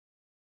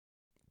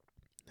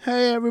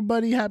Hey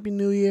everybody, happy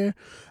new year.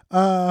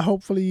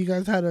 Hopefully you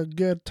guys had a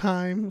good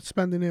time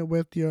spending it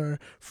with your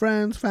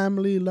friends,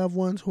 family, loved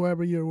ones,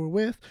 whoever you were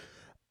with.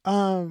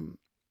 Um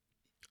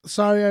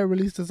Sorry I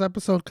released this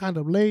episode kind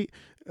of late.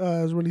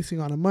 I was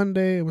releasing on a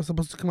Monday. It was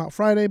supposed to come out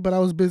Friday, but I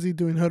was busy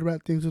doing hood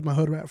rat things with my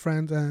hood rat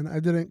friends and I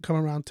didn't come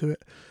around to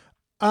it.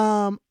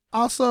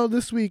 Also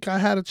this week I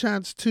had a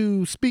chance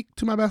to speak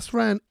to my best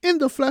friend in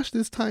the flesh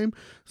this time.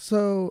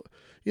 So,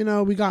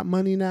 we got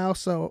money now.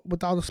 So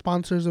with all the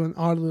sponsors and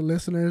all the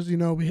listeners,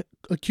 we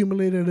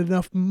accumulated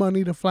enough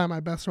money to fly my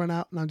best friend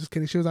out. No, I'm just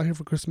kidding. She was out here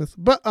for Christmas.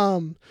 But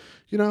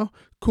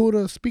cool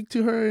to speak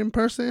to her in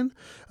person.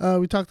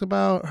 We talked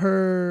about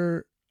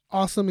her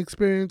awesome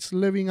experience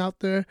living out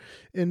there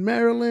in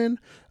Maryland.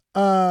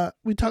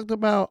 We talked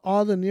about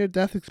all the near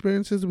death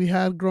experiences we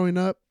had growing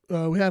up.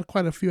 We had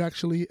quite a few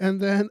actually, and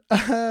then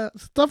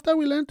stuff that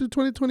we learned through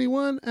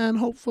 2021, and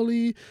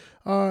hopefully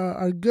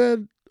our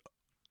good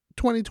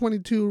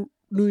 2022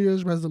 New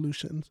Year's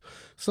resolutions.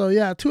 So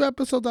yeah, 2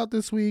 episodes out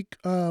this week,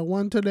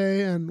 one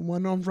today and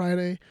one on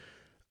Friday.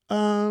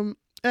 And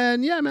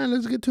yeah, man,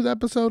 let's get to the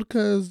episode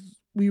because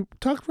we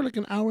talked for like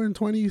an hour and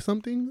 20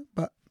 something,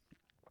 but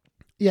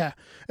yeah.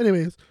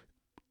 Anyways,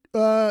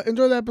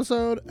 enjoy the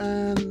episode,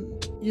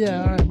 and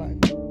yeah, all right,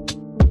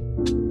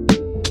 bye.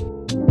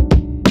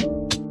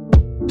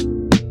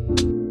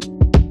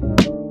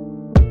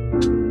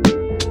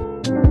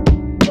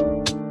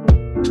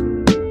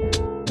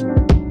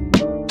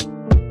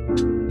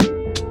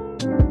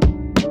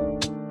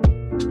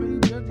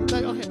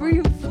 Like, okay, Were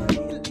you?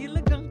 You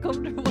look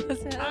uncomfortable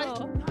as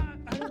hell.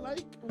 I like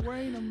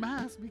wearing a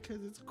mask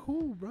because it's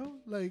cool, bro.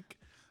 Like,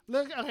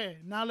 look, okay,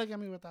 now look at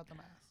me without the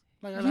mask.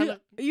 Like,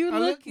 You I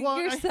look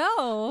well,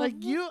 yourself.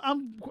 like you,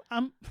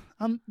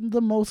 I'm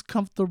the most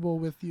comfortable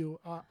with you,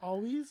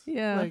 always.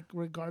 Yeah. Like,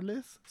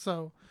 regardless.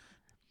 So,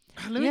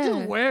 let me Yeah.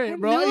 just wear it,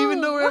 bro. No.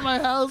 Even though we're in my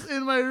house,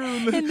 in my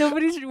room. and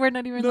we're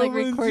not even like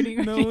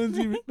recording. or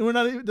anything. We're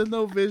not even. There's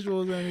no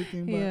visuals or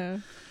anything. But,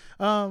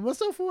 Yeah.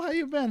 what's up, fool? How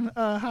you been?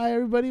 Hi,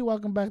 everybody.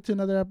 Welcome back to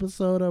another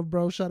episode of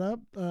Bro Shut Up.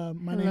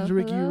 My name's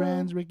Ricky hello.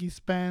 Rands, Ricky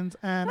Spence,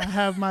 and I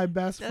have my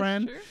best That's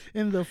friend true.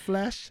 in the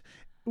flesh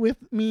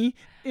with me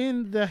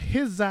in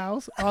his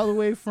house, all the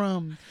way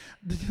from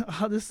the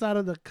other side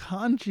of the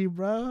country,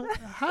 bro.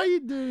 How you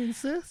doing,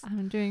 sis?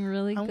 I'm doing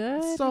really I'm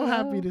good. so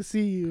happy Hello. to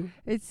see you.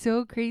 It's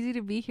so crazy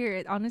to be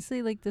here.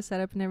 Honestly, like the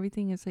setup and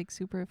everything is like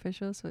super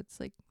official, so it's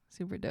like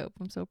super dope.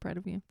 I'm so proud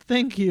of you.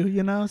 Thank you.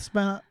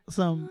 Spent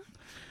some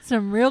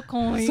Real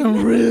coin.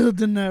 some real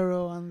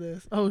dinero on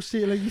this. Oh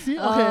shit! Like you see?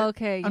 Okay. Oh,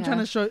 okay. I'm trying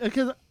to show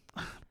because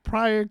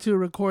prior to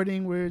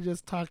recording, we were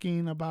just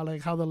talking about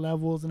like how the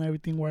levels and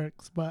everything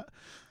works, but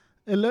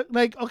it looked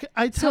like okay.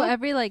 So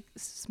every like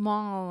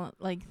small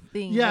like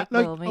thing, yeah,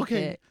 like, will make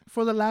okay. it.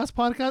 For the last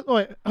podcast, oh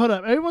wait, hold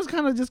up. Everyone's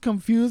kind of just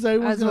confused.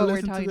 Everyone's That's gonna what we're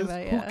listen to talking this.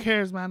 about, Who yeah.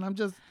 cares, man? I'm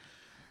just.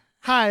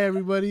 Hi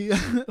everybody.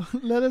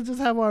 Let us just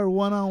have our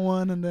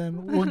one-on-one, and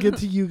then we'll get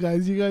to you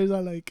guys. You guys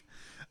are like.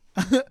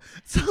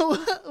 So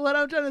what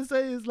I'm trying to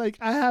say is like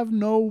I have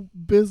no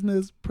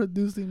business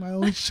producing my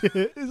own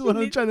shit. Is what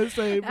I'm trying to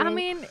say, bro. I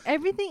mean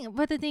everything,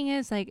 but the thing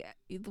is, like,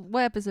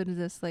 what episode is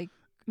this? Like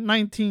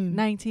 19.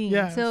 19.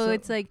 Yeah, So so-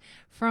 it's like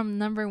from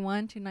number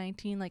 1 to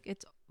 19, like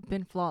it's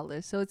been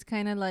flawless. So it's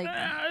kind of like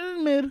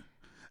Mid.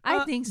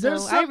 I think so.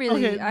 there's I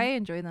really okay, I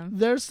enjoy them.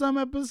 There's some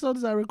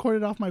episodes I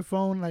recorded off my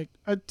phone, like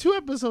 2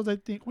 episodes. I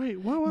think. Wait,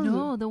 what was it?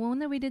 No, the one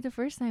that we did the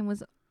first time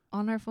was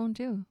on our phone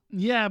too.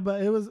 Yeah,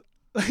 but it was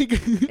like.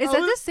 Is that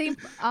the same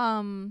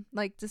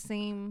like the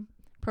same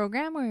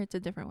program, or it's a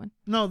different one?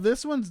 No,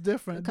 this one's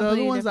different. The other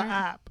Completely one's an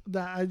different? app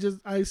that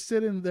I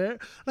sit in there.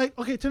 Like,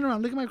 okay, turn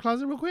around. Look at my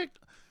closet real quick.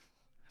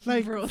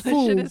 Like, Bro, that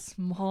fool. shit is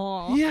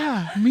small.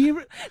 Yeah, me.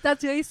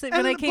 That's what I said And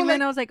when I but, came like-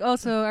 in. I was like, oh,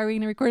 so are we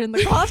gonna record in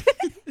the closet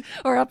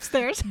or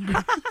upstairs?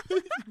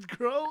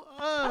 Grow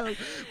up,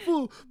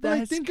 fool. But like,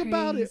 That's think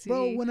about it,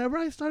 bro. crazy. Whenever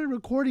I started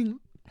recording,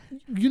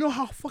 you know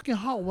how fucking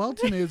hot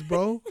Welton is,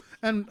 bro.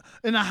 And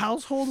in a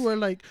household where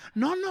like,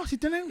 no, si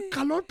tienen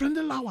calor, prende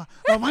el agua,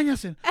 o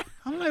bañasen.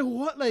 I'm like,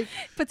 what, like,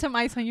 Put some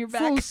ice on your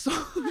back fool, so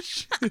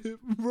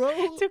shit, bro.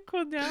 to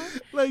cool down.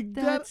 Like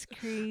That's that.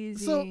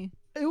 crazy. So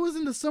it was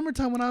in the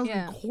summertime when I was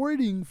Yeah.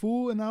 recording,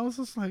 fool, and I was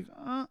just like,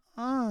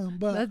 but.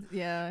 That's,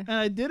 yeah. And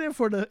I did it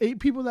for the 8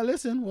 people that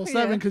listen. Well,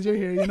 7 Yeah. because you're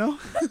here, you know.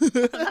 I'm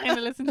not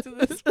gonna listen to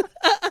this. I'm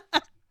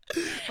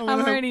I'm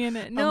gonna already in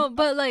it. No,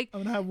 but like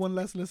I'm gonna have one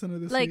less listener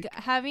this like week.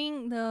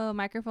 having the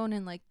microphone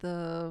and like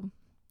the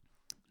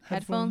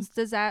headphones,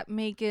 does that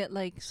make it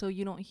like so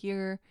you don't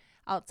hear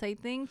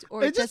outside things,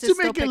 or It's just does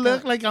to make still it pick look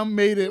up? like I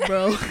made it,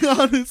 bro.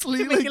 Honestly,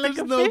 To make like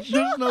it look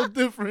there's no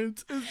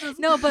difference. It's just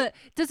No, but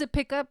does it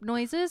pick up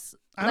noises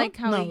I like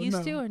don't- how it no,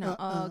 used to, or no?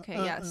 Oh, okay,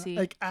 yeah. See,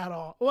 like at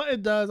all. Well,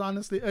 it does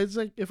honestly. It's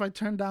like if I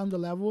turn down the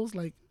levels,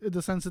 like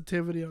the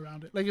sensitivity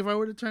around it. Like if I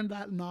were to turn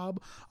that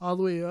knob all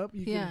the way up,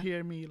 you Yeah. can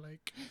hear me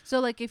like. so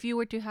like if you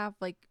were to have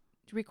like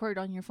record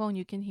on your phone,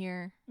 you can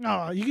hear.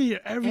 No, you can hear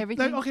everything.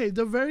 Everything? Okay,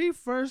 the very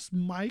first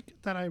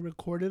mic that I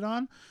recorded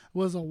on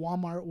was a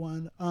Walmart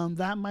one.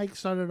 That mic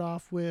started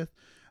off with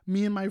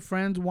me and my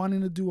friends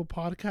wanting to do a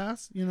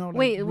podcast. You know, like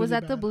Wait, really was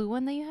that the bad. blue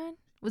one that you had?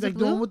 Was Like it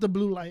the one blue? with the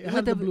blue light. It With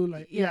had the the blue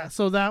light. Yeah. yeah.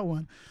 So that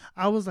one,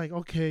 I was like,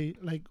 okay,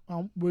 like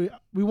we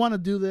want to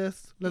do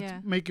this. Let's Yeah.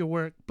 make it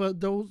work. But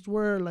those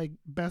were like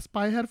Best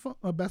Buy headphone,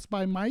 Best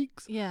Buy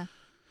mics, Yeah.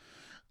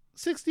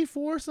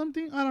 64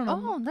 something. I don't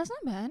know. Oh, that's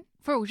not bad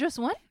for just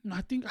one. No,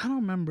 I think I don't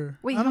remember.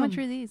 Wait, I how don't- much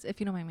are these? If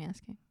you don't mind me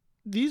asking.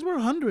 These were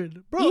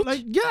 100, bro. Each?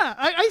 Like, yeah,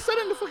 I said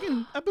in the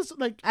fucking episode,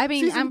 like, I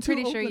mean, season I'm 2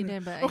 pretty sure you opener.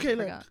 did, but Okay, I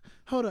look, forgot.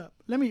 hold up.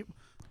 Let me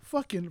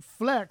fucking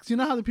flex. You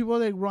know how the people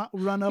like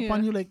run up Yeah.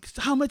 on you, like,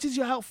 how much is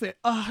your outfit?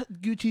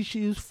 Gucci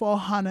shoes,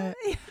 400.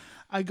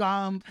 I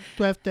got them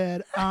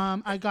thrifted.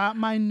 I got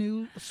my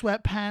new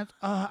sweatpants.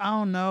 I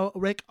don't know,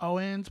 Rick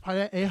Owens,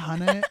 probably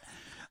 800.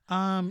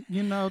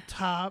 You know,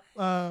 top.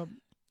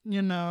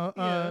 You know,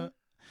 Yeah.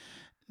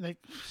 like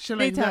shit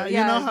They like tell, that.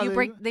 yeah, you know how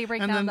they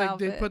break and down then the like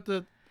outfit. they put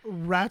the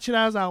ratchet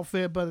ass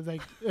outfit, but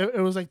like it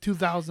was like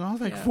 2,000. I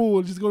was like, Yeah.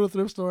 fool, just go to the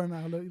thrift store and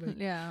I'll look like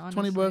yeah, 20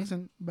 honestly. bucks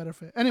and better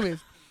fit. Anyways,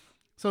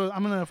 so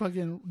I'm gonna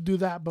fucking do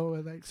that, but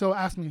with like, so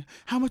ask me,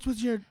 how much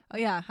was your? Oh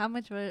yeah, how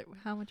much were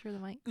the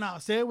mics? No,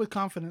 say it with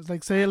confidence.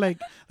 Like say it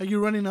like you're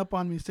running up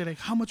on me. Say like,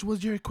 how much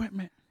was your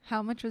equipment?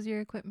 How much was your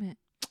equipment?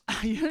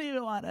 You don't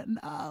even want to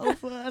know.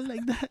 Fool. Like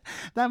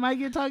that mic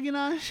you're talking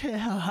on, shit,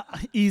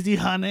 easy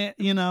 100.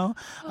 You know,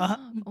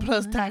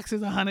 plus nice.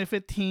 taxes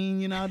 115.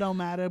 You know, don't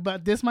matter.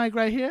 But this mic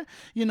right here,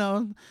 you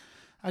know.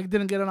 I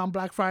didn't get it on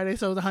Black Friday,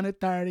 so it was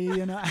 130.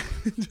 You know,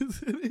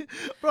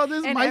 bro,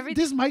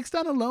 this mic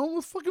stand alone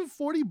was fucking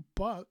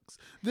 $40.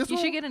 This You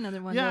one, should get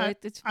another one. yeah, though.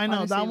 It's I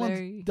know that honestly one's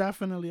very...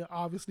 definitely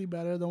obviously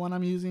better. The one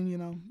I'm using, you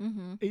know,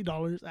 Mhm.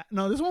 $8.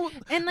 No, this one.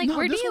 And like, no,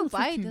 where do this you one was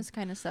buy 15. this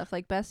kind of stuff?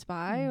 Like Best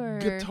Buy or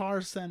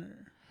Guitar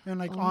Center and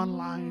like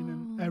online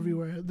and Oh.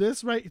 everywhere.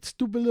 This it's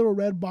stupid little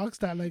red box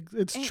that like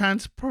it's And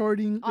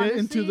transporting it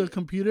into the honestly,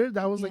 computer.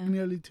 That was like yeah.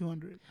 nearly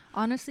 200.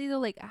 Honestly though,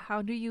 like,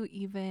 how do you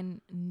even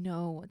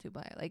know what to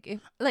buy? Like, if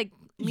like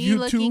me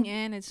looking YouTube?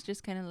 in, it's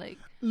just kind of like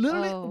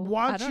Literally Oh,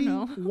 I don't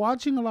know.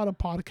 watching a lot of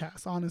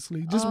podcasts.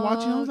 Honestly, just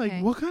watching. I was like,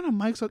 okay. what kind of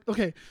mics?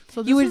 Okay,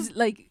 so this you would is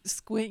like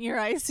squint your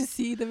eyes to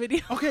see the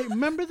video. okay.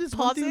 Remember this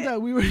one Pause thing it. that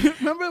we were.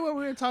 Remember what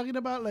we were talking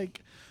about,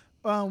 like,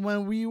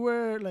 when we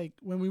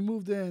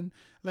moved in,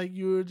 like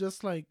you were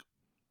just like,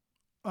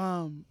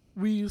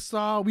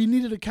 we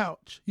needed a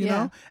couch, you Yeah.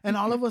 know, and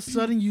all of a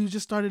sudden you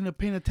just started to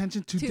paying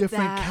attention to To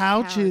different that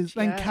couches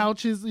couch, and yeah.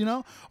 couches, you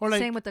know, or like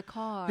Same with the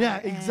car. yeah,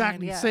 and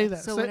exactly. yeah, Say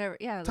that. So Say- whatever.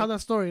 Yeah. tell like,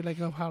 that story like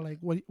of how like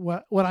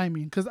what I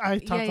mean, because I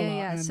talk a lot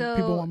and So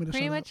people want me to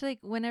pretty shut much up. like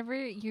whenever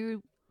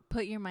you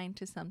put your mind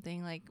to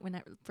something, like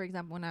for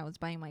example, when I was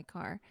buying my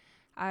car,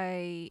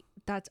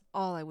 that's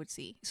all I would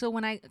see. So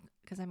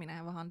because I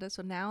have a Honda,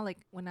 so now like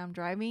when I'm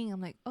driving,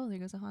 I'm like, oh, there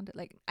goes a Honda.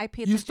 Like I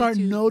pay attention You start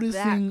to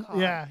noticing, that car.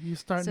 yeah, you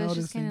start So it's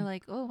noticing. just kind of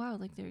like, oh wow,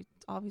 like they're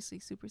obviously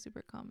super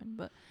super common,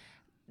 but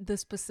the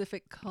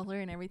specific color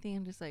and everything,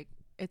 I'm just like,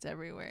 it's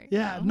everywhere. you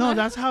Yeah, know? no,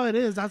 that's how it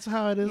is. That's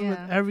how it is with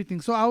Yeah.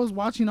 everything. So I was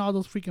watching all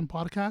those freaking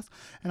podcasts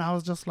and I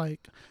was just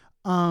like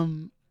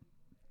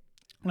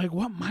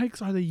what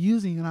mics are they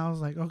using? And I was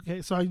like,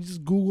 okay. So I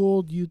just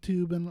Googled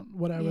YouTube and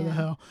whatever the Yeah.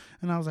 hell.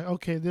 And I was like,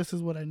 okay, this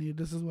is what I need.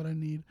 This is what I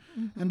need.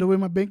 Mhm. And the way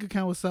my bank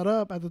account was set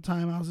up at the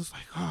time, I was just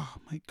like, oh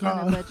my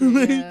On a God. budget,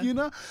 Like, yeah. you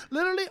know,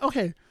 literally,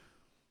 okay.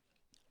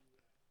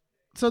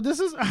 So this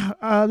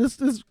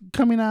is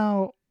coming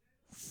out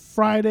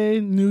Friday,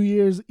 New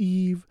Year's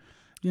Eve.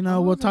 You know,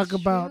 Oh, we'll talk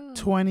that's about true.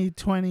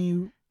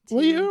 2020.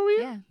 What year are we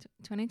in? Yeah,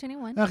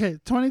 2021. Okay,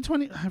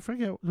 2020. I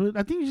forget.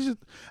 I think you just,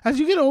 as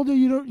you get older,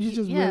 you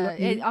just yeah, realize,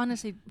 it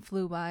honestly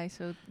flew by.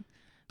 So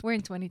we're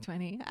in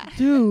 2020.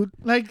 dude,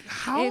 like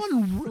how It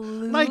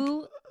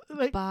flew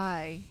like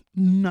by.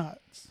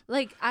 nuts.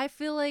 Like I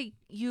feel like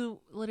you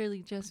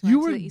literally just You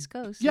went were- to the East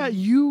Coast. Yeah, and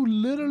you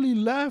literally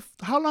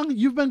left. How long?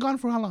 You've been gone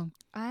for how long?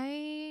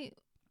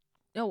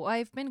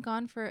 I've been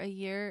gone for a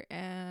year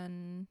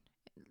and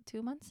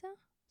 2 months now.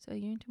 So a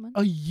year and 2 months.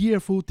 A year,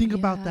 fool. Think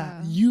about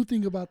that. Yeah. You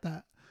think about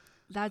that.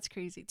 That's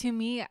crazy. To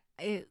me,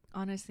 it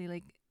honestly,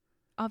 like,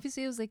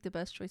 obviously it was like the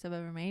best choice I've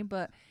ever made,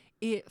 but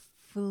it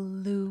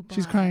flew by.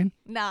 She's crying.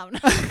 No,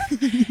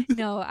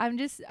 no. I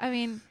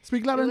mean,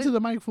 Speak louder It into was-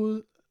 the mic,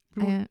 fool.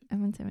 People-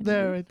 I'm intimidated.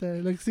 there, right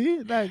there. Like, see,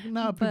 like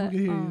now people But, can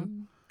hear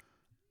you.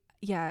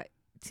 yeah,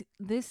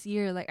 this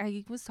year, like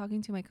I was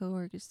talking to my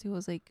coworkers too. I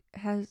was like,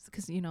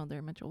 because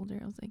they're much older.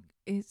 I was like,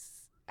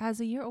 has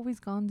the year always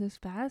gone this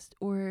fast,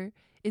 or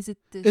is it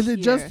this? Is it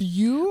year? just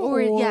you,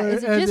 or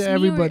is it just me,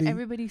 everybody? or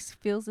everybody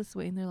feels this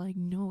way, and they're like,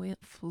 no, it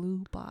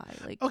flew by,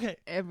 like Okay,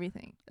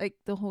 everything, like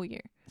the whole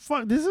year.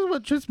 fuck. This is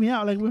what trips me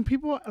out. Like when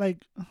people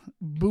like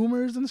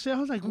boomers and shit. I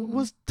was like,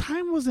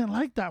 time wasn't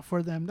like that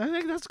for them. I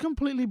think that's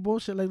completely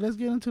bullshit. Like let's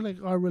get into like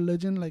our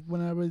religion. Like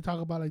whenever they talk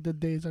about like the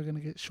days are gonna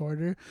get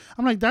shorter,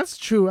 I'm like, that's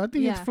true. I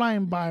think it's Yeah.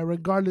 flying by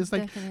regardless.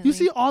 Like Definitely. you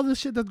see all the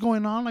shit that's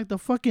going on, like the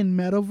fucking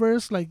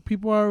metaverse. Like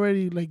people are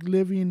already like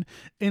living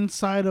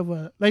inside of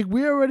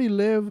we already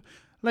live.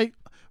 Like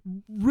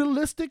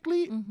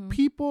realistically, Mhm.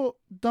 people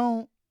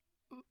don't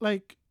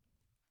like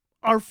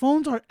our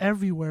phones are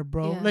everywhere,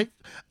 bro. Yeah. Like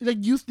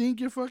you think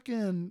you're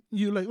fucking,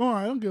 you like, oh,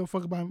 I don't give a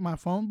fuck about my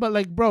phone. But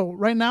like, bro,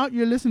 right now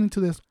you're listening to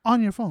this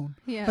on your phone.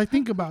 Yeah. Like,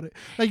 think about it.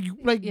 Like,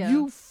 Yeah.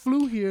 you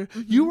flew here.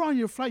 You were on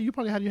your flight. You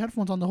probably had your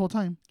headphones on the whole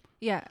time.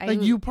 Yeah.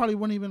 Like, you probably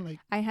wouldn't even like.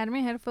 I had my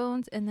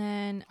headphones, and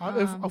then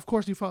If of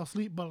course you fell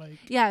asleep, but like.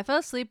 yeah, I fell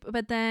asleep.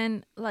 But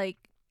then like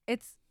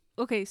it's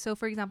okay. So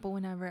for example,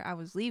 whenever I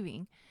was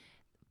leaving,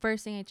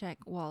 first thing I check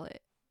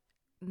wallet.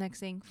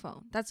 Next thing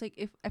phone. That's like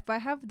if I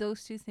have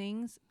those two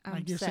things, I'm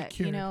Like, you're set.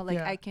 secured. You know, like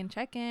Yeah. I can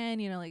check in.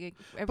 You know, like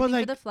everything But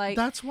like for the flight.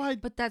 that's why.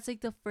 But that's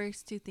like the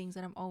first two things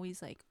that I'm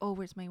always like, oh,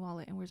 where's my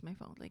wallet and where's my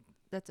phone? Like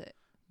that's it.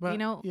 But, you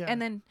know. yeah.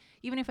 And then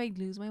even if I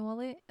lose my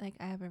wallet, like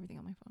I have everything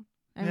on my phone.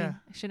 I Yeah. mean,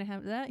 I shouldn't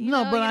have that.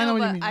 No, but I know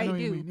what you mean. I I know what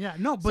do. you mean. Yeah,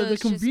 no, So but the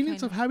it's just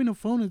convenience of kinda- having a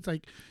phone is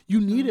like you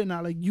need Mhm. it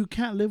now. Like you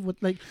can't live with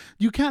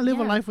you can't live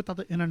a Yeah. life without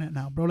the internet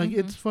now, bro. Like Mhm.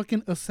 it's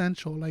fucking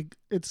essential. Like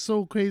it's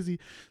so crazy.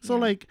 So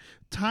Yeah. like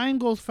time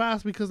goes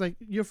fast because like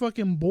you're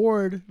fucking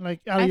bored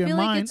like out I of your feel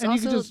mind, like it's and you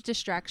can also just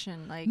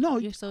distraction. Like no,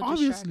 you're so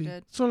obviously.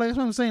 distracted. So like that's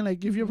what I'm saying.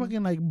 Like if you're Mhm.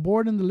 fucking like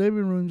bored in the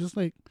living room, just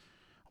like,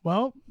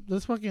 well,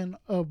 there's fucking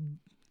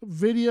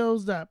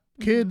videos that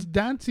kids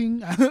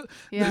dancing,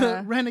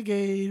 Yeah.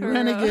 renegade, For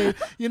real.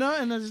 you know,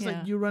 and it's just Yeah.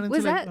 like you run into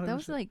Was like that other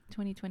was shit. like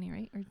 2020,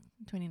 right? Or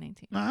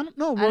 2019? No, I don't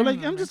know, I bro. don't Like I'm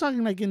remember. just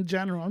talking like in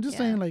general. I'm just Yeah.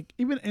 saying like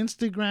even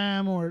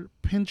Instagram or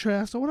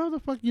Pinterest or whatever the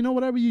fuck, you know,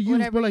 whatever you use.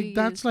 Whatever But like you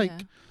that's use, like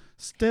yeah.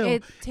 still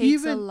It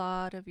takes a even-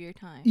 lot of your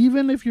time.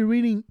 even if you're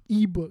reading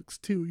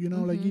ebooks too, you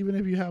know, like Mhm. even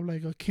if you have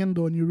like a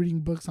Kindle and you're reading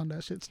books on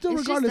that shit, still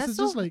It's just- regardless, that's it's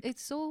just like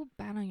it's so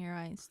bad on your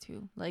eyes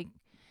too. Like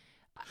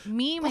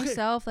me Okay.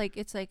 myself, like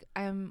it's like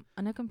I'm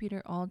on a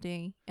computer all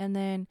day, and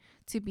then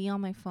to be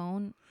on my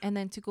phone, and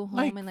then to go home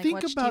Like, and like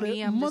think watch about TV.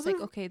 it, I'm just like,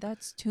 mother- okay,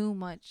 that's too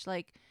much.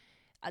 Like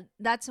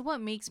that's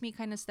what makes me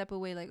kind of step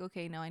away. Like,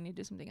 okay, now I need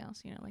to do something else.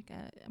 You know, like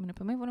I'm gonna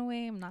put my phone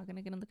away. I'm not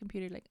gonna get on the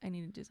computer. Like I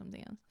need to do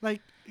something else.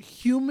 like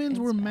humans It's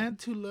were bad. meant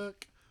to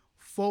look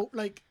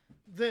like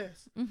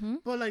this, Mm-hmm.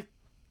 but like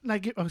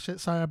oh shit,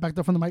 sorry, I backed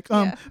up from the mic.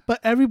 Yeah. But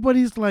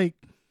everybody's like,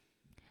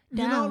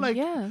 you know, Down, like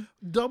yeah,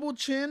 double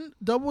chin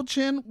with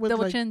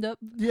double like chinned up.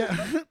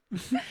 yeah.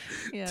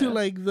 Yeah. To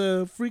like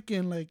the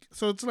freaking like,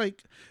 so it's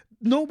like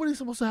nobody's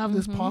supposed to have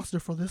this Mhm. posture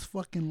for this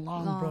fucking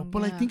long, bro. Long,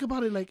 But like yeah. think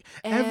about it, like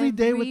every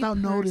day without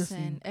person-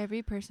 noticing.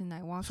 Every person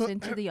that walks So,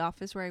 into the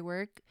office where I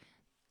work,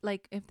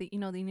 like if they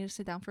they need to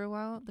sit down for a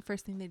while, the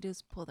first thing they do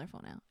is pull their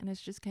phone out, and it's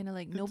just kind of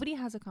like nobody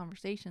has a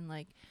conversation.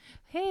 Like,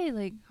 hey,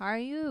 like how are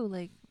you?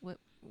 Like what?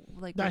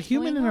 Like That what's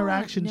human going on?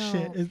 interaction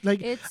shit No, is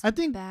like, it's I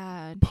think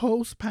bad.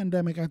 post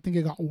pandemic, I think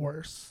it got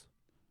worse.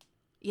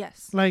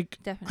 Yes, Like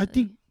definitely. I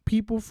think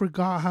people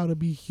forgot how to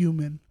be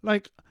human.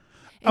 Like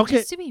and okay.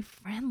 just to be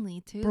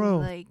friendly too, Bro,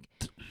 like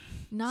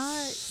not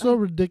so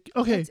like,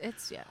 ridiculous. Okay,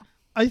 It's yeah.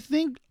 I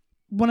think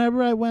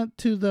whenever I went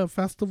to the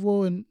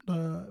festival in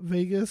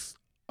Vegas,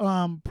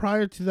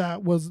 prior to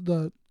that was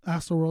the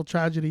Astroworld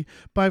tragedy.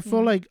 But I feel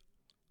Yeah. like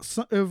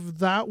if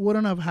that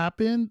wouldn't have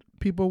happened,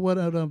 people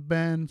wouldn't have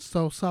been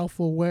so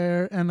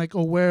self-aware and like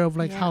aware of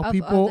like Yeah, how of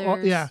people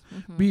others.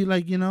 Mhm. be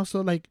like, you know,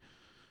 so like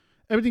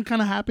everything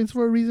kind of happens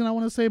for a reason, I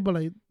want to say, but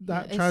like Yeah,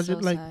 that it's tragedy,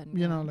 so like sad,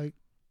 you know, yeah. like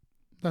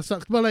that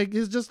sucks. But like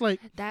it's just like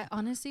That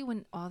honestly,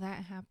 when all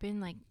that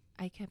happened, like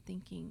I kept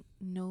thinking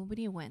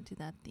nobody went to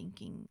that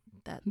thinking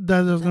that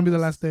that was gonna be the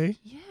was- last day.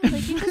 yeah,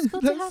 like you just go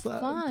to That have sucks.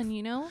 fun,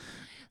 you know,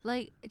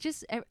 like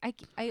just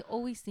I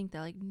always think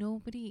that like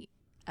nobody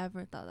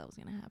ever thought that was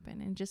gonna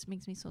happen, and it just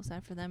makes me so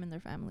sad for them and their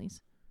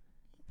families.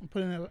 I'm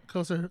putting it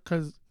closer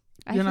because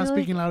I you're not feel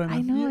speaking like, loud enough.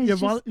 I know, Your,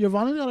 it's just, your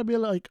volume gotta be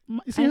like.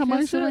 You see I how feel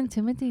mine so shit?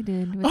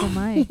 intimidated with the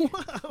mic.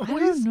 What I are you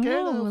don't scared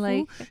know, of? Fool?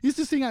 like You used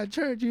to sing at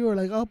church. You were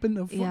like up in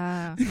the front.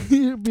 yeah,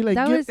 You'd be like,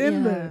 That get was- in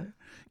yeah. there.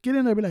 Get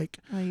in there. Be like,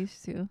 I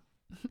used to.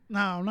 no,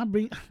 I'm not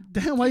bringing.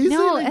 Damn, why you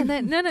No, saying? and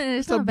then no, it's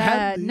It's a not bad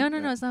bad. thing, No,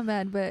 yeah. it's not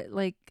bad. But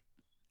like,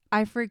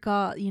 I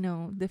forgot,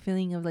 the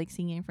feeling of like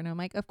singing in front of a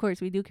mic. Of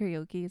course, we do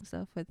karaoke and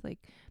stuff with like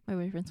my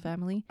boyfriend's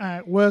family. All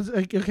right, was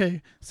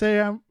okay.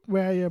 Say we're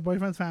at your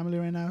boyfriend's family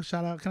right now.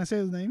 Shout out. Can I say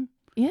his name?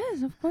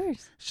 Yes, of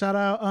course. Shout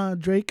out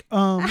Drake.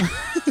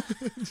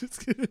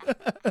 Just kidding.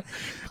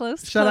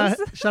 Close. Shout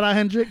close. out shout out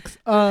Hendrix.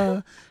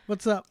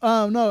 What's up?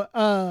 No,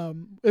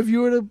 if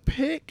you were to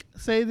pick,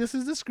 say this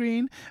is the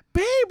screen,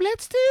 babe,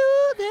 let's do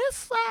this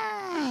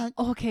song.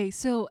 Okay,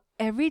 so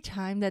every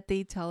time that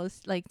they tell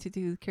us like to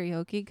do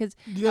karaoke, because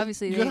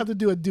obviously you they- have to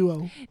do a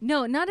duo.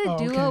 no, not a Oh,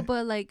 duo, okay.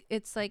 but like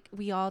it's like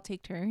we all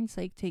take turns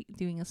like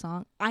doing a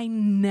song. I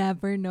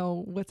never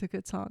know what's a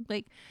good song.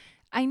 Like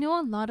I know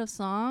a lot of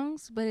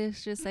songs, but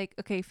it's just like,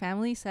 okay,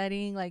 family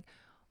setting, like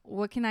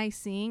what can I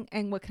sing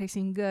and what can I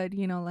sing good,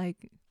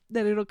 like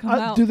that it'll come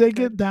out. Do they good.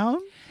 get down?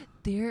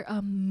 They're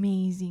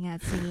amazing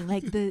at singing.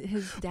 Like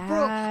his Bro,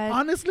 dad,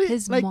 honestly,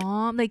 his like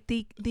mom, like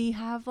they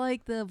have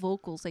like the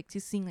vocals like to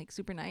sing like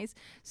super nice.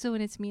 So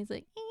when it's me, it's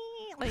like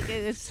Like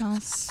it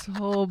sounds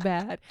so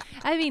bad.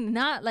 I mean,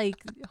 not like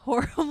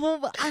horrible,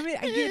 but I mean,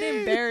 I get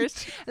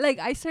embarrassed. Like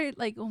I start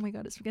like, oh my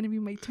god, it's gonna be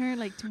my turn.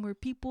 Like 2 more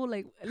people,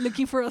 like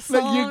looking for a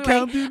song. Like you're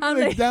counting I'm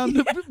like down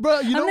the bro.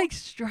 You know, I'm like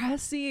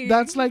stressing.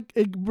 that's like,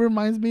 it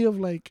reminds me of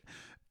like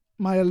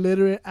my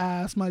illiterate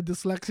ass, my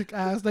dyslexic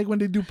ass, like when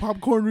they do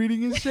popcorn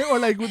reading and shit, or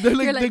like they're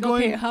like, You're they're like,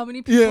 going, okay, how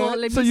many people? yeah.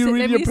 Let So me you see, read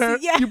let your me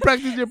see. Yeah. you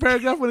practice your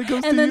paragraph when it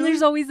comes And to then you.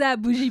 there's always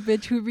that bougie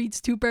bitch who reads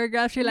 2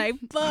 paragraphs. You're like,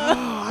 fuck.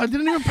 I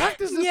didn't even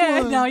practice this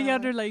Yeah, one. now you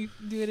have to like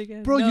do it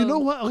again. Bro, you No. know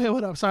what? Okay,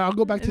 hold up. Sorry, I'll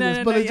go back to No, this.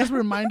 no, But no, it just yeah.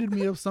 reminded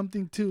me of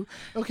something too.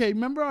 Okay,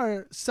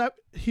 remember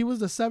he was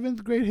the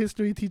 7th grade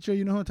history teacher.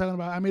 You know who I'm talking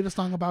about. I made a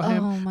song about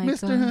him. Oh my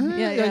Mr. god.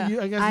 Yeah,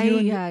 yeah. I guess you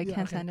and I can't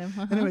okay. stand him.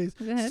 Uh-huh. Anyways,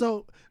 Go ahead.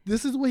 so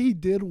this is what he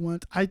did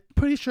once. I'm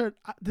pretty sure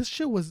this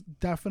shit was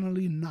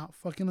definitely not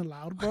fucking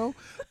allowed, bro.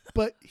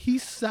 But he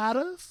sat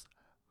us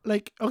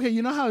like, okay,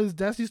 you know how his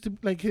desk used to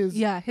like his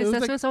yeah, his it was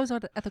desk like, was always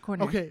at the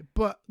corner. okay,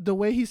 but the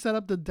way he set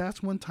up the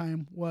desk one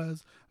time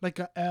was like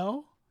a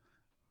L.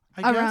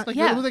 I Around- guess like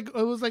yeah.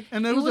 it was like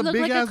and it was would a look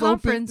big like a ass open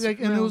conference like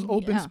and it was room.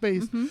 open Yeah.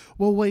 space. Mhm.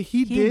 Well, what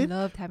he did,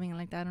 loved having it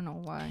like that. I don't know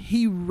why.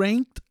 he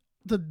ranked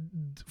the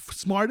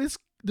smartest,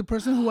 the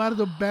person who had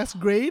the best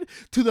grade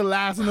to the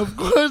last, and of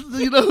course,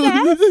 you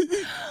know.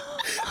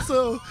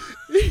 So,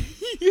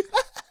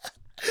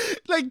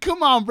 like,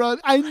 come on, bro.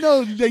 I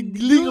know, like,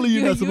 legally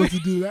you're not supposed to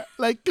do that.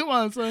 Like, come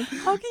on, son.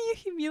 How can you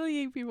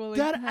humiliate people like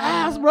That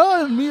ass,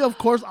 bro. And me, of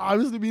course,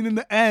 obviously being in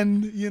the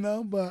end, you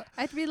know, but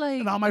I'd be like,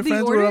 and all my the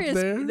friends were order up is-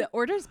 there. The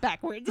order's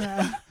backwards.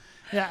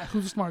 yeah,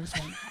 who's the smartest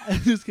one?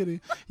 Just kidding.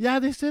 Yeah,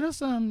 they sit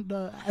us on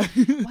the.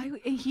 Why?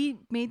 And he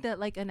made that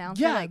like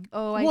announcement. Yeah. Like,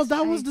 oh, Well,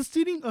 that was the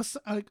seating.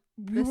 Like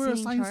we The were seating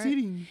assigned chart?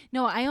 seating.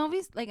 No, I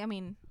always like. I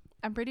mean,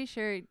 I'm pretty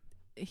sure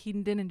he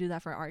didn't do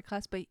that for art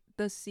class, but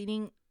the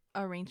seating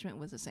arrangement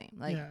was the same.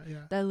 Like Yeah.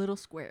 that little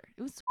square.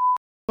 It was.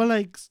 But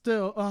like,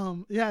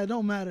 still, yeah, it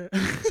don't matter.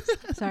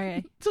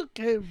 Sorry. It's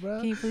okay, bro.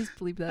 Can you please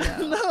bleep that out?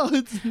 No,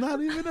 it's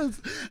not even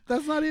as.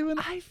 That's not even.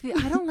 I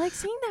don't like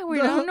saying that word.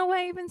 I No. don't know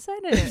why I even said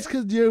It's it.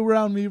 because you're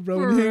around me, bro.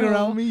 For When you hang real.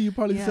 around me, you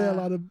probably say a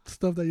Yeah. lot of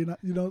stuff that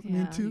you don't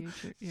mean to. you're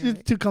It's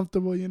right. too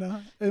comfortable, you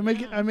know. I make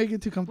it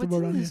too What's comfortable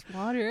in around this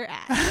water? here.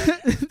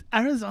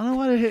 Arizona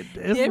water hit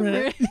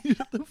different.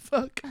 What the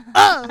fuck?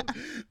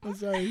 I'm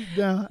sorry.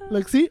 Yeah.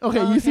 Like, see?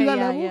 Okay, you see that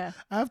level? Yeah.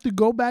 I have to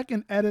go back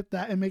and edit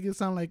that and make it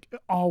sound like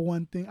all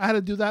one thing. I had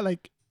to do that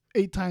like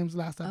 8 times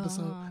last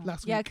episode,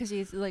 last Yeah, week. because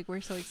he's like,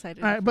 we're so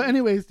excited. All right, but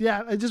anyways,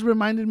 yeah, it just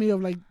reminded me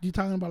of like you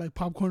talking about like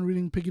popcorn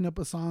reading, picking up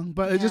a song,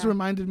 but it just Yeah.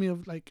 reminded me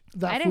of like I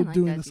that didn't food like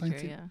doing that the teacher,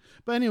 science. yeah.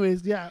 But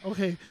anyways, yeah,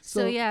 okay.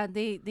 So yeah,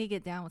 they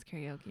get down with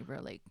karaoke, bro.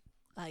 Like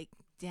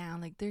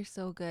down, like they're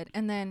so good.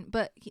 And then,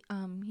 but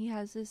he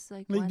has this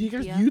like Like, one do you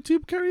guys tia-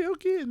 YouTube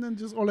karaoke and then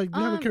just or like do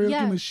you have a karaoke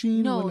yeah.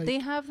 machine? No, or, like, they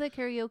have the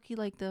karaoke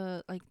like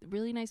the like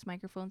really nice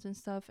microphones and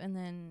stuff, and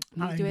then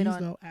we Not do in it these,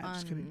 though. Just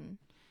on kidding.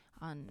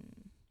 on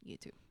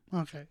YouTube.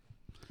 Okay.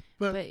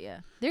 But yeah,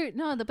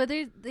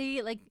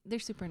 they're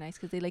super nice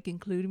because they like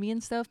include me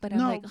and stuff. But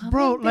No, I'm like, I'm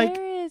bro, like,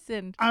 embarrassed.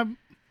 And I'm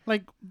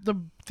like the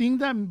thing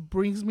that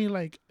brings me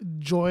like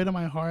joy to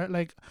my heart.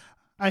 Like,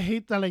 I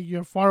hate that like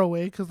you're far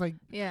away because like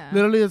yeah,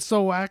 literally it's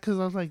so whack because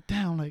I was like,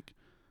 damn, like.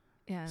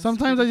 yeah. it's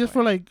Sometimes I pretty just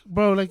feel far. like,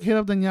 bro, like hit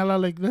up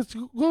Daniela, like let's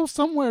go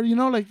somewhere, you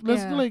know, like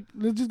let's Yeah. go, like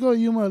let's just go to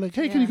Yuma, like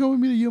hey, can you Yeah. come with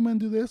me to Yuma and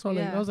do this? Or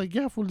like Yeah. I was like,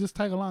 yeah, we'll just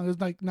tag along. It's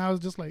like now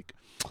it's just like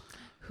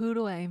Who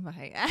do I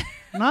invite?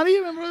 not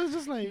even, bro. It's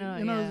just like No,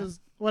 you know, yeah. it's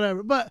just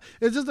whatever. But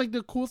it's just like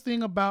the cool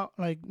thing about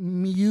like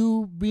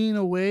you being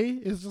away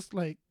is just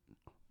like,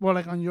 well,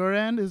 like on your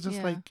end is just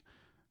Yeah. like.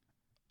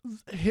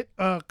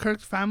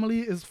 Kirk's family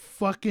is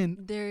fucking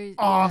They're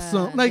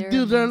awesome. yeah, Like,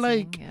 dude, they're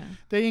amazing, like- yeah.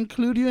 they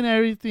include you in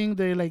everything.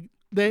 They like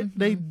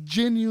they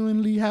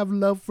genuinely have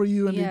love for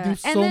you and they Yeah. do And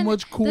so then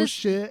much cool this-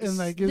 shit and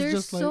like it's they're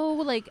just like so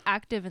like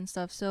active and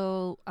stuff.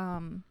 So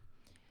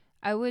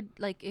I would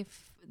like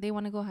if they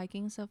want to go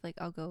hiking and stuff, like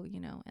I'll go, you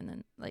know. And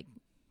then like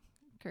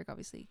Kirk,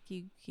 obviously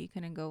he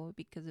couldn't go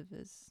because of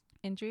his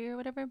injury or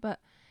whatever, but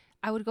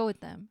I would go with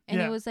them, and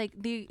Yeah. it was like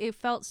it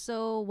felt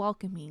so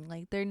welcoming.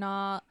 Like they're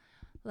not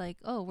like,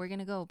 oh, we're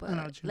gonna go, but I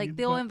know what you like mean,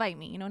 they'll but- invite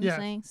me, you know what Yeah, I'm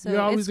saying? So you're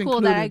always it's cool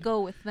that I included.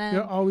 go with them.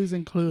 you're always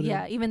included.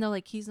 Yeah, even though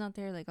like he's not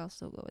there, like I'll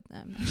still go with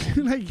them.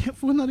 like yeah,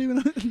 we're not even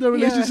the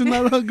relationship's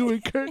not longer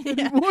with Kirk Yeah.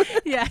 anymore.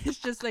 Yeah, it's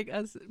just like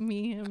us,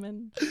 me, him,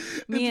 and It's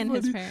his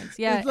funny. parents.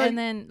 Yeah, It's like- and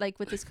then like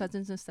with his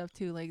cousins and stuff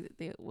too. Like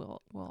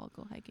we'll all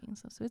go hiking and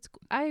stuff. So it's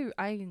cool.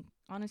 I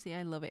honestly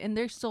I love it, and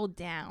they're so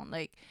down.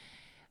 Like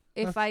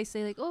if I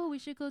say like, oh, we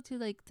should go to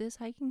like this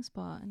hiking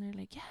spot, and they're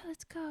like, yeah,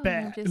 let's go. And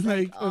I'm Bet. just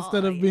Like, oh,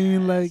 instead of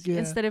being like, yeah.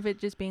 instead of it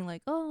just being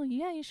like, oh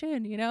yeah, you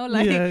should, you know,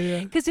 like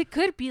yeah. because it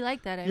could be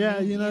like that. I Yeah,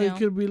 mean, you know, it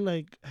could be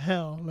like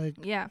hell, like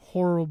Yeah.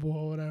 horrible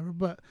or whatever.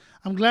 But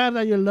I'm glad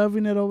that you're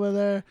loving it over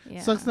there.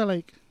 Yeah. Sucks that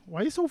like,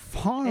 why are you so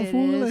far? It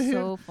fool? is Like,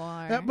 so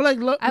far. yeah, but like,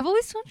 look, I've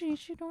always told you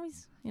should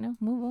always, you know,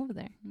 move over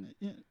there.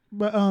 yeah.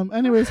 But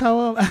anyways,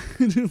 how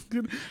just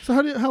kidding. So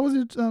how was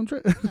your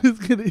trip?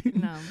 Just kidding.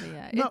 No, but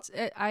yeah, No.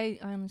 I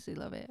honestly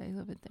love it. I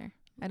love it there.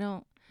 I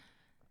don't.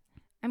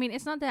 I mean,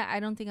 it's not that I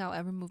don't think I'll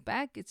ever move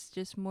back. It's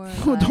just more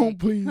Oh, like, don't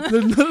please.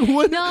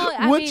 What, No,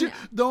 I what mean,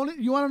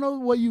 you want to know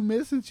what you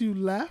missed since you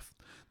left?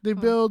 They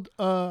What? build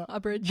a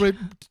bridge.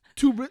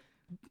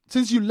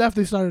 since you left,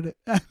 they started it.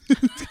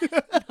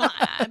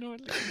 I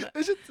don't like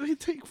that. They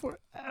take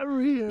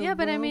forever here. Yeah,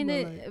 but I bro, mean,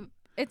 like-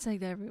 it's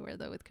like everywhere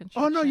though with oh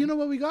construction. no, you know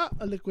what we got?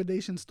 A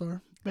liquidation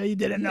store. But you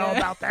didn't know Yeah.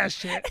 about that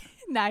shit.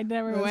 No, I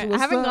never That's went. I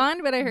what's haven't up.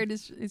 gone, but I heard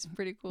it's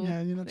pretty cool.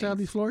 Yeah, you know, check out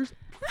these things. floors.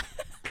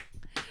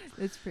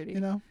 It's pretty. You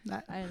know, I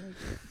like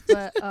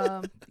it.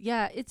 But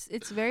yeah,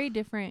 it's very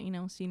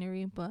different,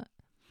 scenery, but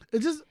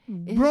it's just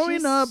It's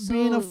growing just up,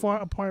 being so-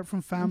 far apart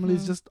from family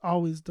is Mhm. just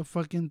always the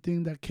fucking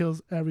thing that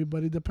kills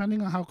everybody,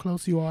 depending on how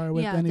close you are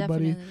with yeah,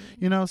 anybody.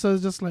 definitely. So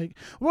it's just like,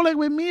 well, like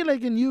with me,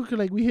 like and you,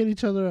 like we hit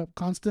each other up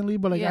constantly,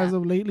 but like Yeah. as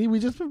of lately, we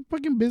just been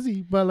fucking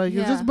busy. But like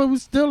it's Yeah. just, but we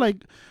still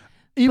like,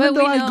 even But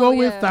though we I know, go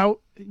yeah.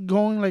 without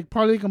going like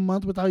probably like a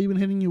month without even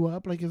hitting you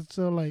up, like it's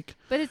still like,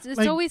 But it's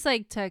like- always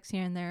like text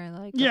here and there,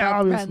 like Yeah,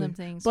 about obviously. random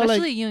things. But, like-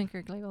 Especially you and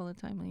Kirk, like all the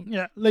time. Like,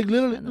 yeah, like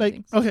literally, Random like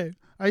things. okay,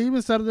 I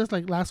even said this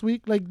like last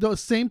week, like the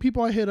same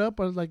people I hit up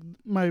are like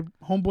my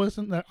homeboys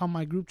on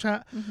my group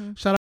chat. mhm.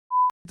 Shout out,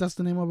 that's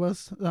the name of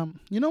us.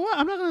 You know what?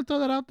 I'm not gonna throw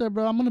that out there,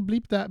 bro. I'm gonna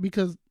bleep that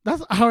because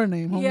that's our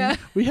name, homie. Yeah.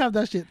 We have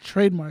that shit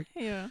trademarked.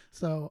 Yeah.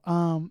 So,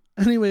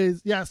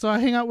 anyways, yeah. So I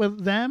hang out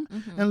with them,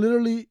 Mhm. and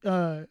literally,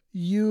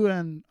 you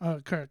and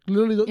Kirk,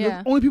 literally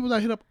Yeah. the only people that I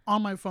hit up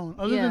on my phone.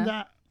 Other than Yeah.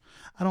 that,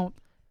 I don't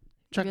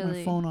check my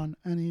Really. phone on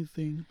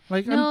anything.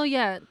 Like, No,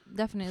 yeah,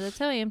 definitely. That's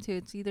how I am too.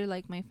 It's either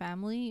like my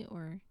family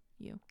or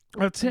you.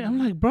 that's it. I'm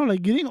like, bro,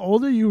 like getting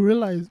older, you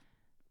realize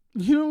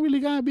you don't really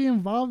gotta be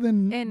involved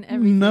in And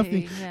everything.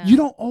 nothing. Yeah. You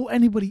don't owe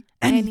anybody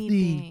anything,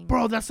 Anything.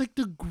 bro. That's like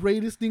the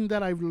greatest thing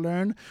that I've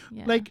learned.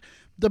 Yeah. Like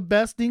the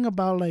best thing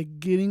about like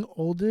getting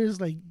older is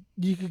like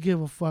you could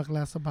give a fuck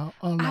less about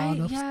a lot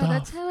of yeah, stuff,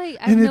 that's how I've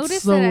and noticed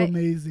it's so that.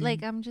 amazing.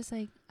 I'm just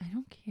like, I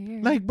don't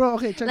care. Like, bro,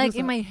 okay, check like this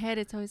in out. my head,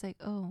 it's always like,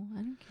 oh,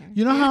 I don't care.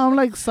 You know how I'm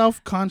like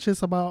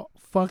self-conscious about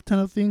fuck ton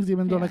of things,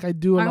 even though Yeah. like I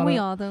do a Aren't lot we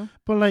of, all though?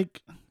 but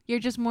like You're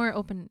just more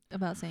open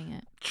about saying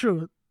it.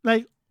 true,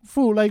 like.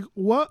 Fool, like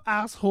what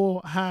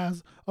asshole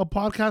has a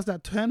podcast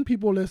that 10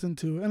 people listen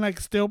to and like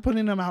still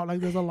putting them out? Like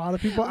there's a lot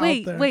of people out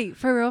there. Wait,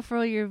 for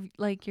real, your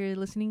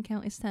listening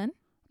count is 10?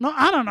 No,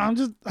 I don't know. I'm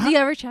just Do you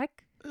ever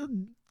check?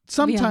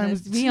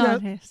 sometimes Be yeah,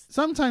 honest.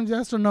 sometimes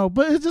yes or no,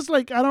 but it's just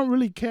like I don't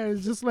really care.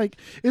 It's just like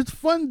it's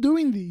fun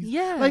doing these.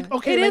 Yeah. Like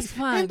okay, it like, is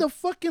fun. in the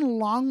fucking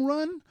long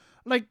run,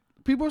 like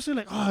people say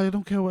like, oh, I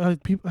don't care what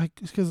like, people like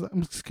because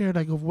I'm scared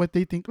like of what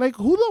they think. Like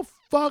who the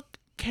fuck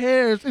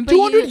cares in But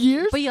 200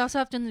 years? But you also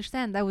have to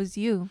understand that was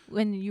you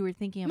when you were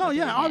thinking about No,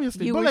 yeah, doing it.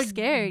 obviously. You But, were like,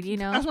 scared,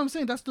 That's what I'm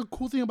saying. That's the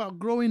cool thing about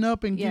growing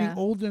up and getting Yeah.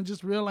 older and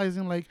just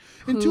realizing like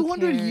in Who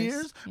 200 cares?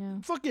 years, Yeah.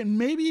 fucking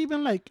maybe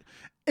even like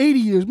 80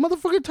 years,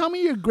 motherfucker, tell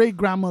me your great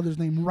grandmother's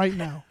name right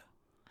now.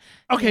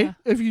 Okay, Yeah.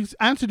 if you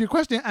answered your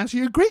question, answer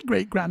your great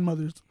great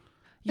grandmother's.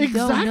 You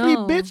don't Exactly,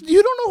 know. bitch.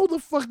 You don't know who the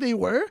fuck they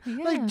were. Yeah.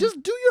 Like,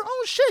 just do your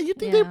own shit. You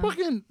think Yeah.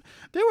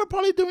 they were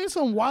probably doing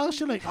some wild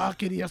shit like, ah,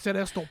 quería hacer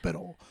esto,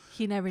 pero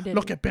He never did.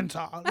 lo que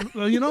pensa.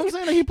 You know what I'm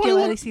saying? Like, he Que probably va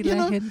a wanted, decir you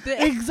la know, gente.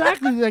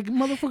 exactly. Like,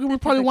 motherfucker would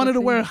probably Typical wanted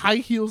to wear thing. high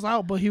heels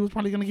out, but he was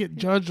probably gonna get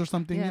judged or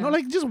something. You Yeah. know,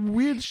 like just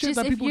weird shit Just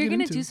that if people you're get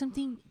gonna into. do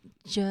something,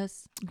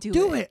 just do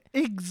Do it.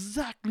 it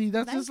exactly.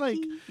 That's just like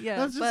yeah,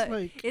 that's just but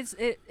like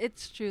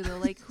it's true though.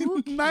 Like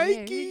who cares?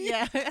 Nike.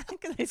 Yeah,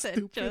 because I said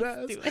Stupid just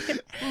ass. do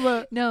it.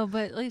 but No,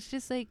 but like, it's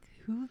just like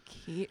who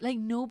cares? Like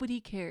nobody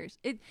cares.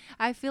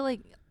 I feel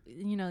like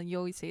you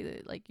always say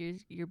that like you're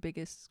your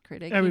biggest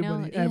critic.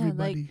 everybody, Yeah,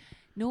 everybody. Like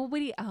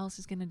nobody else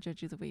is gonna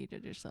judge you the way you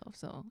judge yourself.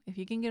 So if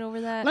you can get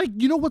over that, Like,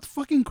 you know what's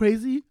fucking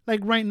crazy? Like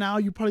right now,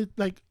 you probably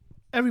like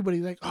everybody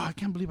like, oh, I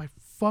can't believe I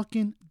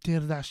fucking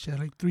did that shit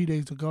like 3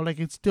 days ago. Like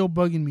it's still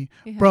bugging me,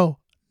 yeah. bro.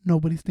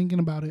 Nobody's thinking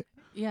about it.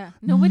 Yeah,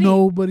 nobody.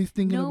 Nobody's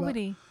thinking about it.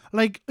 Nobody.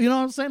 Like, you know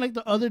what I'm saying? Like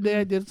the other day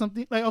I did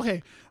something like,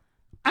 okay,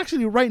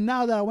 actually right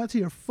now that I went to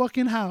your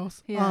fucking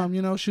house,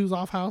 Yeah. shoes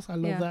off house. I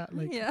love Yeah. that.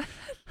 Like, Yeah.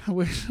 I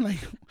wish, like,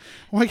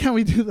 why can't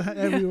we do that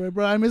everywhere,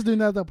 bro? I miss doing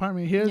that at the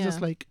apartment. Here it's just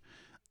Yeah. like,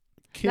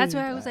 That's kid,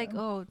 why I was like,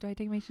 oh, do I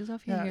take my shoes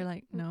off here? Yeah. And you're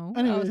like, no. I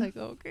Anyway. was like,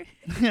 oh, okay.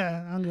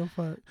 yeah, I don't give a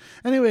fuck.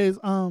 Anyways,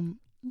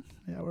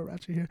 yeah, we're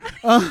ratchet here.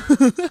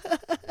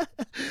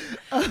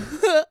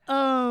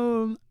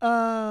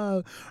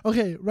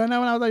 Okay, right now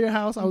when I was at your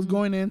house, I was Mhm.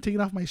 going in, taking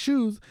off my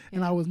shoes,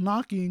 and Yeah. I was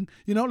knocking.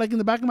 You know, like in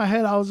the back of my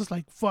head, I was just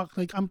like, fuck.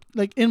 Like I'm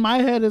like in my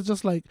head, it's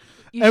just like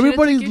You should've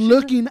everybody's took your shoes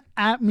off. looking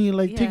at me,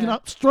 like taking Yeah.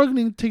 off,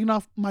 struggling, taking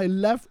off my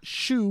left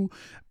shoe.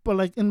 But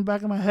like in the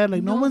back of my head,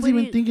 like no one's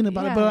even Nobody- thinking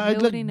about it. yeah, But I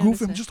nobody like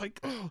goof. I'm notices. just like,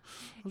 ugh.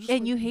 I'm just And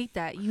like- you hate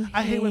that.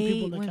 I hate when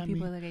people look at me.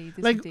 look at you.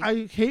 This like and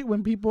I hate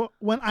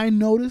when I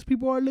notice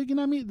people are looking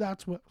at me.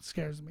 That's what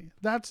scares me.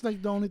 That's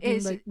like the only thing.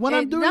 It's- Like when it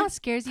I'm doing, not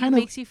scares you, kind of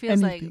makes you feel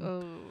like, anything. oh,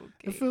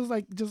 it okay. feels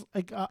like just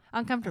like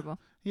Uncomfortable.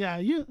 yeah,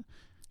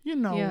 you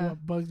know Yeah.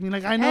 what bugs me.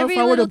 Like I know Every if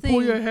I were to little pull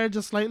thing- your hair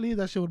just slightly,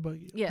 that shit would bug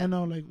you. Yeah. I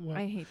know like what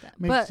I hate that.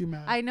 makes But you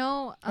mad. I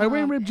know. Are you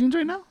wearing ripped jeans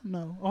right now?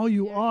 No. Oh,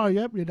 you Yeah. are.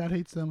 Yep. Your dad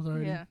hates them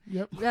already. Yeah.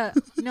 Yep.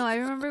 No, I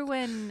remember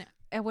when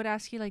I would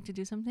ask you like to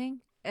do something,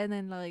 and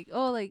then like,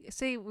 oh, like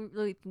say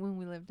like when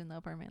we lived in the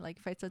apartment, like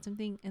if I said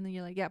something and then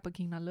you're like, yeah, but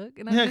can you not look?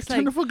 And I'm Yeah, just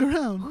turn like, the fuck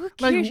around. who Like,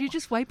 cares? You're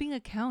just wiping a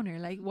counter.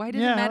 Like, why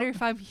does Yeah. it matter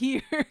if I'm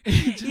here?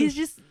 It's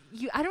just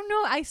you. I don't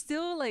know. I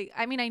still like.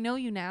 I mean, I know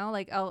you now.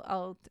 Like,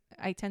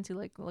 I tend to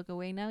like look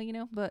away now, you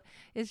know. But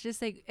it's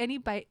just like any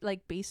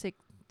like basic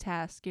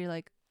task. You're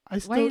like, I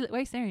still,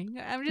 why staring?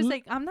 I'm just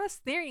like, I'm not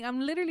staring. I'm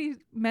literally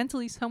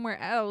mentally somewhere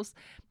else,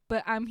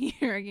 but I'm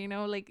here. You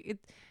know, like it.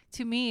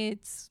 To me,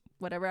 it's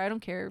whatever. I don't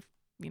care. If,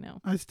 you know.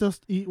 I still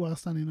eat while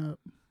standing up.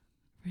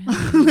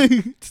 Really?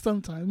 Like,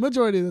 sometimes,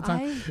 majority of the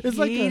time. I It's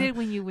like hated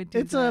when you would do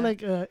It's that.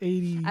 like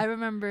 80. I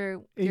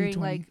remember 80, during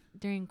 20. like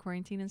during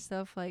quarantine and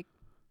stuff, like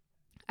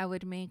I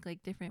would make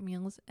like different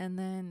meals, and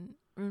then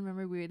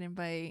remember we would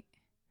invite,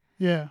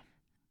 Yeah.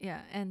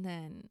 and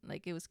then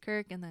like it was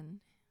Kirk, and then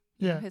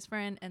you Yeah. know, his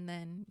friend, and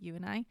then you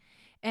and I,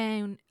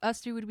 and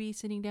us three would be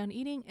sitting down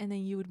eating, and then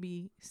you would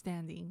be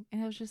standing,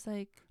 and I was just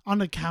like On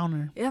the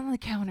counter. on the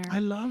counter, I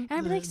love and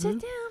I'd be that, like, sit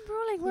dude. down, bro,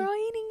 like we're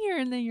all eating here,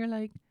 and then you're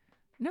like,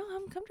 no,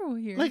 I'm comfortable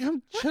here. Like,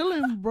 I'm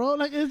chilling, bro.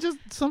 Like, it's just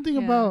something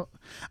Yeah. about.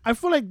 I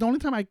feel like the only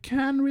time I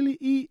can really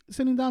eat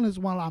sitting down is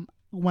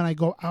when I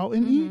go out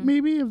and eat, Mhm.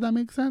 maybe, if that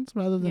makes sense,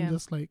 rather than Yeah.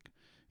 just like,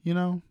 you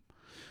know,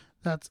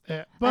 that's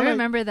it. I But like,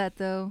 remember that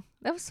though.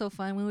 That was so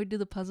fun when we would do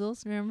the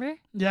puzzles. Remember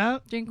yeah.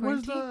 during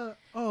Where's quarantine? the?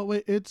 Oh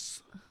wait,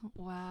 it's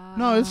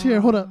Wow. it's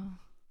here. Hold up.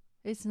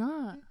 It's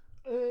not.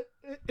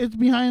 it's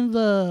behind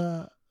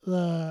the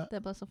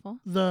That bus of fall.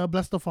 the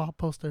Bless the Fall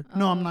poster.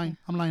 No, Oh, I'm okay.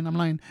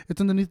 lying. It's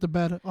underneath the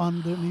bed,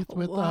 underneath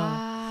with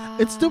Wow.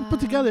 it's still put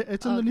together.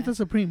 It's underneath Okay. the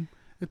Supreme.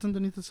 It's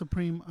underneath the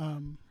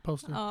Supreme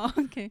poster. Oh,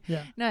 okay.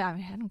 Yeah. No, I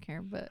mean I don't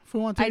care, but If we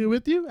want to take I- it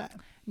with you,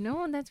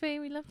 no, that's why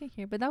we loved it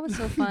here. But that was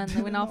so fun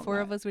when all No, four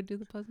that- of us would do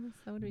the puzzles.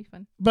 That would be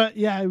fun. but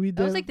yeah, we did.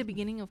 That was like the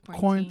beginning of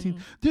quarantine.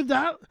 quarantine. Dude,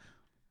 that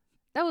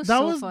That that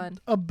so was fun.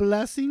 a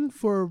blessing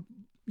for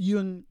you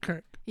and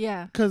Kirk,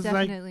 Yeah, because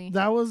like definitely.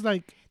 that was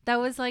like that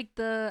was like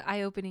the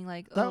eye opening.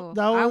 Like, That- oh,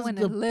 that I was want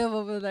to the- live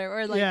over there,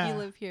 or like Yeah, you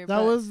live here. that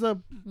but, was the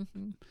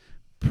mhm.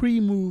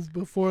 pre-move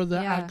before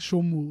the Yeah.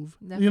 actual move.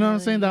 You know what I'm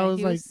saying? That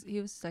Definitely, was like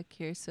he was stuck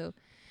here, so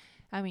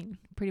I mean,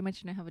 pretty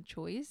much didn't have a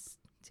choice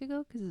to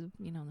go because of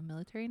the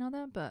military and all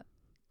that. But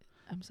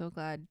I'm so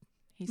glad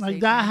he like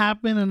stayed that here.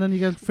 happened, and then you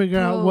guys figure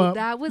out Bro, what.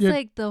 that was you're-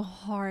 like the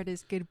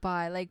hardest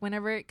goodbye. Like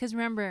whenever, because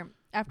remember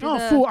after Oh,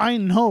 the fool! I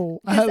know.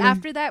 because Like,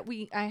 after that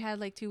I had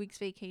like 2 weeks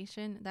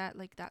vacation. That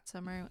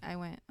summer I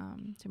went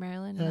to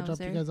Maryland yeah, and I was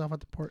dropped you there. guys off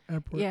at the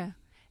airport. Yeah,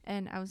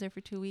 and I was there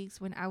for 2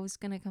 weeks. When I was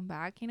gonna come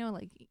back,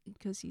 like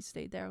because he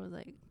stayed there, I was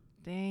like,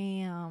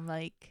 damn,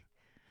 like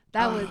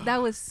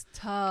that was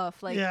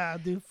tough. Like yeah,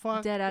 dude.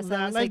 Fuck dead ass. that.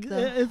 That was like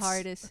the it's-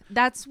 hardest.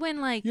 That's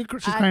when like She's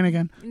I- crying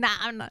again. Nah,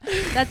 I'm not.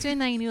 That's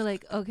when I knew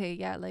like okay,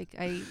 yeah, like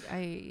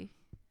I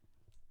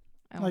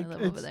want Like to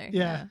live it's over there.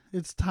 yeah,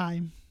 it's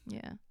time.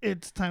 Yeah.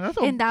 It's time. That's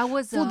And that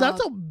was fool, that's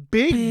a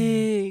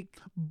big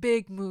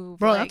move,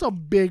 bro. like, That's a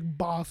big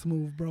boss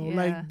move, bro. Yeah.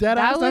 Like That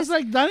that's was-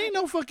 like that ain't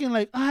no fucking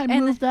like I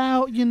And- moved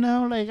out.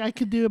 Like I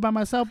could do it by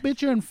myself.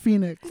 Bitch, you're in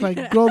Phoenix.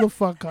 Like grow the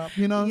fuck up.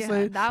 You know what yeah, I'm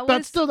saying? that But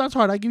was still, that's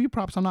hard. I give you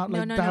props. I'm not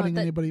like no, doubting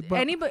that- anybody, but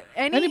anybody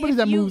anybody if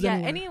that you, moves yeah,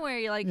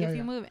 anywhere. like Yeah, if yeah.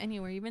 you move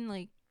anywhere, even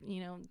like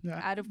Yeah.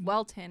 out of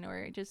Welton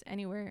or just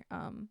anywhere,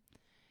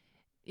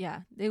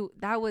 yeah,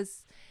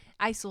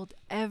 I sold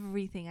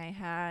everything I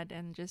had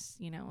and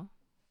just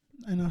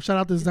I know. Shout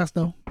out to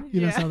Zesto.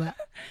 You didn't Yeah. sell that.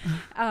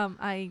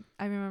 I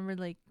remember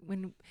like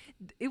when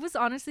it was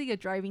honestly a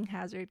driving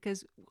hazard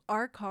because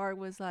our car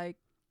was like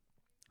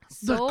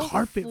so the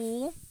carpet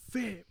full.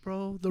 fit,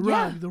 bro. The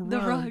Yeah, rug. The the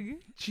rug. rug.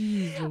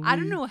 Jeez. I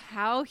don't Louise. know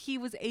how he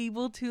was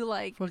able to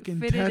like Fucking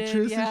fit it in.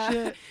 Tetris Yeah. and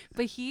shit.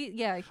 But he Wait,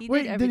 did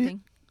did he-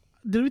 everything.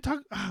 Did we talk?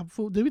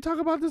 Fool, did we talk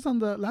about this on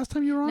the last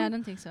time you were on? No, I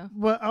don't think so.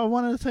 But I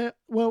wanted to say,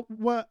 what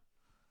What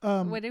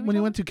did we when you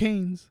talk went to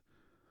Canes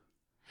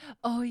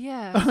Oh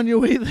yeah, on your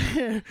way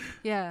there.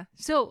 yeah.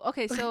 So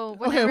okay, so Okay,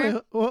 whenever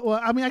wait. Well,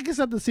 I mean, I can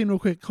set the scene real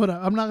quick. Hold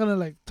up. I'm not gonna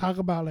like talk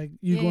about like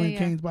you Yeah, going yeah,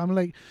 to yeah. Canes, but I'm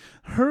like,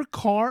 her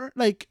car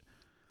like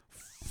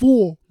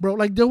full, bro.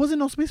 Like there wasn't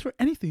no space for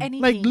anything. Like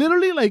Anything.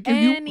 literally, like if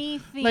you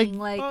anything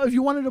like, if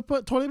you wanted to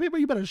put toilet paper,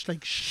 you better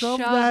like shove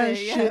Shove that it,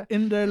 shit yeah.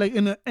 in there, like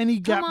in any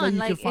gap come that on, you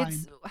like can find.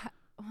 it's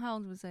how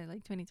old was I?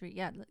 Like 23.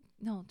 Yeah,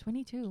 no,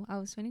 22. I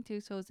was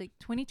 22, so it was like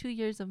 22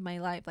 years of my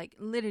life. Like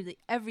literally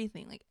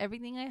everything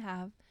I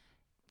have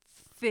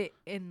fit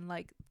in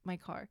like my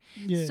car.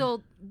 Yeah.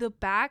 So the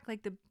back,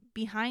 like the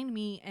behind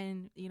me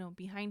and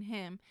behind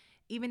him,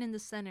 even in the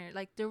center,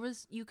 like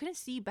you couldn't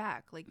see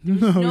back. Like there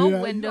was no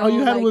yeah. window. All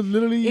you had like, was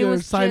literally it your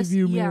was side just-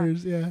 view yeah.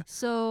 mirrors. Yeah.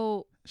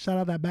 so Shout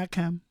out that back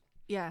cam.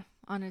 yeah,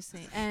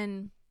 honestly.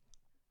 And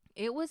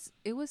it was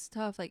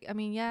tough. Like I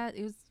mean, yeah,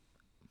 it was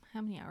how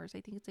many hours?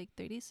 I think it's like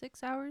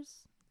 36 hours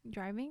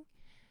driving.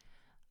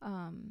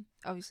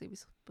 Obviously we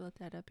split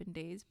that up in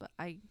days, but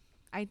I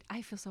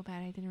feel so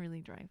bad I didn't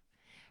really drive.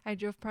 I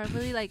drove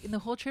probably like in the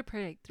whole trip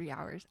for like 3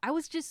 hours. I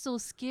was just so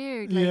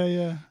scared. Like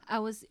Yeah. I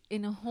was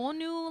in a whole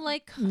new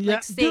like Yeah,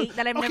 state dude,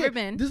 that I've okay, never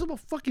been. This is what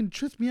fucking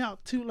trips me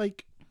out too.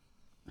 Like,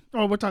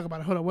 oh, we'll talk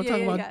about it. Hold on, we'll Yeah, talk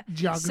yeah, about yeah.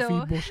 geography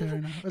So- bullshit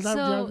right now. Is that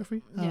so,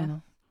 geography? I yeah. don't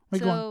know.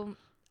 Like, go on. So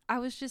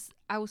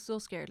I was so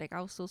scared. Like,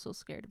 I was so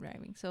scared of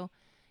driving. So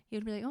he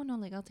would be like, oh no,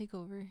 like I'll take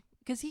over.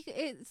 Cause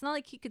it's not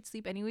like he could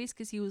sleep anyways.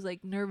 Cause he was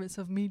like nervous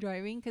of me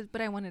driving.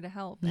 But I wanted to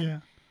help.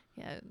 And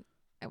yeah,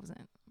 I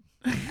wasn't.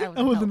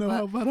 I wasn't no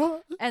help at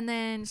all. And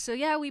then so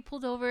yeah, we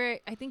pulled over.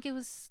 I think it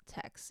was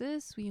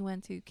Texas. We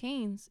went to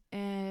Cane's,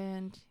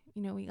 and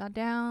we got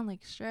down,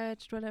 like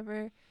stretched,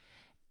 whatever.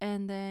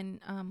 And then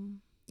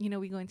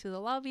we go into the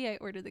lobby. I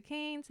ordered the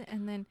Cane's,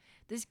 and then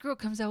this girl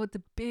comes out with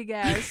the big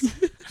ass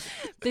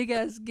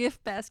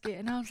gift basket,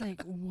 and I was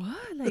like,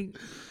 what? Like,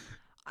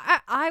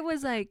 I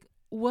was like,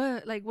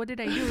 what? Like, what did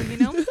I do?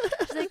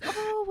 She's like,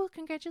 oh well,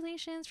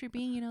 congratulations for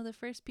being the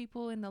first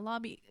people in the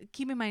lobby.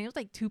 Keep in mind, it was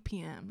like 2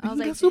 p.m. I was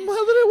like, what the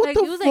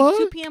it was fuck? like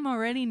 2 p.m.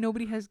 already.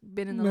 Nobody has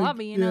been in the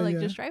lobby,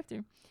 just drive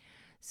through.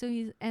 So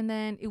and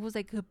then it was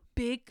like a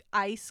big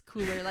ice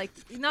cooler, like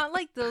not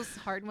like those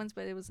hard ones,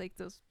 but it was like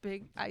those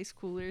big ice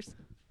coolers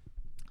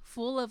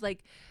full of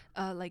like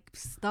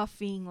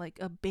stuffing, like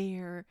a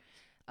bear.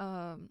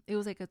 It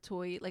was like a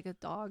toy, like a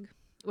dog,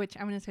 which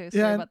I'm gonna tell you a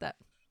story about that.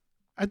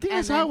 I think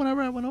I saw it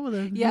whenever I went over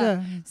there.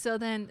 Yeah. So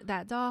then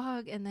that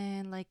dog, and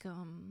then like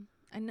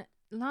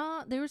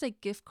there was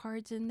like gift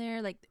cards in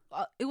there, like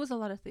it was a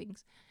lot of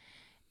things,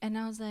 and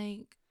I was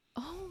like,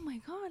 oh my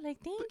god,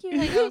 like thank you.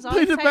 Like I was all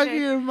excited. The back of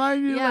your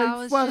mind, you're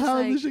like, fuck, how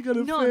is this shit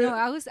gonna fit? No,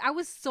 I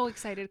was so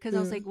excited because I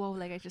was like, whoa,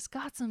 like I just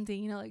got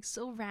something, like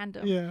so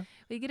random. Yeah.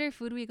 We get our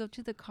food, we go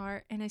to the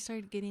car, and I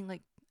started getting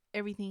like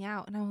everything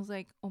out, and I was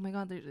like, oh my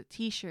god, there's a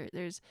t-shirt,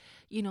 there's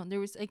there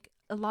was like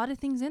a lot of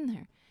things in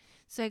there.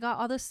 So I got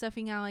all the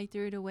stuffing out, I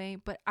threw it away,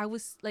 but I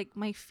was like,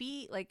 my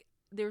feet, like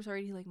there was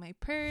already like my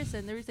purse,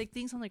 and there was like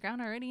things on the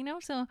ground already,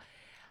 so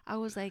I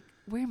was like,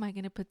 where am I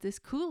gonna put this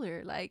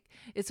cooler? Like,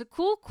 it's a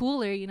cool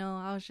cooler,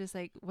 I was just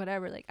like,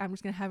 whatever, like I'm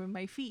just gonna have it in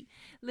my feet.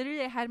 Literally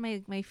I had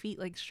my feet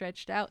like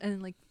stretched out,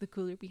 and like the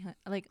cooler behind,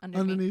 like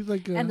underneath,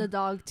 like and the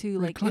dog too,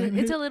 like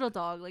it's a little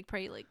dog, like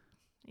probably like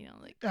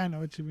like, I know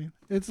what you mean.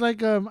 It's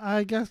like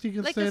I guess you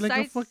could like say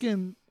like a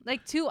fucking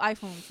like 2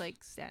 iPhones like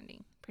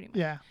standing pretty much.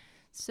 Yeah.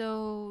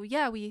 So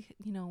yeah, we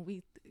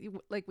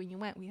like when you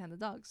went, we had the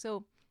dog.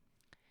 So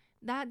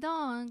that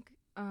dog,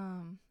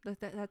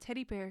 that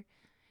teddy bear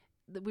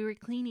that we were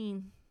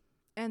cleaning,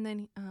 and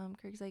then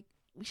Craig's like,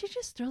 we should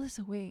just throw this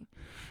away.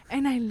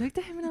 And I looked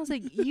at him and I was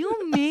like,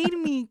 you made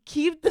me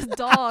keep the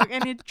dog,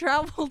 and it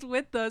traveled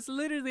with us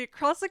literally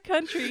across the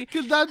country.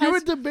 Because you were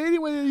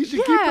debating whether you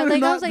should keep it or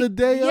like, not the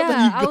day of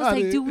that you got it. I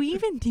was like, do we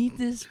even need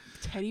this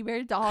teddy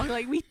bear dog?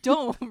 Like, we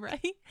don't,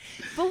 right?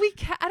 But we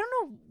can't. I don't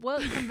know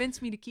what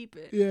convinced me to keep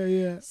it.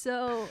 Yeah.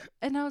 So,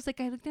 and I was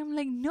like, I looked at him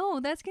like, no,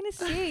 that's gonna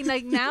stay.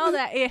 Like, now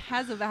that it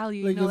has a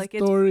value, like like a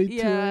story to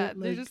it.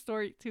 There's a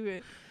story to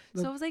it.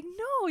 So I was like,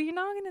 no, you're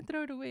not gonna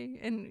throw it away.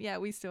 And yeah,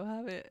 we still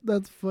have it.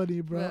 That's funny,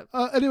 bro.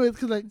 Anyways,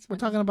 because like we're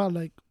talking about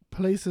like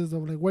places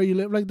of like where you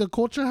live, like the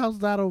culture. How's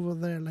that over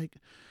there? Like,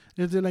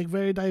 is it like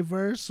very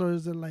diverse, or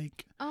is it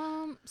like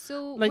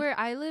so like, where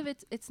I live,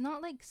 it's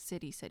not like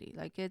city,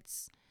 like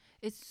it's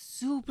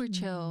super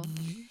chill,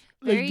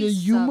 like very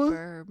Yuma?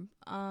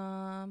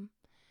 suburb.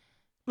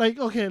 Like,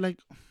 okay, like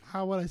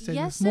how would I say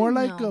yes this? More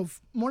like no.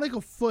 more like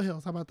a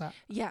foothills. How about that?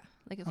 Yeah,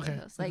 like a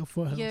foothills. Like a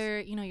foothills.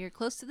 You're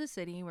close to the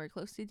city. We're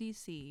close to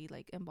DC,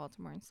 like in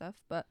Baltimore and stuff.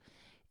 But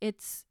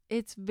it's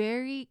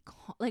very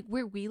like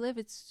where we live.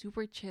 It's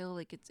super chill.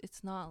 Like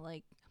it's not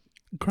like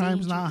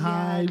crime's not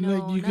high. Yeah, no,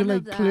 like you could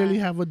like clearly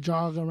have a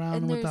jog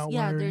around without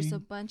worrying. There's a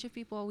bunch of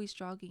people always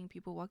jogging.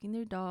 People walking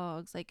their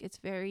dogs. Like it's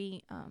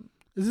very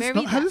Is it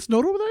has it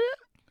snowed over there yet?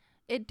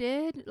 It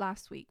did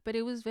last week, but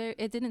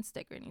it didn't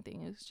stick or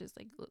anything. It was just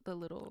like the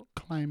little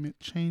climate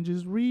change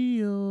is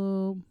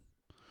real.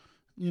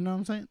 You know what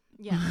I'm saying?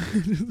 Yeah.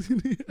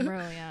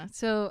 Bro, yeah.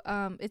 So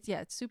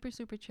it's super,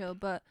 super chill,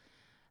 but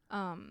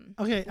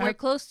okay, we're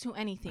close to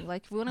anything.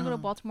 Like if we want to go to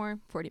Baltimore,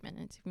 40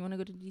 minutes. If we want to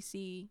go to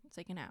DC, it's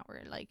like an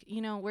hour. Like,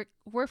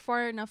 we're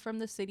far enough from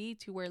the city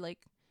to where like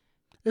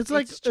it's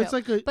like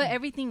but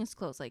everything is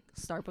close. Like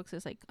Starbucks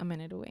is like a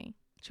minute away.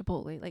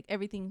 Chipotle, like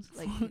everything's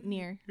like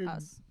near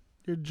us.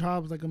 Your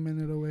job's like a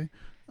minute away.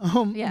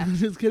 Yeah.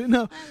 Just kidding.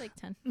 No. I like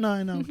 10. No,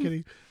 I know. I'm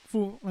kidding.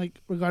 Fool,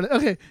 like regardless.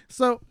 Okay,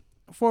 so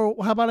how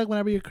about like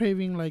whenever you're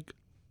craving like,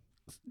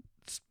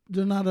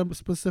 there's not a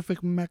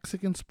specific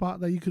Mexican spot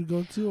that you could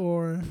go to,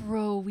 or?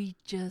 Bro, we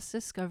just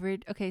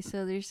discovered. Okay,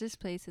 so there's this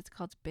place. It's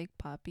called Big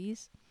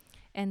Papi's,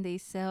 and they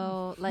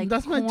sell like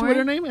that's corn. my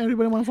Twitter name.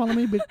 Everybody want to follow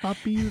me? Big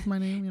Papi is my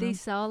name. They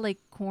sell like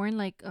corn,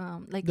 like the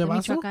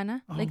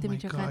Michoacana, oh like the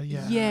Michoacana.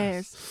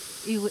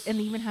 Yes. And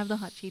they even have the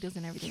hot Cheetos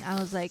and everything. I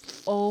was like,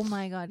 oh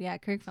my god, yeah.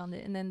 Kirk found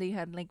it, and then they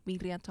had like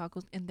birria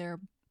tacos, and they're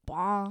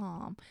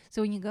bomb.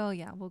 So when you go,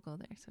 yeah, we'll go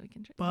there so we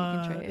can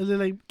try it. Is it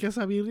like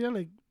quesadilla,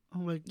 like?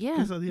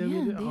 Yeah,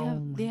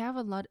 they have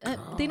a lot.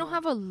 They don't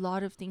have a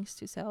lot of things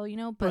to sell,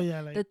 but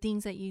like, the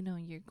things that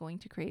you're going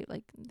to create,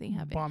 like they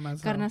have it. Carne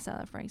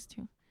asada fries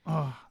too.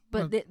 Oh,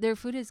 but their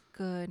food is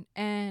good,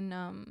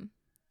 and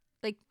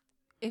like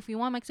if we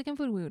want Mexican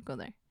food, we would go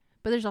there.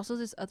 But there's also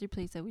this other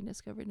place that we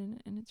discovered,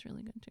 and it's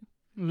really good too.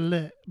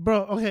 Lit,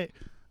 bro. Okay,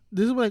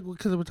 this is like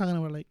because we're talking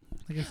about like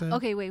Like I said.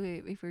 Okay,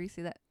 wait. Before you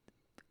say that,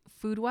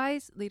 food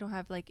wise, they don't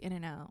have like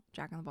In-N-Out,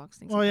 Jack in the Box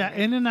things. Oh like yeah, that,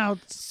 right? In-N-Out.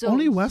 So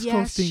Only West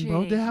Coast thing,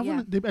 bro. They yesterday, have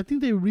one. I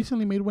think they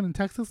recently made one in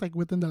Texas, like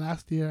within the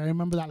last year. I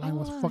remember that line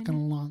was Oh, I fucking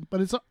know. long,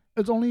 but it's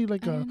only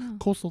like I a don't know.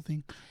 coastal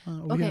thing. Over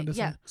here Okay, on this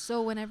yeah. side.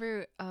 So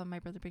whenever my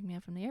brother picked me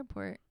up from the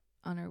airport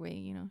on our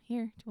way,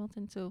 here to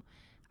Wilton, so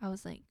I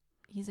was like,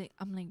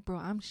 I'm like, bro,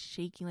 I'm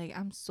shaking. Like,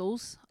 I'm so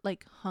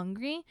like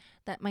hungry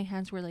that my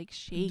hands were like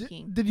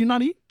shaking. Did you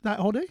not eat that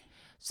whole day?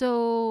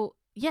 So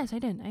yes, I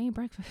did. I ate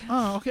breakfast.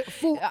 Oh, okay.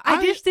 Fool,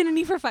 I just didn't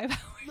eat for 5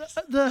 hours.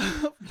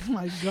 oh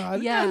my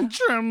God. Yeah. I'm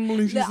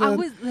trembling. She said.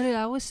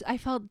 I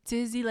felt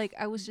dizzy. Like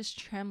I was just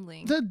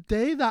trembling. The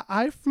day that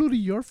I flew to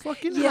your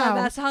fucking Yeah, house,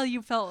 that's how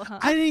you felt, huh?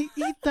 I didn't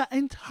eat the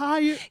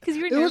entire. Because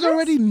you were It nervous. was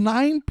already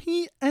 9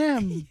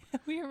 p.m.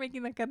 We were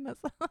making that carne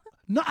asada.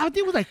 No, I think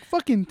it was like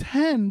fucking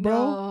 10, bro.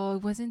 No,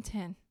 it wasn't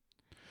 10.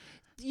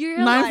 You're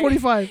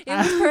 9:45. It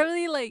was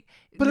probably like.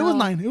 But it was no.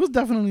 9. It was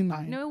definitely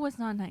 9. No, it was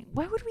not 9.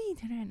 Why would we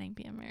eat dinner at 9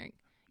 p.m., Eric?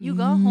 You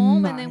got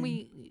home and then 9.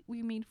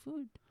 we made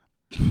food.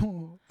 I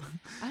don't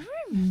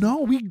remember.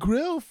 No, we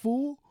grill,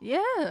 fool.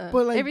 Yeah,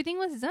 But, like, everything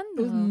was done It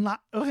though. was not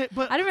okay,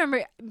 but I don't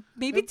remember.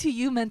 Maybe to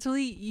you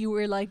mentally, you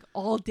were like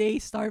all day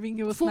starving.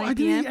 It was fool, 9 I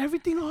p.m. didn't eat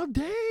everything all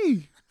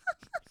day.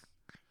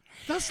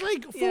 That's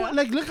like fool, Yeah.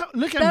 like look at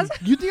me.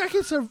 You think I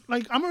can serve?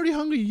 Like I'm already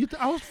hungry.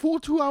 I was full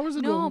 2 hours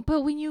ago. No,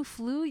 but when you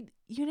flew, you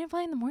didn't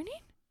fly in the morning.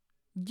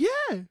 Yeah,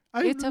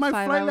 It's a my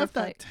 5 flight hour left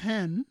flight. at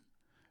 10.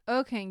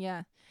 Okay,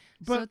 yeah.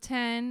 So But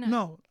 10.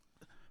 no,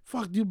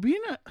 fuck, you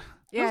being a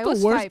yeah, that's it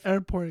was the worst 5.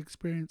 airport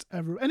experience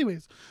ever.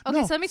 Anyways, Okay,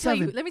 no, so let me tell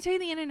you. 7. Let me tell you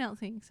the In-N-Out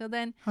thing. So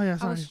then Oh yeah, I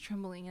sorry. was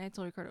trembling and I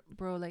told Ricardo,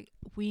 bro, like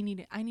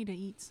I need to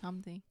eat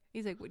something.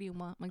 He's like, what do you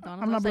want,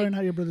 McDonald's? I'm I not was like, blurring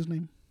out your brother's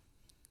name.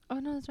 oh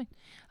no, that's fine.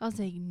 I was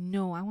like,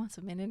 no, I want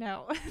some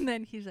In-N-Out. And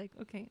then he's like,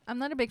 okay. I'm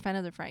not a big fan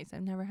of the fries.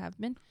 I've never have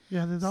been.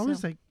 Yeah, there's always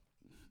So- like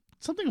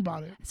something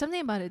about it. Something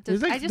about it.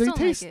 It's I like just they don't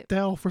taste like it.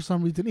 stale for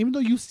some reason, even though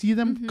you see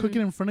them Mhm.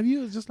 cooking in front of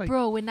you. It's just like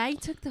Bro, when I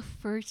took the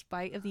first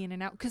bite of the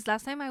In-N-Out, because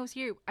last time I was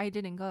here, I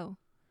didn't go.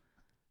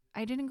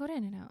 I didn't go to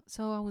In-N-Out.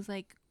 So I was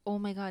like, oh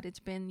my God, it's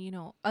been,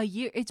 a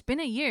year. It's been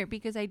a year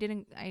because I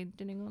didn't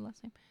go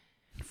last time.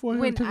 for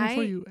When took them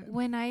for you.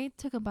 when I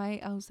took a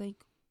bite, I was like,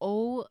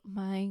 oh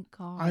my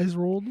God. Eyes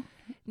rolled.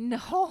 No,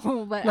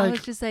 but I was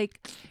Like- just like,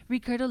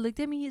 Ricardo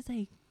looked at me. He's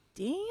like,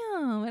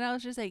 damn. And I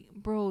was just like,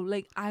 bro,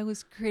 like I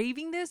was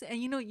craving this.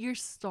 And you're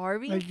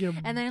starving. Like your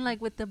And then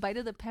like with the bite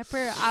of the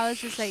pepper, I was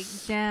just like,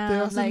 ¿Te damn.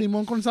 haces Like,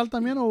 limón con sal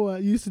también, or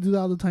what? You used to do that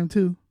all the time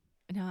too?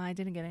 no, I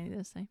didn't get any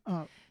this time.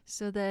 Oh,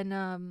 So then,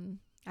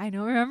 I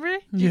know, remember?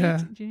 Yeah.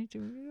 Junior,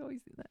 we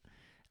always do that.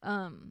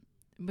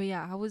 But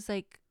yeah, I was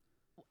like,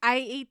 I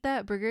ate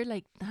that burger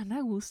like tan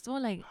a gusto.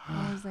 Like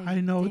I was like,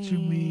 I know what you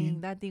 "Dang,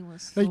 mean. That thing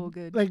was like so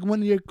good. like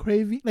when you're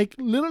craving, like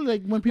literally,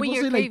 like when people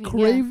you're say like craving,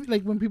 yeah. crave,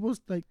 like when people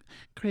like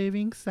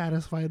craving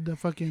satisfied, the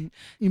fucking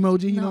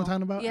emoji, you know what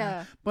I'm talking about?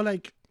 Yeah, But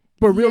like,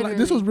 for real life,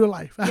 this was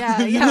Literally. real life.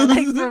 yeah, yeah.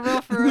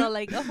 Like for real,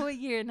 like a whole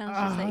year. And I was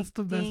Ah, just like, that's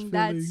the best dang,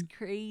 that's feeling.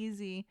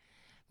 crazy.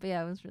 But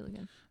yeah, it was really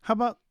good. How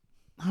about?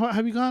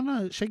 Have you gone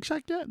to Shake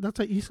Shack yet? That's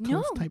an East Coast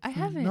No, type I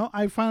thing. haven't. No,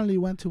 I finally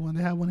went to one.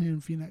 They have one here in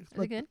Phoenix. Is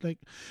it good? Like,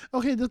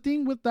 okay, the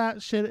thing with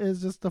that shit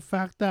is just the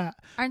fact that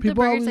Aren't People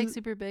the burgers like always-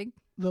 super big?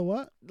 the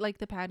what? Like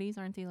the patties,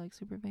 aren't they like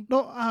super big?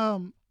 No, I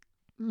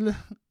forgot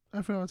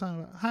what I was talking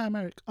about. Hi, I'm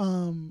Eric.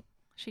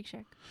 Shake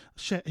Shack.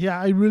 Shit.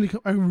 Yeah, I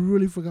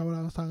really forgot what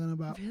I was talking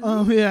about.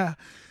 Really? Yeah.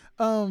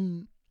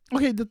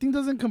 Okay, the thing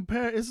doesn't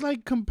compare. It's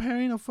like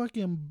comparing a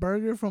fucking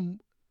burger from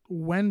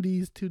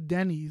Wendy's to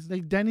Denny's.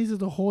 Like Denny's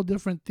is a whole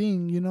different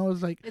thing.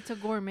 It's like It's a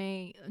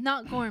gourmet,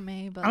 not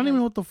gourmet, but I don't even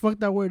know what the fuck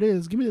that word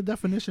is. Give me the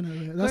definition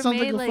of it. That sounds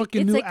like Gourmet, a like,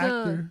 fucking it's new like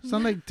actor. a-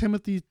 Sound like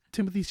Timothy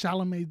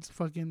Chalamet's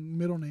fucking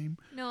middle name.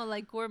 No,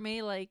 like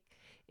gourmet, like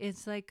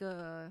it's like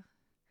a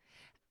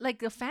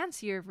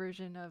fancier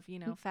version of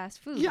fast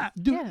food. Yeah,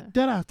 dude, Yeah.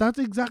 deadass. That's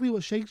exactly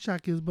what Shake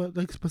Shack is, but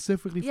like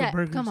specifically Yeah, for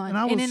burgers. come And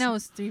I on. was In-N-Out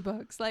was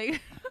 $3. Like,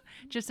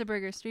 just a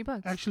burger is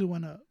 $3. actually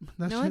went up.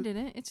 That No, I shit-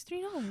 didn't. It's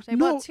 $3. I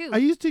no, bought two. I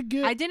used to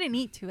get. I didn't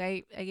eat two.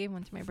 I gave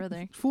one to my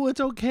brother. Fool, it's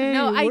okay.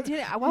 No, I We're-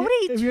 didn't. Why would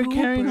I eat If two you're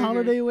carrying burgers?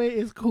 holiday weight,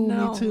 it's cool.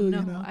 No, Me too.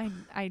 no,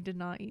 I did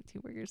not eat two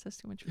burgers. That's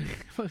too much food.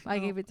 Fuck I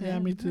no. gave it to Yeah,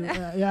 him. me too.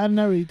 Yeah, I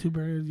never eat two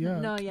burgers. Yeah.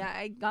 No, yeah,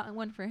 I got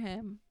one for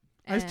him.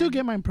 I still and-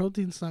 get my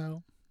protein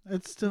style.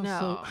 It's still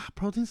No.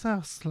 protein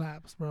style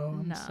slaps, bro.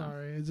 I'm No.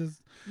 sorry. It's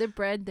just the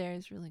bread there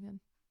is really good.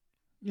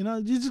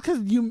 just because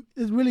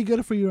it's really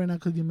good for you right now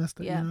because you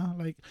missed it. Yeah.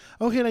 Like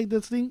okay, like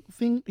this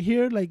thing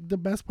here, like the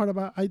best part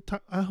about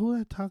who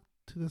I talked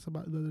to this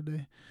about the other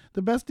day.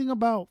 The best thing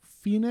about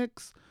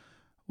Phoenix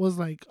was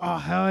like, oh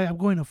hell yeah, I'm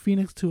going to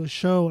Phoenix to a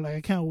show. Like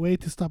I can't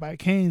wait to stop at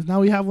Cane's. Now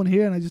we have one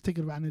here, and I just take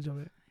advantage of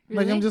it.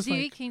 Really? Like I'm just Do you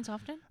like eat Cane's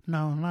often?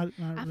 no, not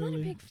I'm really. not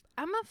a big.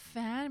 I'm a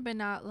fan, but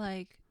not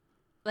like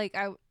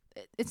I.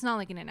 It's not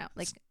like In-N-Out,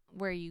 like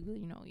where you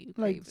like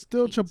crave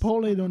still Cane's.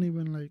 Chipotle don't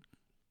even like.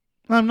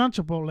 I'm not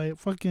Chipotle.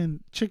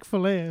 Fucking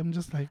Chick-fil-A. I'm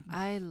just like.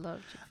 I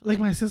love Chick-fil-A. Like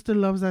my sister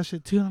loves that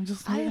shit too. I'm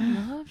just like.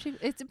 I love Chick.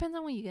 It depends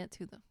on what you get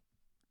to though.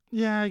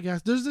 Yeah, I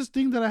guess there's this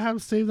thing that I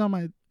have saved on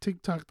my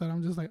TikTok that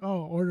I'm just like,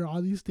 oh, order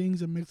all these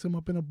things and mix them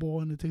up in a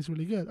bowl and it tastes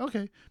really good.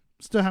 Okay,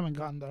 still haven't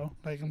gotten though.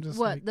 Like I'm just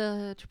what like,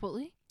 the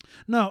Chipotle?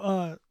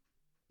 no,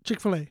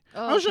 Chick-fil-A.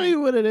 Oh, I'll show okay.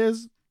 you what it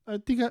is. I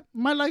think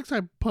my likes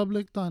are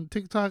public on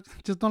TikTok.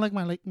 Just don't like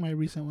my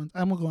recent ones.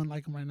 I'm gonna go and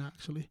like them right now,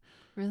 actually.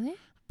 Really?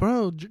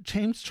 Bro,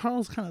 James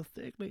Charles kind of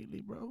thick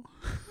lately, bro.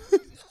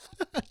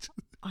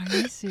 Are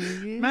you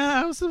serious? Man,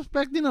 I was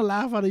expecting a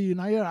laugh out of you.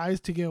 Now your eyes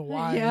to get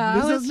wide. Yeah,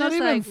 This I was is not just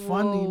even like,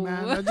 funny, whoa.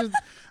 man.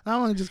 That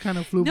one just kind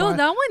of flew No, by.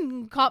 that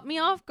one caught me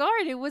off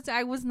guard.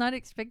 I was not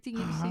expecting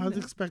you to say I was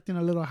that. expecting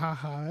a little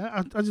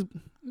ha-ha. I just,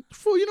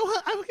 fool, you know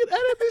what? I can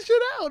edit this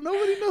shit out.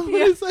 Nobody knows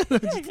what I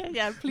said. I just-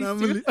 Yeah, please No,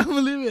 do. I'm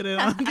gonna leave it in.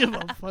 I don't give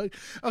a fuck.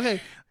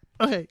 Okay,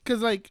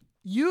 because like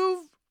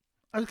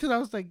because I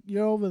was like,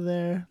 you're over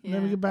there.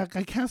 Let me Yeah. get back.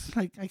 I can't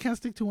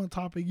stick to one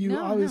topic. You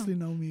No, obviously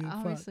no. know me. Fuck.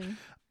 Obviously.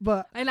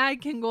 But And I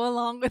can go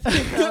along with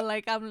it though.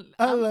 Like I'm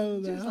I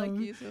love just that, like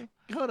homie. you. So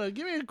hold on,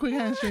 give me a quick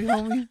handshake,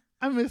 homie.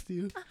 I missed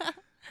you.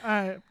 All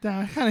right,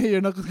 damn, I kind of hit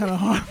your knuckles kind of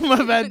hard.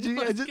 My bad, G.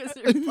 I It's just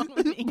 'cause they're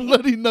foamy.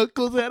 bloody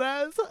knuckles, that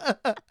ass.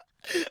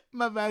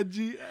 My bad,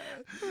 G.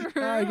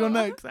 All right, go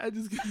next. I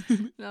just.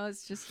 No,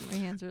 it's just my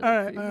hands are. All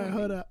right, pretty all right, foamy.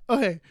 hold up.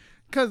 Okay,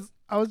 because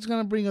I was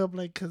gonna bring up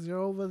like, cause you're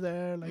over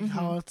there, like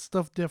how it's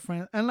stuff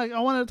different, and like I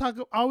wanted to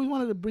talk. I always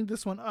wanted to bring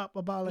this one up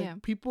about like Yeah.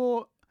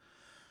 people.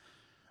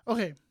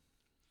 Okay.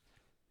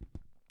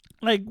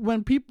 Like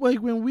when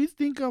we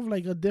think of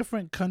like a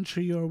different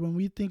country, or when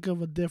we think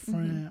of a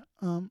different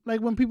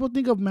like when people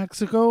think of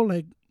Mexico,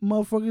 like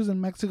motherfuckers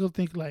in Mexico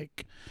think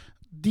like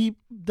deep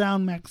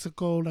down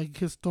Mexico, like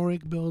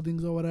historic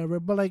buildings or whatever.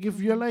 But like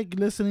if you're like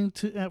listening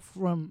to it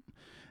from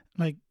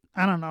like,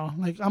 I don't know,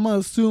 like I'm gonna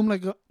assume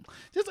like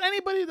just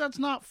anybody that's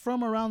not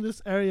from around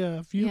this area,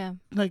 if you Yeah.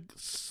 like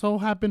so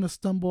happen to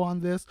stumble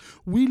on this,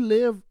 we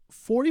live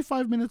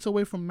 45 minutes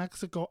away from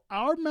Mexico.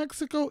 Our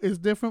Mexico is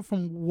different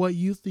from what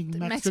you think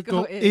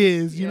Mexico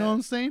is. You know what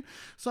I'm saying?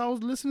 So I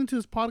was listening to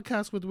this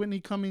podcast with Whitney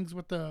Cummings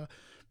with the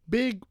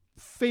big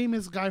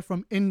famous guy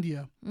from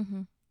India.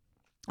 Mm-hmm.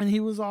 And he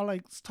was all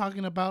like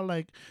talking about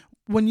like,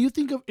 when you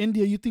think of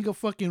India, you think of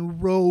fucking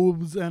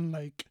robes and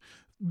like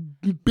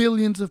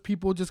billions of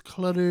people just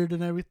cluttered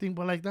and everything.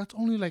 But like, that's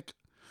only like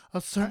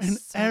a certain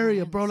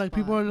area, bro. Like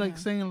people are like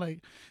saying like,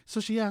 so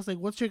she asked like,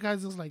 what's your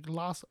guys' like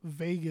Las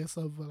Vegas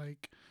of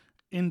like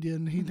India?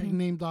 And he like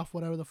named off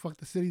whatever the fuck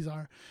the cities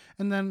are.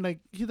 And then like,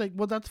 he's like,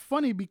 well, that's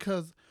funny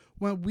because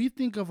when we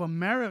think of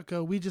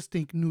America, we just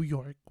think New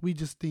York. We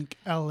just think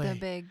LA. The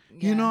big,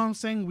 You know what I'm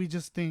saying? We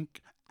just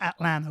think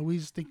Atlanta. We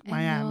just think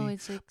Miami.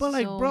 It's like But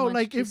like, so bro, much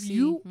like to if see.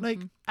 you like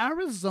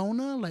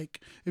Arizona,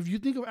 like if you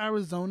think of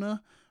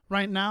Arizona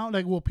right now,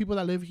 like well, people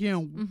that live here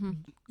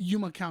in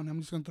Yuma County, I'm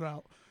just gonna throw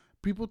out.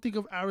 People think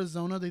of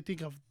Arizona, they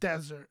think of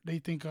desert, they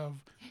think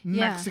of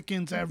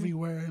Mexicans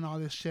everywhere and all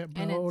this shit,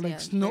 bro. And it's, like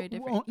snow, very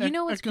different. You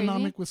know what's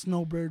economic crazy? with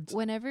snowbirds.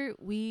 Whenever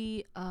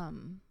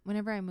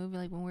I moved,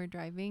 like when we were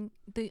driving,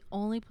 the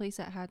only place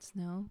that had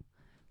snow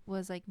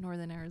was like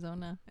northern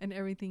Arizona, and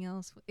everything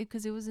else,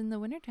 because it was in the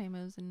wintertime.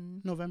 It was in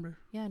November.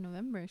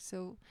 November.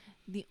 So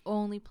the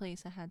only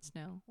place that had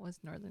snow was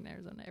northern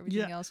Arizona.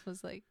 Everything else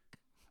was like.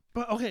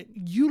 But okay,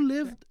 you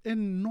lived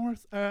in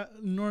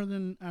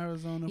northern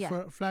Arizona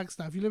for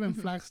Flagstaff. You live in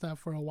Flagstaff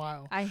for a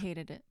while. I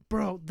hated it,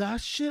 bro.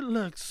 That shit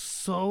looks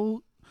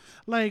so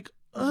like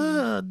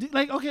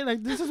like okay,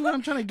 like this is what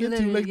I'm trying to get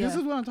to. Like this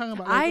is what I'm talking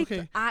about. Like,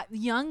 okay,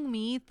 young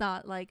me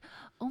thought like,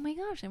 oh my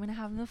gosh, I'm gonna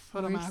have the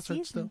four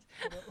seasons.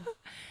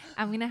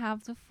 I'm gonna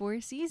have the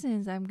 4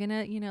 seasons. I'm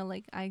gonna,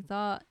 like I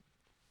thought.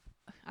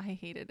 I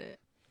hated it.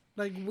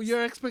 Like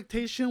your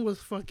expectation was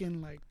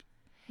fucking like.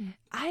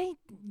 I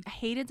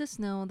hated the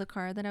snow. The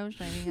car that I was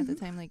driving at the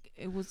time, like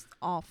it was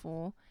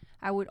awful.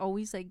 I would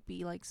always like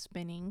be like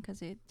spinning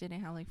because it didn't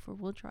have like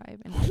 4-wheel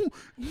drive. And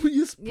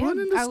you spun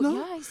in the snow?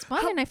 Yeah, I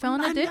spun and I fell in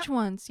a ditch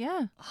once.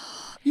 Yeah,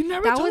 you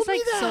never that told was me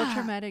like that. so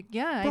traumatic.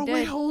 Yeah, Bro, I did.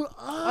 wait, hold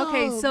up.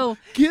 Okay, so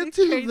get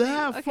to crazy.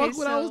 that. Okay, Fuck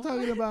what I was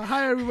talking about.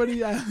 Hi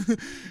everybody.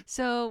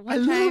 So I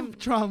one time, love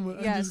trauma.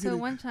 I'm yeah. just So kidding.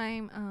 one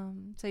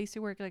time, so I used to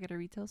work like at a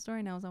retail store,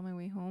 and I was on my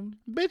way home.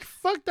 Bitch,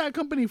 fuck that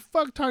company.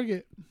 Fuck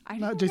Target.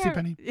 Not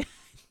JCPenney.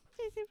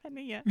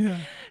 JCPenney, yeah. Yeah.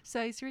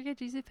 So I used to work at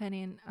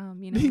JCPenney, and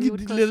we He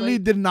would close, literally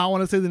like, did not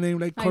want to say the name.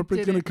 Like I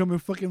corporate's gonna didn't. come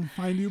and fucking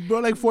find you, bro.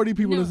 Like 40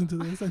 people No. listen to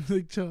this. I'm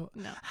like, chill.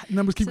 No.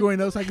 Numbers keep So-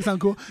 going up, so I can sound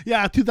cool.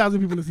 Yeah,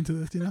 2,000 people listen to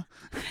this. You know.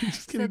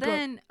 Just So kidding. Go.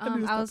 then I need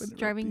to I stop was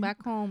driving interrupting.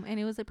 back home, and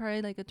it was like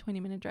probably like a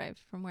 20-minute drive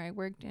from where I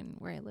worked and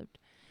where I lived.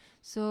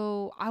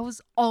 So I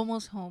was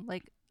almost home.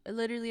 Like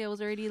literally, I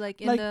was already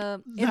like in Like,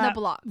 the that-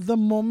 block. The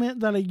moment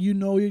that like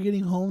you're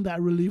getting home,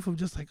 that relief of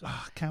just like,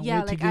 oh, can't Yeah,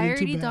 wait to like get I into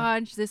already bed.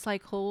 dodged this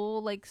like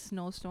whole like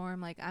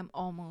snowstorm. Like I'm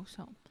almost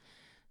home.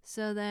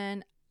 So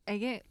then I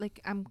get like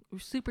I'm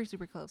super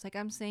close. Like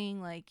I'm saying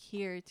like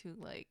here to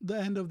like The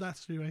end of that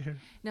street right here.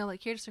 no,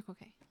 like here to Circle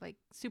K. Like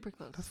super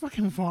close. That's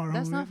fucking far.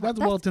 That's homie. not far.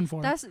 That's Walton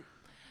Far. That's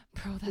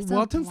bro. That's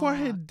Walton a Far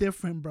block. hit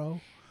different, bro.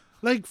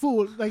 Like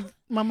fool, like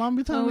my mom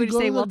be telling What me would go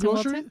you say, to the Walton,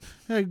 grocery, Walton?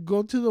 like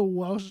go to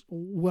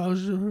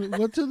the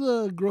go to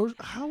the grocery.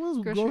 How is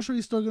Grocery.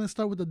 grocery store gonna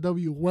start with a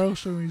W?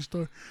 Grocery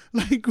store,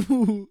 like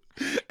fool.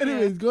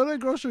 Anyways, go to the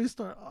grocery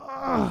store.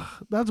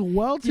 That's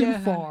well too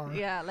far.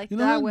 Yeah, like You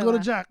know, that. what? Go to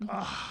Hueva. Jack.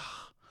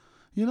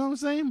 You know what I'm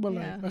saying? But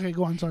Yeah. like, okay,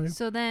 go on. Sorry,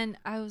 So then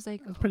I was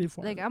like, that's pretty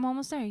far. like I'm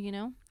almost there, you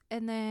know.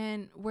 And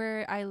then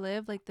where I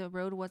live, like the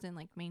road wasn't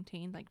like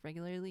maintained like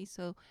regularly,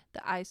 so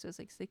the ice was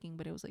like sticking,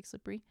 but it was like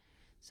slippery.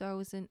 So I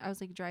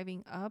was like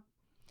driving up.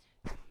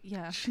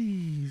 Yeah.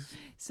 Jeez.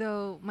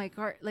 So my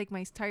car, like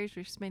my tires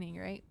were spinning,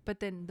 right? But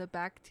then the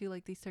back too,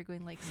 like they start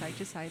going like side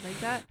to side like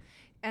that.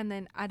 And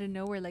then out of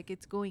nowhere, like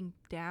it's going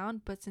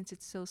down, but since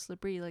it's so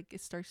slippery, like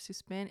it starts to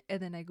spin, and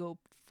then I go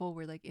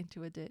forward like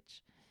into a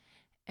ditch.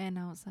 And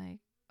I was like,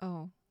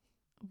 oh,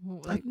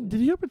 like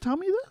Did you ever tell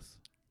me this?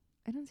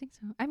 I don't think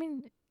so. I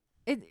mean,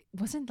 it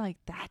wasn't like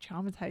that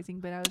traumatizing,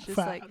 but I was just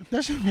Fact. like,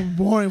 That shit was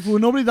boring. Fool.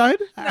 Nobody died.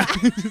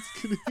 Just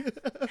kidding.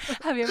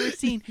 have you ever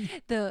seen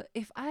the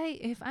if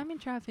I'm in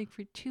traffic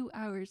for 2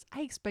 hours,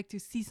 I expect to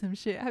see some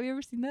shit. Have you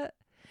ever seen that?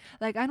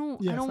 Like I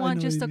don't Yes, I want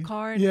know just what a you mean.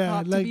 car and a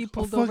cop to be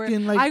pulled over.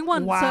 Like, I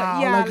want wow,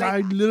 yeah, like I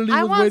like literally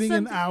I was want waiting an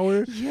something-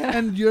 hour, yeah.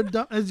 and you're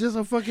done. It's just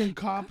a fucking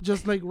cop,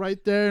 just like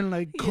right there, and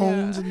like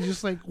cones, Yeah. and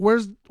just like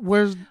where's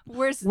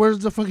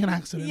the fucking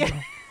accident, Yeah. bro?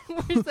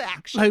 Where's the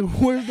action? Like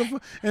where's the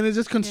and it's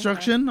just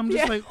construction. I'm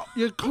just Yeah. like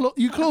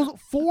you close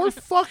 4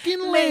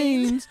 fucking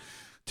lanes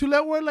to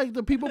let where like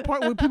the people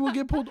part where people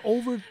get pulled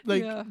over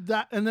like Yeah.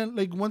 that, and then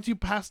like once you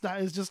pass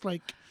that, it's just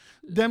like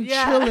them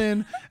Yeah.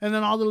 chilling, and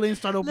then all the lanes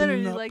start opening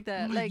Literally up. like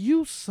that. I'm Like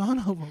you son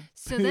of a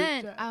so bitch.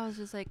 then I was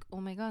just like,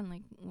 oh my god,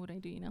 like what do I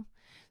do, you know?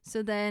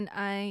 So then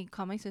I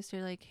call my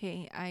sister, like,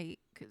 hey,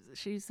 cause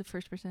she's the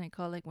first person I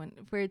call, like when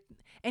for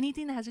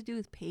anything that has to do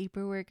with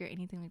paperwork or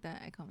anything like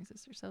that, I call my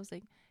sister. So I was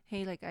like,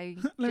 hey, like I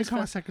Let me just call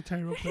my fell,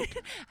 secretary real quick.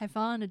 I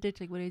fell in a ditch,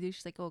 like what do I do?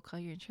 She's like, oh, call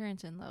your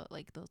insurance and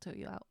they'll tow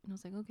you out. And I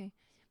was like, okay.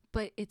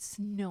 But it's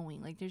snowing,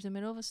 like there's the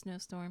middle of a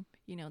snowstorm,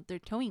 you know, they're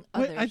towing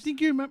others. Wait, I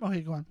think you remember. Okay,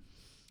 go on.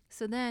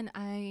 So then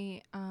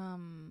I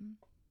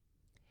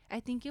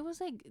think it was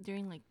like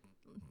during like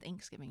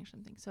Thanksgiving or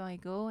something. So I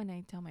go and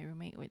I tell my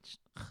roommate, which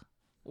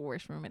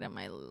worst roommate of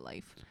my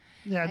life.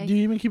 Yeah, do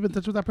you even keep in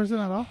touch with that person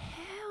at all?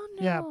 Hell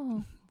no.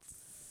 Yeah.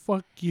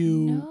 Fuck you,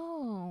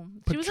 No.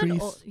 She was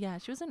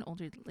Patrice. she was an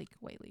older like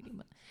white lady,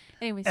 but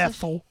anyway.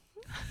 Ethel.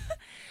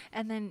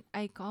 And then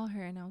I call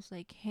her and I was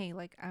like, hey,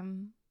 like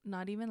I'm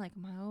not even like a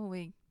mile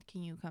away.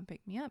 Can you come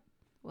pick me up?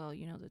 Well,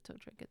 you know the tow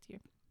truck gets here.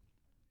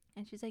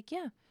 And she's like,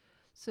 yeah.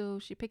 So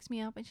she picks me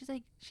up and she's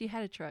like, she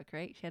had a truck,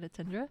 right? She had a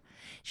Tundra.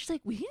 She's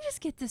like, we can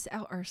just get this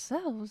out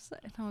ourselves.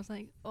 And I was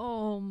like,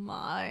 oh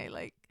my,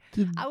 like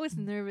I was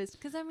nervous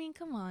because I mean,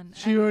 come on.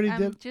 She already I'm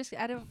did. just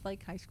out of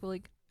like high school.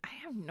 Like I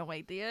have no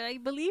idea. I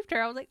believed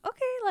her. I was like,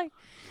 okay, like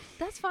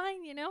that's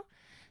fine, you know.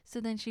 So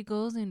then she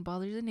goes and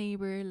bothers a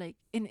neighbor, like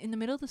in the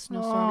middle of the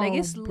snowstorm. Like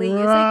it's late.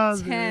 brother.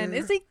 It's like 10.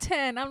 It's like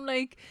 10. I'm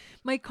like,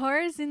 my car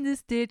is in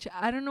this ditch.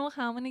 I don't know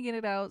how I'm gonna get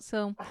it out.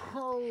 So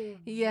Oh,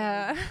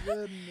 yeah. my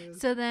goodness.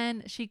 so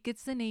then she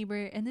gets the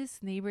neighbor, and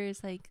this neighbor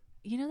is like,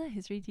 you know, that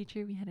history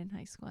teacher we had in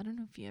high school. I don't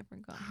know if you ever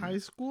got him. High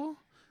school?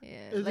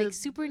 Yeah, Is like it-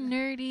 super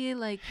nerdy,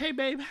 like Hey,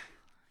 babe.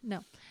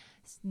 no,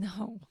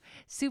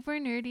 super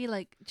nerdy,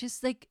 like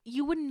just like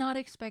you would not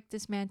expect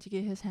this man to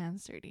get his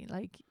hands dirty,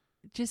 like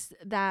just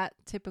that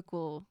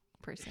typical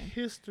person.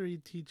 History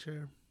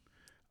teacher.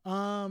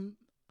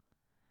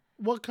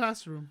 What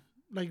classroom?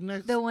 Like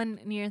next. The one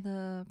near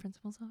the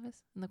principal's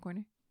office in the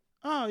corner.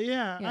 Oh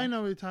yeah, Yeah. I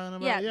know what you're talking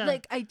about. Yeah, Yeah,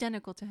 like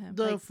identical to him.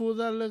 the Like, fool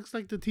that looks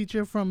like the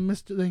teacher from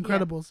Mr. The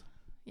Incredibles.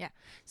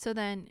 so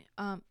then,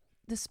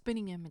 the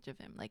spinning image of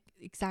him, like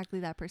exactly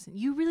that person.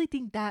 You really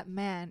think that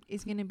man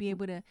is gonna be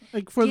able to?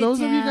 Like for Get those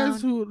of you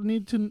guys down. who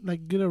need to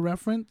like get a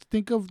reference,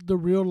 think of the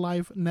real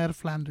life Ned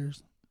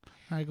Flanders.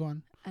 All right, go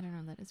on. I don't know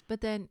what that is,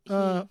 but then he,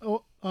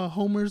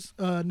 Homer's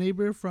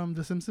neighbor from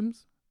The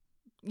Simpsons.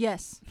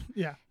 yes,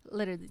 Yeah.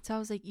 literally. So I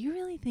was like, you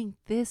really think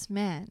this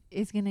man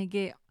is gonna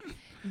get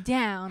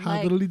down? How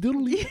Like diddly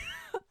diddly.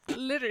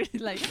 literally,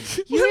 like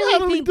you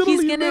really think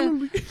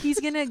Diddly. he's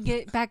gonna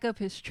get back up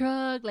his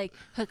truck, like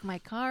hook my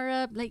car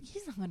up? Like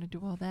he's not gonna do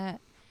all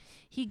that.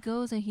 He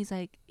goes and he's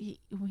like,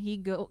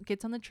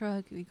 gets on the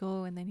truck. We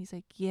go and then he's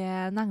like,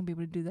 yeah, I'm not gonna be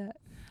able to do that.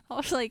 I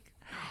was like,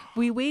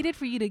 we waited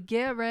for you to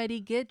get ready,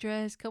 get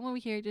dressed, come over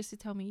here just to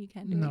tell me you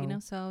can't do it, you No. know?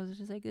 So I was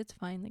just like, it's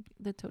fine. Like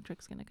the tow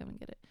truck's gonna come and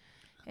get it.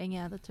 And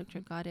yeah, the tow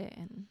truck got it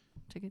and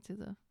took it to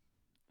the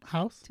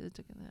House? took it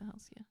to the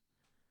house. Yeah.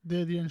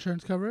 Did the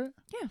insurance cover it?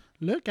 Yeah.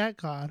 Look at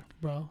God,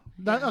 bro.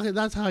 That Yeah. okay.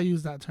 That's how I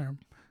use that term.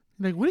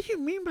 Like, what do you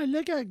mean by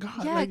look at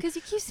God? Yeah, Like, because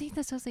you keep saying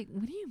that. So I was like,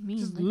 what do you mean?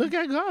 just Like, look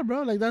at God,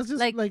 bro. Like that's just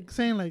Like- like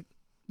saying like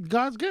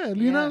God's good.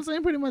 You know Yeah. what I'm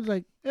saying? Pretty much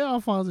like it all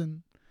falls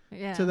in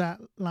yeah. to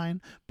that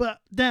line. But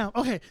damn,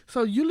 okay.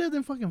 So you lived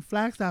in fucking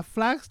Flagstaff.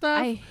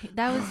 Flagstaff.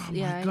 That was Oh my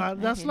yeah. God,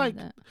 I that's hated like-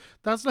 that.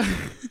 That's like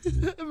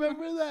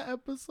remember that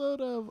episode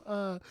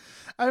of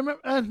I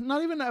remember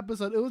not even an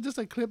episode. It was just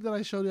a clip that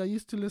I showed you. I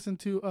used to listen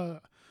to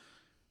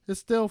it's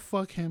still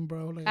fuck him,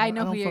 bro. Like I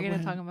know don't who you're fuck gonna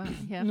with talk him.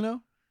 about. Yeah. You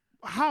know?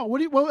 how? What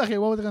do you? Okay,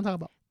 what was I gonna talk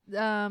about?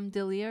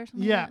 Delia or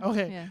something. Yeah. Like that?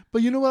 Okay. Yeah.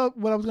 But you know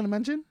what I was gonna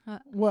mention?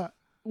 What?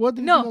 What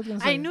did you think I No, was gonna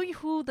say? I knew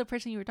who the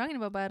person you were talking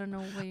about, but I don't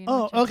know what you.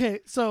 Oh, okay.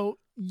 So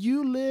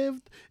you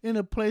lived in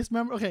a place.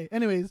 Remember? Okay.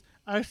 Anyways,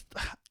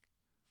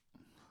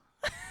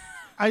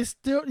 I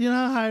still, you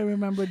know how I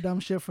remember dumb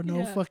shit for no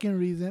Yeah. fucking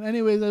reason.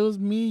 Anyways, it was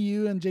me,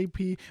 you, and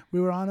JP. We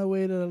were on our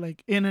way to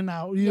like In and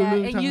Out. Yeah,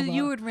 literally and talking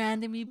you about- would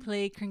randomly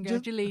play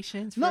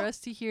congratulations for no, us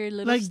to hear a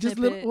little like snippet just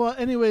little. Well,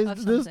 anyways,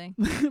 of this something.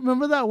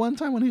 remember that one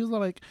time when he was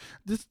like,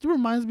 "This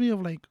reminds me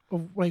of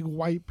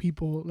white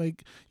people."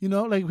 Like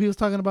like he was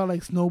talking about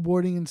like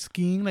snowboarding and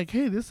skiing. Like,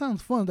 hey, this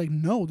sounds fun. Like,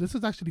 no, this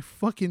is actually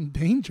fucking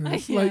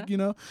dangerous. Yeah. Like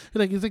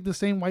like it's like the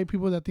same white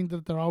people that think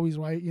that they're always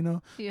right. Yeah.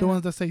 The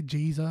ones that say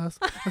Jesus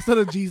instead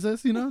of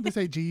Jesus. They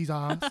say Jesus.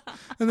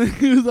 And then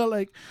he was all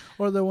like,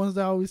 or the ones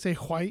that always say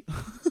white.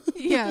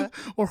 Yeah.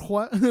 Or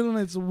what? And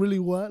it's really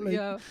what? Like,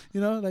 Yeah.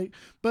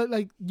 But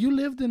like you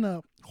lived in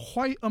a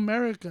white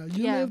America.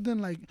 You Yeah. lived in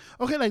like,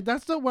 okay, like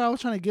that's what I was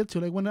trying to get to.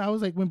 Like when I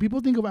was like, when people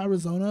think of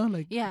Arizona,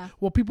 like, Yeah.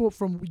 well, people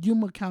from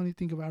Yuma County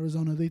think of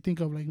Arizona. They think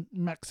of like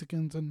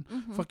Mexicans and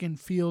Mhm. fucking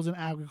fields and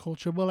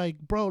agriculture. But like,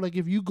 bro, like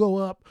if you go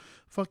up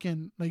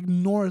fucking like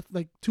north,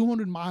 like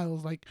 200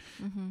 miles, like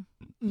Mhm.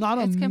 not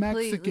It's a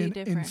completely Mexican in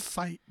different.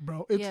 sight,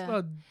 bro. It's Yeah.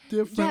 a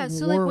different Yeah,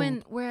 so world.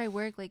 like where I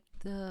work, like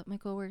my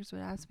coworkers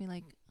would ask me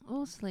like,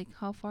 "Oh, so like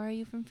how far are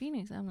you from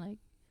Phoenix?" I'm like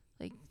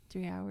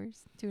 3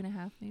 hours,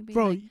 2.5 maybe.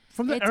 Bro, Like,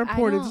 from the it's- I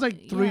airport, it's don't-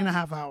 like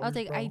 3.5 I hours. was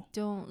like, bro. I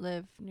don't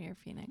live near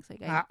Phoenix.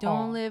 Like I At don't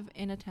all. live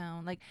in a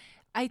town. Like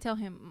I tell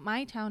him,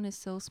 my town is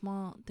so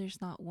small. There's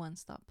not one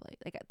stoplight.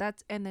 Like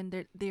that's, and then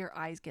their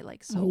eyes get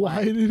like so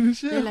wide wide. and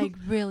shit. They're like,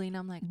 really, and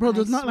I'm like, Bro, I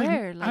there's not, like,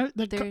 swear,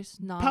 like, there's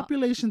not.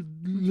 population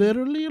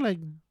literally like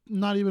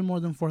not even more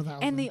than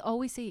 4,000. And they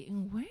always say,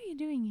 "What are you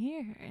doing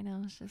here?" And I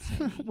was just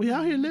like, we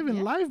out here living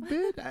yeah. life,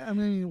 bitch. I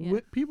mean, Yeah.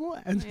 with people.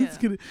 I'm Yeah. just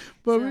kidding.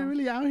 But So- we're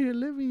really out here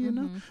living, you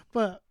know. Mhm.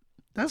 But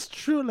that's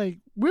true. Like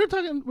we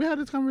had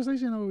this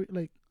conversation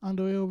like on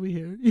the way over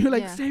here. You're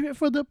like, Yeah. save it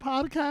for the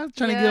podcast.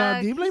 Trying to get Yeah,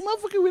 all deep. Like,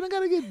 motherfucker, we don't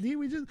gotta get deep.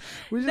 We just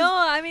No,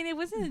 I mean it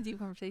wasn't a deep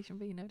conversation,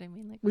 but you know what I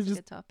mean. Like, We it's a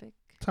just- good topic.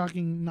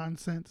 talking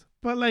nonsense.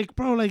 But like,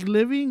 bro, like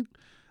living.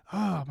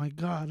 Oh my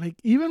god. Like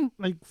even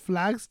like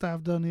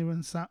Flagstaff doesn't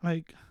even sound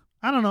like.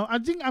 I don't know. I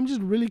think I'm just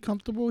really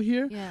comfortable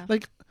here. Yeah.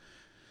 Like,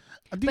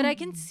 I think, But I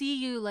can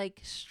see you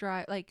like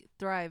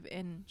thrive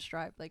and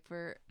strive like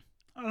for.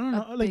 I don't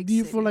know. a Like, big do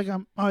you feel city. like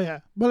I'm? Oh yeah.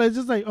 But it's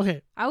just like,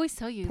 okay, I always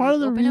tell you, Part like,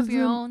 of the open up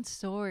your reason- own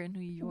store in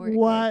New York.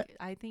 What- Like,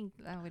 I think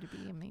that would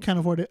be amazing. can't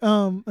afford it.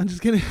 I'm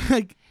just kidding.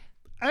 Like,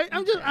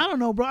 I'm just, I don't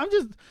know, bro. I'm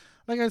just,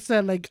 like I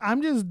said, like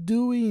I'm just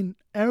doing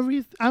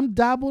I'm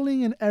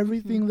dabbling in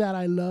everything that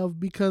I love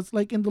because,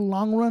 like, in the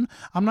long run,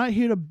 I'm not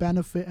here to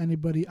benefit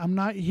anybody. I'm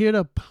not here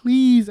to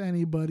please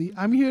anybody.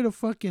 I'm here to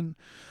fucking,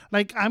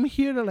 like, I'm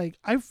here to like,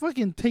 I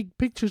fucking take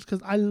pictures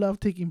because I love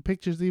taking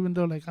pictures, even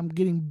though like I'm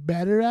getting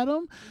better at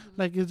them.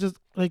 Like, it's just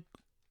like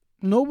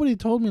nobody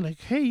told me like,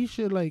 hey, you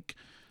should like.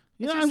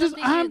 You It's know, just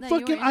something I'm that you were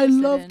fucking, I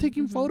interested love in.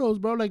 taking Mhm. photos,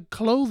 bro. Like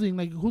clothing,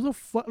 like who the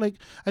fuck, like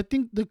I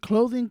think the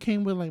clothing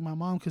came with like my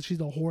mom because she's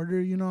a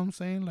hoarder. You know what I'm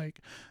saying? Like,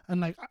 and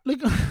like,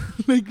 look,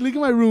 like look at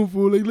my room,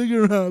 fool. Like look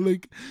around,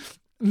 like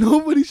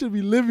nobody should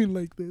be living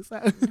like this. No,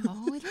 it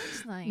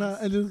looks nice. No,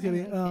 I'm just I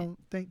kidding. like it.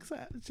 Thanks.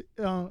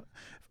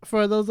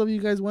 For those of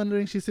you guys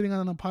wondering, she's sitting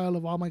on a pile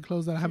of all my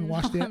clothes that I haven't No,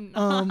 washed yet.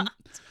 I'm not.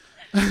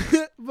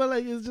 But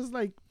like it's just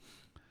like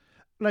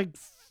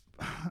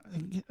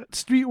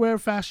streetwear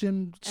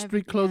fashion,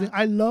 street clothing. yeah.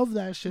 I love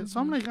that shit. So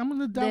I'm Mhm. like, I'm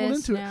gonna dabble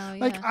This into it. now,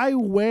 Like yeah. I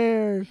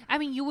wear. I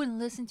mean, you wouldn't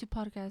listen to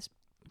podcasts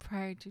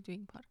prior to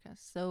doing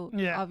podcasts, so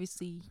Yeah.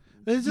 obviously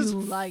It's just you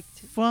liked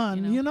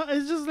fun, you know?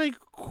 It's just like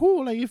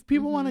cool. Like if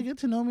people want to Mhm. get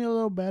to know me a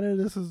little better,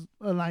 this is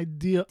an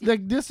idea.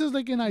 Like this is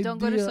like an idea. Don't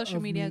go to social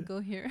of media. me. Go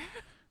here.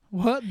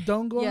 What?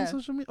 Don't go on Yeah.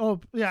 social media. Oh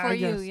yeah, For I you,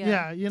 guess.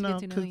 yeah, you to know, get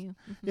to know 'cause- you.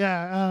 Mhm.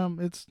 yeah.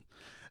 It's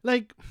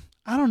like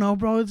I don't know,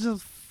 bro. It's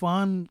just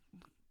fun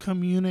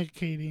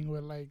communicating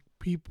with like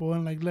people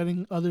and like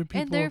letting other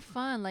people. And they're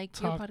fun. Like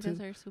your talk to-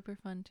 podcasts are super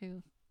fun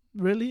too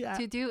really.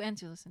 to do and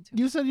to listen to.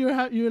 You said you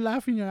were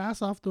laughing your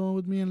ass off the one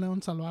with me and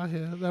Leon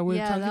Salvaje that we're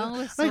Yeah, talking. that one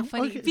was so like,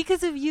 funny okay.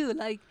 because of you.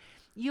 Like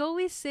you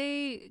always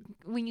say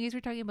when you guys were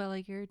talking about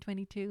like you're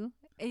 22.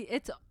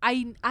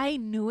 I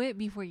knew it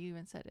before you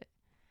even said it.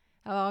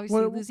 Obviously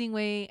What- losing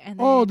weight and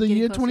then Oh, the getting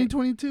year closer-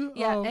 2022.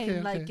 Yeah, oh, okay,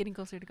 and like okay. getting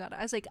closer to God.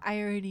 I was like, I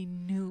already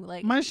knew.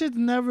 Like My shit's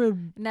never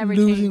Never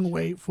losing changed.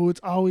 weight, fool. It's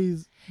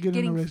always getting Getting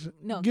in a f- relationship.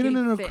 no, getting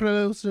getting in a fit.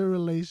 closer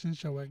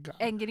relationship with God.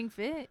 and getting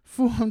fit,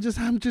 Fool, I'm just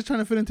trying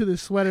to fit into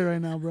this sweater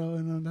right now, bro,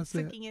 and that's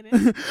it. sucking it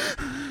in.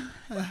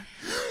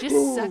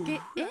 Just suck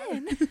it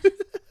in.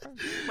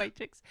 White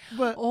chicks.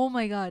 But Oh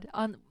my god!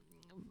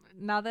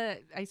 Now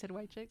that I said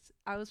white chicks,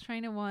 I was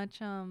trying to watch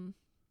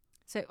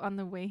so on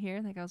the way here,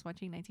 like I was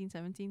watching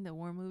 1917, the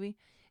war movie.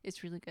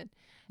 It's really good.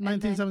 And then-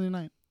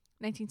 1979.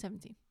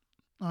 1917.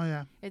 Oh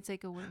yeah, It's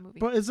like a war movie.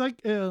 but it's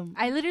like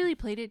I literally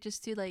played it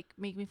just to like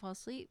make me fall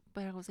asleep,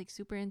 but I was like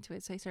super into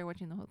it, so I started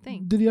watching the whole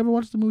thing. Did you ever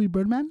watch the movie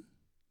Birdman?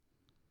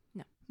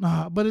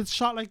 No. But it's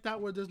shot like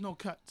that where there's no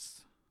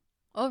cuts.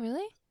 Oh,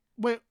 really?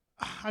 Wait,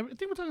 I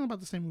think we're talking about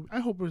the same movie. I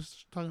hope we're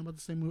talking about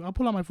the same movie. I'll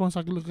pull out my phone so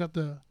I can look at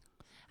the.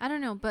 I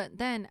don't know, but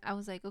then I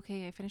was like,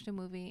 okay, I finished the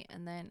movie,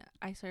 and then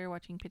I started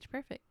watching Pitch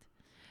Perfect.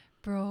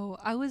 Bro,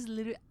 I was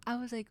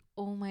like,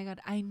 oh my god,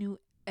 I knew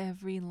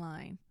every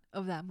line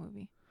of that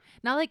movie.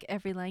 Not like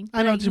every line, I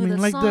but know I what you knew mean.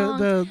 the Like songs.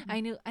 the I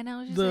knew, and I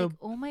was just the like,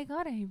 oh my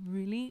god, I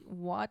really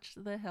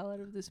watched the hell out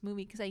of this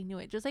movie because I knew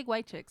it. Just like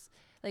White Chicks.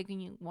 Like when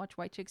you watch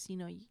White Chicks, you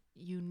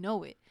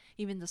know it.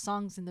 Even the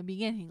songs in the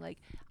beginning, like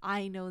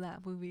I know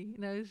that movie.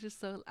 And I was just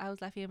so I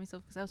was laughing at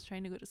myself because I was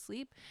trying to go to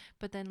sleep,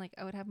 but then like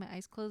I would have my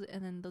eyes closed,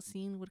 and then the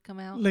scene would come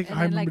out, like and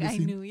I then remember like the I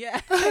scene. knew,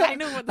 yeah, I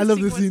knew what the I love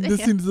scene this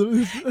was. scene. This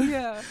Yeah. scene's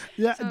Yeah.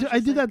 yeah. So I was I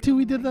just did that like, too.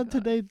 We oh did my that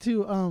God. today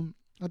too.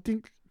 I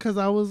think because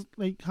I was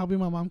like helping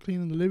my mom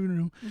clean in the living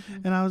room,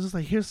 Mhm. and I was just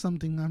like, here's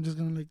something I'm just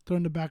gonna like throw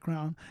in the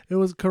background. It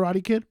was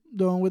Karate Kid,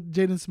 the one with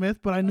Jaden Smith,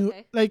 but I knew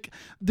Okay. like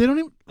they don't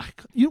even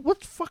like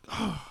what fuck.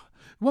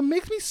 What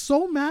makes me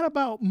so mad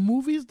about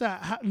movies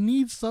that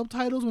need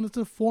subtitles when it's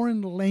a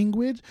foreign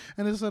language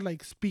and it's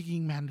like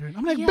speaking Mandarin?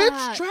 I'm like,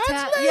 bitch,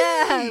 translate.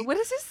 Yeah. What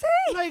does it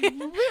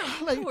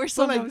say? like We're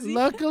so so like. nosy.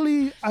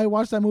 Luckily, I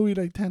watched that movie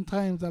like 10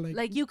 times. I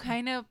Like you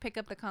kind of pick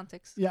up the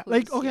context. yeah, clues,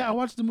 like okay, yeah. I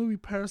watched the movie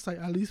Parasite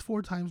at least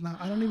 4 times now.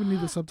 I don't even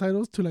need the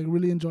subtitles to like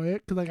really enjoy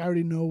it because like I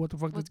already know what the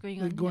fuck What's going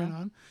like, on, going yeah.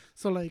 on.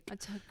 So like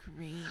That's a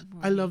great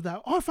movie. I love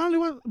that. Oh, I finally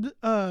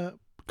watched.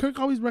 Kirk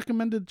always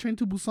recommended Train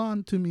to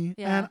Busan to me,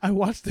 Yeah. and I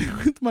watched it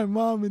with my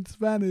mom in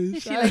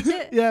Spanish. She liked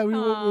it? Yeah, we were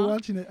Aw.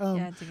 watching it.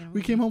 Yeah, it's a good We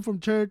movie. came home from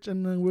church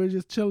and then we were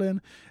just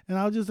chilling, and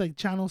I was just like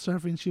channel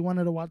surfing. She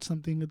wanted to watch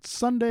something. It's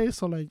Sunday,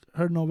 so like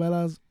her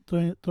novelas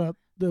throughout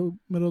the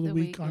middle of the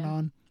week are yeah.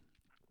 on.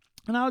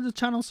 And I was just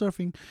channel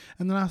surfing,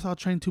 and then I saw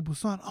Train to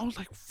Busan. I was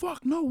like,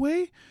 "Fuck, no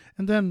way!"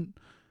 And then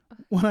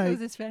when I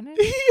Was it Spanish?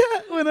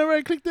 yeah, whenever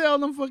I clicked it on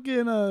the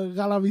fucking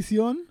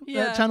Galavision,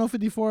 Yeah. channel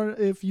 54,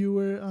 if you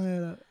were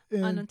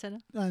in On antenna.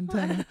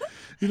 antenna,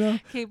 you know,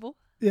 Cable.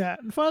 yeah,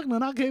 fuck no,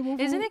 not cable.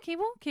 Isn't fool. it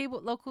cable?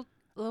 Cable.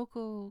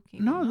 Local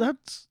cable. No,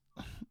 that's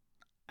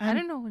I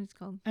don't know what it's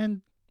called.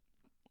 and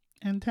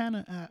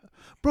antenna.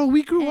 Bro,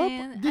 we grew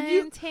up. Did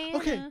you?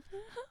 Antenna.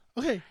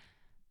 Okay.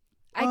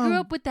 I grew Um,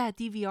 up with that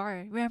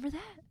DVR. Remember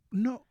that?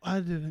 No, I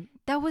didn't.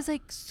 That was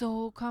like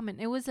so common.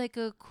 It was like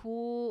a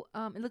cool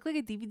it looked like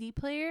a DVD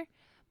player,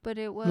 but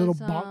it was Little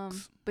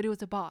box. but it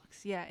was a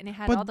box, yeah, and it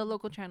had But- all the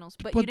local channels.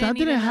 But you But that didn't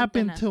need didn't an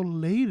happen antenna. till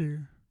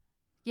later.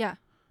 Yeah,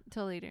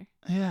 until later.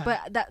 Yeah.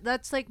 But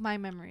that's like my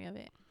memory of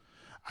it.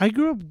 I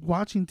grew up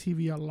watching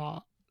TV a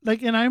lot.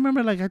 Like, and I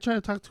remember, like, I tried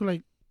to talk to,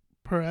 like,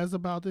 Perez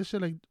about this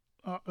shit, like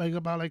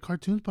about, like,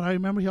 cartoons, but I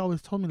remember he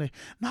always told me, like,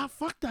 nah,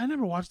 fuck that. I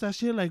never watched that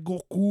shit, like,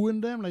 Goku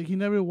and them. Like, he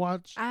never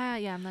watched.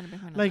 Yeah, I'm not a big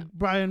fan Like, of that.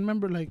 bro, I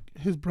remember, like,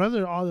 his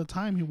brother all the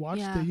time, he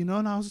watched Yeah. it, you know?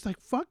 And I was just like,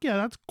 fuck yeah,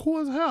 that's cool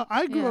as hell.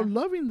 I grew up Yeah.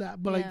 loving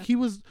that. But, Yeah.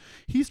 like,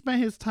 he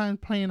spent his time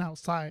playing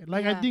outside.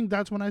 Like, I Yeah. think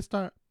that's when I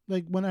start,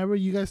 like, whenever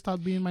you guys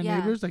stopped being my Yeah.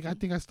 neighbors, like, I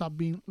think I stopped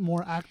being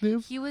more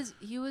active. He was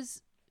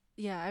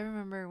yeah, I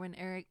remember when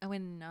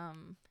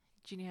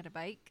Junior had a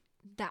bike.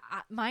 That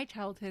my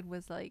childhood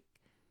was like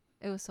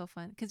it was so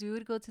fun because we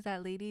would go to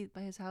that lady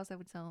by his house that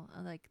would sell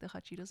like the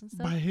hot Cheetos and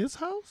stuff. By his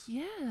house?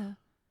 Yeah.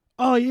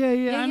 Oh,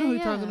 yeah. I know who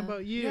you're talking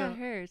about. Yeah, Yeah.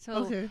 her. So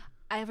Okay.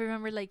 I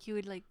remember like he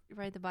would like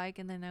ride the bike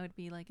and then I would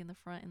be like in the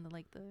front and the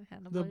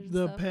handlebars. and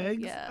The stuff.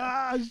 pegs? Yeah.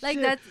 Ah, Like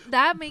shit.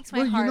 that makes my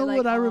Well, heart. you know like,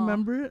 what I aw.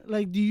 remember?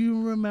 Like, do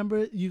you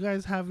remember you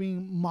guys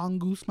having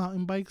Mongoose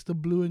mountain bikes, the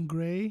blue and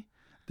gray?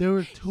 There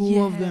were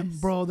two of them, Yes.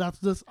 bro. That's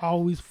just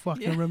always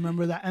fucking Yeah.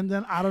 remember that. And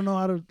then I don't know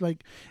how to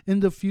like in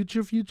the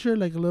future,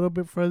 like a little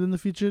bit further in the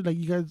future, like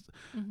you guys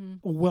Mhm.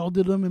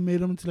 welded them and made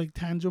them into like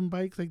tandem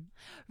bikes. Like,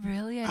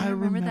 Really, I I don't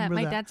remember that. remember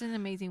My that. dad's an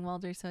amazing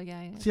welder, so yeah.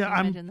 I yeah,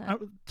 can imagine that.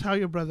 tell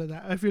your brother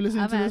that if you're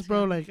listening I'm to this, bro,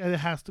 asking. like it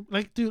has to,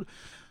 like, dude,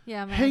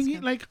 Yeah, I'm hanging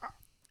asking.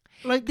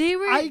 like They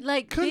were I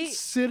like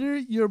consider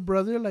your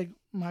brother like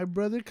my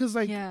brother because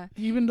like yeah.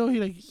 even though he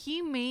like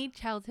He made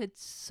childhood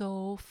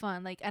so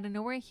fun. Like out of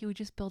nowhere, he would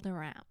just build a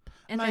ramp,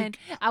 and Like-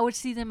 then I would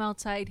see them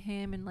outside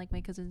him and like my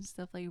cousins and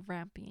stuff like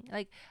ramping.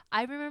 Like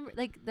I remember,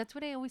 like that's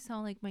what I always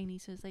tell like my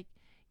nieces, like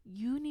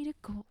you need to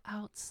go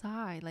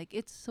outside. Like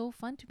it's so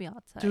fun to be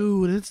outside.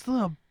 dude, it's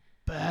the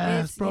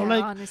best, bro. Yeah,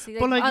 like honestly,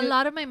 but, like, like, a it-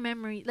 lot of my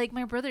memory, like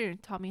my brother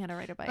taught me how to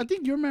ride a bike. I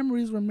think your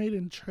memories were made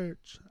in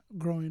church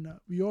growing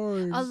up.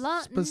 Yours A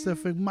lot-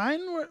 specific.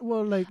 Mine were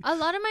well like A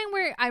lot of mine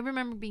were I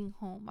remember being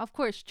home. Of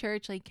course,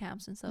 church, like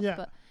camps and stuff. Yeah.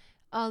 But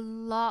a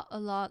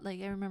lot.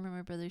 Like I remember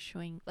my brother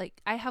showing. Like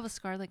I have a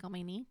scar like on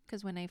my knee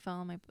because when I fell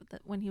on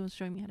when he was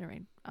showing me how to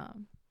ride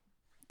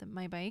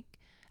my bike,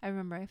 I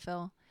remember I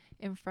fell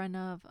in front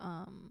of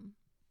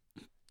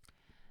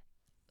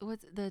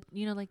what's the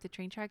like the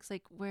train tracks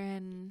like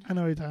when I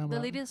know what you're talking the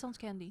about. lady that sells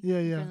candy. Yeah,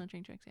 in yeah. front of the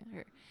train tracks. Yeah,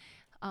 her.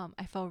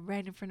 I fell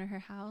right in front of her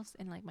house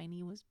and like my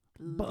knee was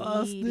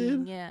Busted?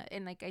 bleeding. Yeah,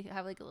 and like I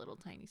have like a little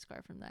tiny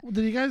scar from that.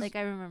 Did you guys Like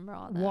I remember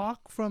all that.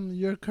 walk from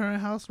your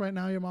current house right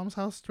now, your mom's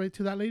house, straight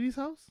to that lady's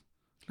house?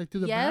 Like to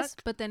the Yes,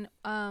 back? but then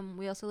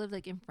we also lived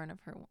like in front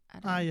of her.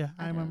 Yeah,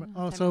 I at a remember.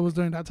 Oh, time so it was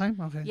where- during that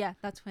time? Okay. Yeah,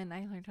 that's when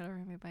I learned how to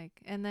ride my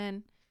bike, and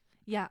then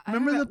Yeah, I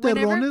Remember the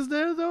whenever. terrones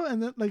there though,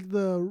 and then like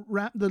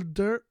the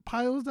dirt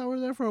piles that were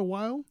there for a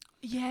while.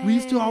 Yes. We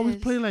used to always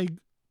play like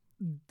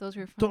Those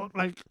were fun.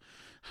 like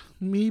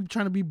me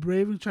trying to be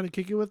brave and trying to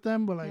kick it with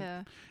them, but like,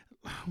 Yeah.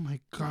 oh my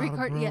god,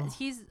 Ricard, bro. yeah,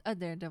 he's a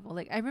daredevil.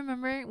 Like I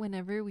remember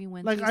whenever we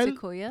went Like, to I-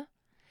 Sequoia,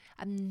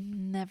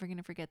 I'm never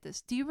gonna forget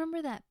this. Do you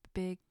remember that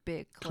big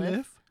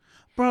cliff?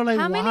 Bro, like,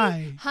 how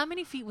why? How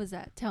many feet was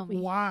that? Tell me.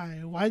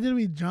 Why did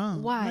we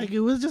jump? Why? Like, it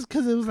was just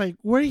because it was like,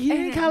 we're here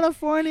in And-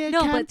 California.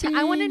 No, but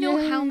I want to know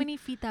yay. how many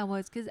feet that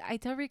was, because I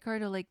tell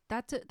Ricardo like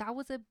that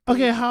was a big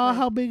Okay, cliff.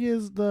 how big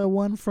is the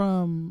one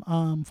from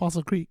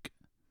Fossil Creek?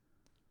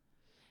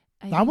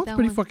 I That think one's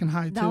pretty fucking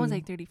high too. That one's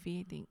like 30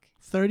 feet, I think.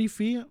 30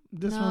 feet.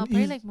 This no, one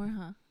probably is. like more,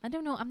 huh? I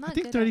don't know. I'm not. I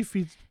think good 30 at-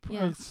 feet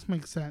Yeah.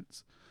 makes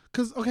sense.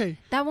 Cause okay,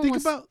 That one think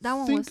was. about- That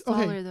one think- was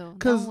taller okay, though. That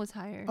 'cause, one was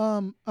higher.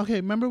 okay.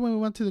 Remember when we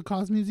went to the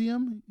Cos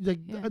Museum? Like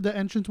Yeah. the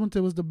entrance one,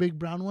 it was the big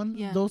brown one.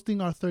 Yeah. Those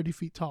things are 30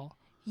 feet tall.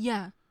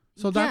 Yeah.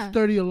 So that's Yeah.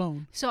 30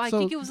 alone. So I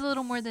think it was a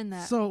little more than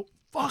that. So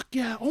fuck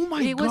yeah! Oh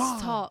my It god!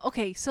 was tall.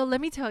 Okay, so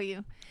let me tell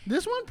you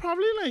This one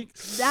probably like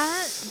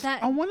that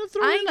I want to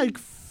throw in like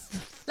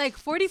like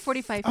 40,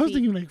 45 I was feet.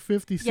 thinking like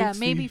 50, 60. Yeah,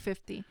 maybe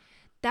 50.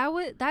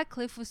 That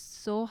cliff was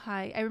so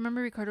high. I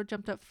remember Ricardo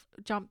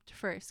jumped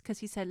first because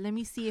he said, "Let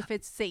me see if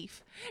it's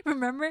safe."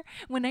 Remember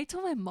when I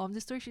told my mom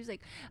the story? She was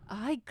like,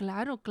 "Ay,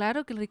 claro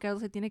que Ricardo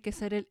se tiene que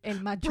ser el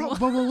macho." Bro,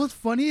 but what's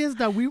funny is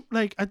that we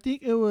like I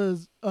think it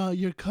was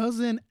your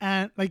cousin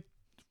and like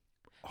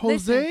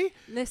Jose.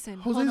 Listen,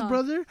 hold Jose's on.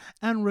 brother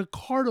and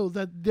Ricardo,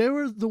 that they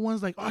were the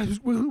ones like, oh, who's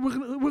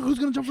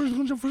gonna jump first? Who's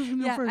gonna jump first? Who's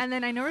gonna Yeah, jump first? and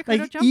then I know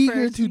Ricardo Like jumped eager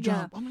first. to Yeah.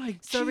 jump. I'm like,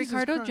 So Jesus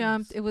Ricardo Christ.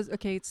 jumped. It was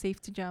okay. It's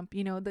safe to jump.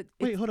 You know that.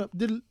 Wait, hold up.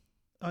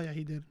 Oh yeah,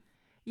 he did.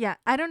 Yeah,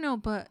 I don't know,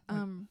 but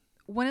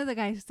one of the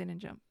guys didn't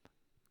jump.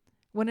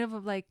 One of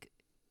like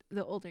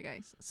the older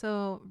guys.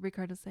 So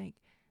Ricardo's like,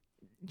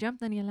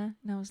 "Jump, Daniela,"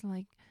 and I was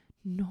like,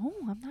 "No,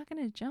 I'm not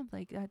gonna jump.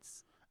 Like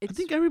that's." I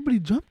think everybody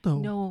jumped though.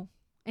 No,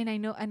 and I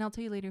know, and I'll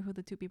tell you later who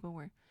the two people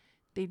were.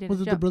 They didn't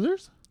Was it the jump.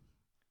 brothers?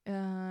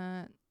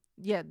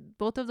 Yeah,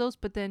 both of those,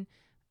 but then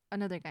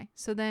another guy.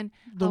 So then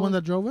The one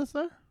that drove us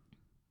there?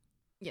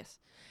 yes.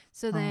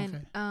 So Oh,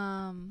 then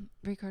okay.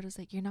 Ricardo's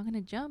like, "You're not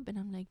gonna jump," and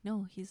I'm like,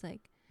 "No." He's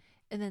like,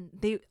 and then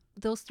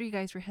those three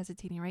guys were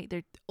hesitating, right?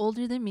 They're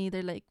older than me.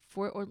 They're like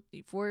 4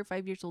 or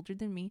 5 years older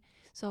than me.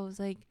 So I was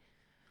like,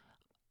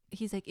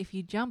 he's like, "If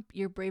you jump,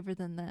 you're braver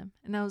than them,"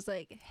 and I was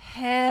like,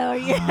 "Hell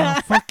yeah!"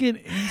 Fucking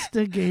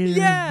instigators,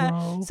 Yeah.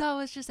 bro. So I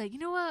was just like, you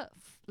know what,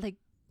 like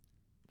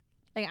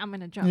I'm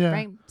gonna jump, Yeah.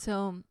 right?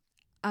 So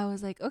I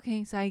was like,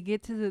 okay. So I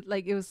get to the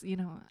it was,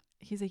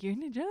 he's like, "You're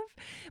gonna jump,"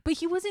 but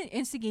he wasn't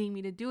instigating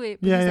me to do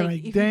it. But Yeah, he's yeah, like,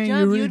 like, "If dang, you you're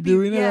jump, really you'd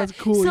doing be, it. yeah." That's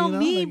cool. So you know?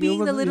 me Like, it being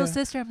the wasn't- little yeah.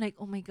 sister, I'm like,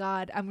 "Oh my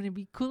god, I'm gonna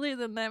be cooler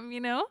than them,"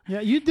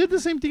 Yeah, you did the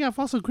same thing at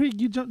Fossil Creek.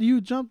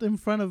 You jumped in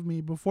front of me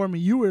before me.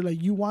 You were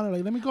like, you wanted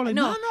like, let me go. Like,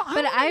 no,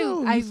 but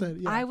I said,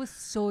 yeah. I was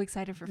so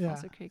excited for yeah,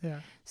 Fossil Creek. yeah.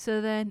 So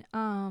then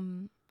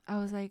I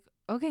was like,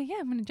 okay, yeah,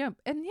 I'm gonna jump,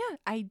 and yeah,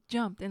 I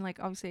jumped, and like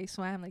obviously I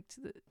swam like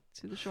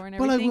to the shore and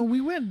But everything. like when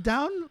we went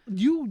down,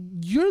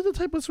 you're the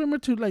type of swimmer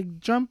to like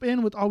jump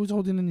in with always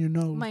holding in your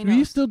nose. My We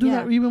nose, still do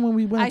yeah. that even when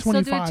we went I at still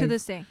 25. do it to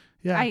this day.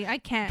 Yeah, I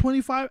can't.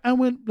 25. And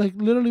when like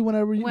literally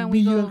whenever When me, we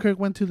you, go- and Kirk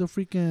went to the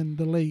freaking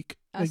the lake,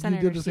 like you did the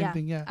Senators, same yeah.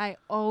 thing. Yeah, I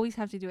always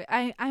have to do it.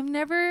 I've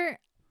never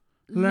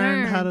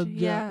learned how to. learned,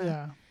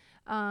 Yeah.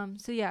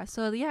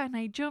 So yeah, and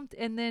I jumped,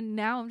 and then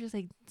now I'm just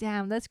like,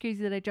 damn, that's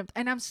crazy that I jumped,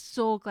 and I'm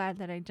so glad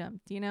that I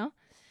jumped,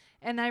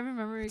 And I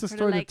remember It's a Ricardo,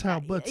 story like, to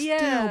tell, but yeah,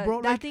 still,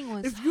 bro. that Like, thing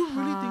was. if you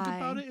really think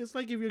about high. it, it's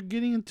like if you're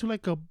getting into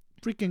like a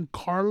freaking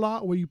car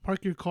lot where you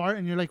park your car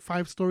and you're like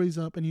 5 stories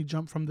up and you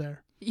jump from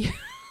there. Yeah.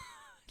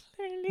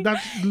 Literally.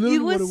 That's literally It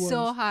was what it was.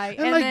 so high, And,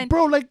 and like, then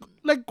bro, like,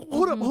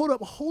 hold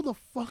Mhm. hold the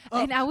fuck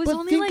up. And I was but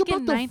only, think like, about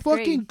in the ninth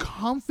fucking grade.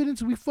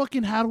 confidence we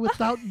fucking had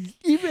without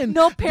even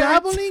No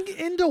parents. dabbling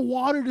in the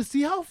water to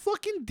see how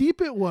fucking deep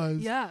it was.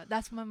 yeah,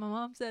 that's what my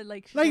mom said.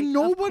 Like, she's Like of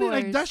nobody,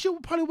 like that course.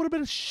 shit probably would have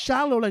been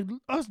shallow. Like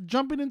us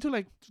jumping into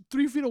like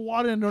 3 feet of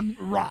water and then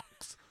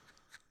rocks.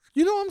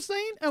 You know what I'm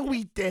saying? And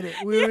we did it.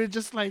 We were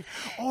just like,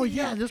 oh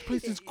yeah, this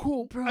place is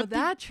cool. Bro, I think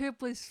that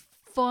trip was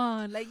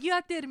fun. Like, you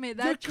have to admit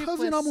that your trip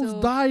cousin was almost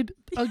so... died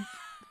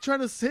trying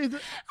to save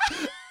it.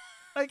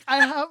 Like I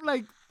have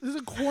like there's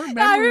a core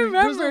memory. I There's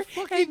remember. a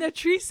fucking, And the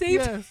tree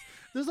saved. yes.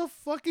 There's a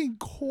fucking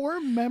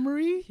core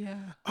memory. Yeah.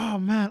 Oh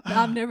man.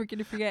 I'm never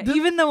gonna forget. This-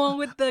 Even the one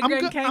with the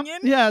Grand I'm- Canyon.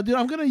 yeah, dude.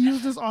 I'm gonna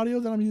use this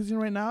audio that I'm using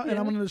right now, and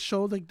I'm Yeah. gonna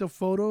show like the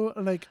photo.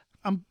 Like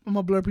I'm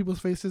gonna blur people's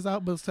faces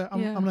out, but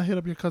I'm Yeah. gonna hit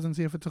up your cousin,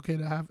 see if it's okay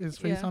to have his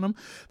face Yeah. on him.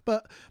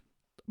 But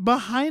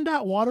behind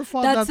that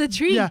waterfall, That's the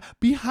tree. Yeah,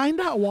 behind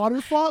that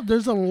waterfall,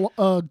 there's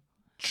a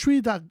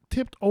tree that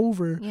tipped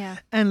over, Yeah.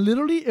 and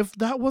literally, if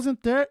that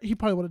wasn't there, he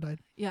probably would have died.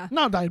 Yeah.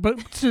 Not died, but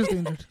seriously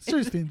injured.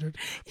 Seriously injured.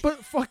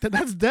 But fuck that.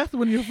 That's death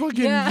when you're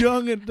fucking Yeah.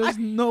 young and there's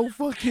no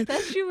fucking.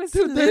 That shit was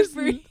Dude,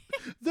 slippery.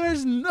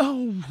 there's no.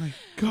 Oh my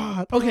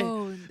god. Okay.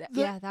 Bro, The-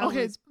 yeah, that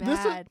okay, was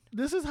bad.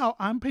 This is how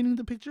I'm painting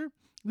the picture.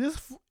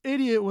 This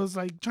idiot was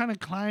like trying to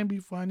climb, be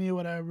funny, or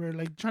whatever,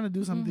 like trying to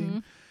do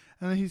something. Mhm.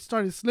 and then he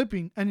started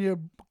slipping. And your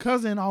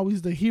cousin,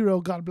 always the hero,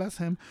 God bless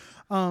him,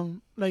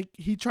 like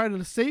he tried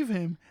to save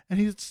him, and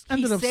he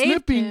ended up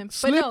slipping.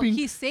 But no,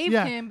 he saved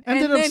him.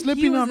 Ended and up then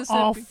slipping on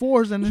all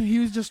fours, and then he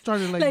was just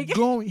started like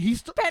going.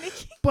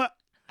 panicking. But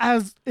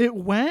as it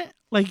went,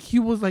 like he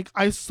was like,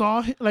 I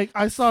saw like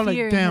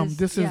damn,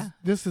 this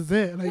is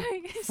it. Like,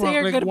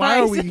 fuck, like why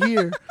are we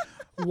here?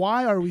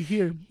 Why are we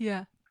here?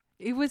 Yeah,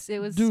 it was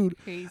dude,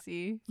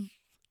 crazy.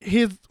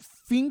 His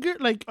finger,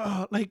 like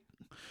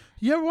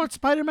you ever watch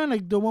Spider-Man,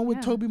 like the one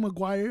with Tobey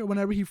Maguire?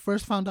 Whenever he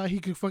first found out he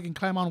could fucking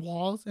climb on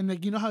walls, and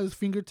like you know how his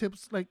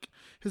fingertips, like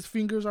his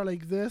fingers are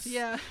like this.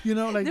 Yeah, you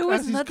know, like there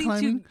was as he's nothing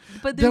climbing.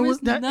 But there was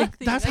that.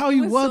 Nothing. That's like, how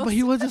he was, so but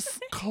he was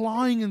just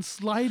clawing and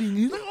sliding.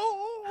 He's like,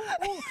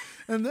 oh,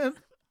 and then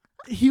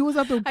he was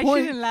at the point.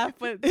 I shouldn't laugh,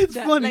 but it's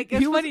funny. Like, it's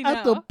he was funny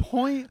at the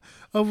point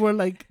of where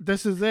like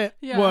this is it.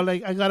 Yeah. Well,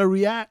 like I gotta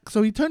react.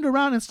 So he turned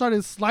around and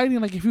started sliding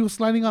like if he was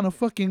sliding on a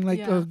fucking like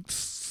a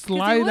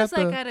slide. He was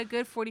like at a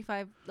good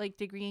 45 like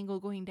degree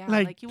angle going down.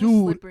 Like he was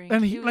slipping.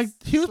 And he was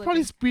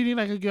probably speeding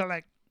like a girl,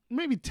 like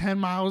maybe 10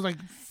 miles,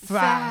 like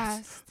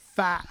fast.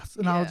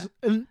 And I was,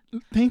 and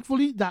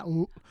thankfully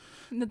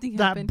nothing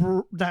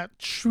happened. That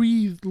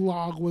tree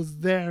log was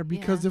there,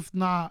 because if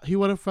not, he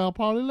would have fell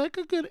probably like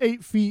a good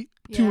 8 feet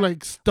to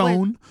like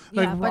stone,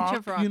 like rock, bunch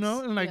of rocks. you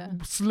know, and like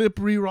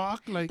slippery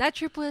rock. Like that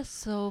trip was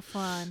so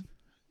fun.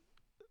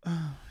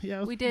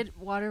 We did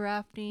water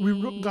rafting.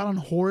 We got on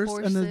horses.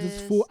 And then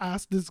this fool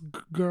asked this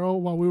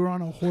girl while we were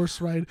on a horse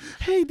ride,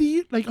 "Hey,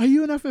 are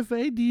you an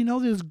FFA? Do you know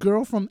this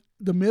girl from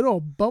the middle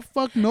of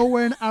buttfuck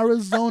nowhere in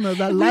Arizona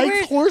that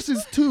likes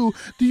horses too?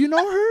 Do you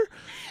know her?"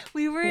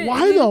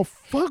 Why the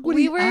fuck would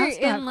he ask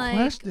that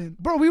question?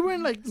 Bro, we were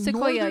in like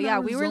Sequoia,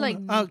 Arizona. we were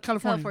like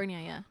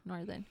California,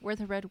 northern, where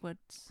the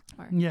redwoods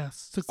are.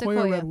 Yes,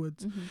 Sequoia.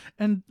 Redwoods. Mm-hmm.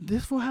 And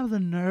this fool had the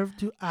nerve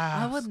to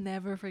ask. I would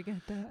never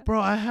forget that.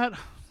 Bro,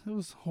 it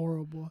was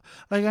horrible.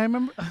 Like I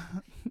remember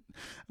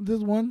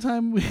this one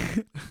time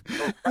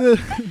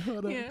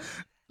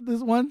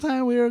this one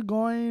time we were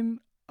going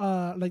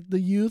like the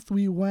youth,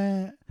 we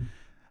went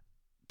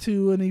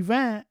to an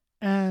event,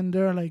 and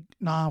they're like,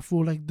 nah,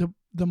 fool, like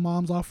the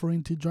mom's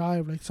offering to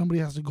drive, like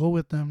somebody has to go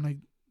with them, like,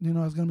 you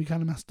know, it's gonna be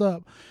kind of messed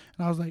up.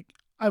 And I was like,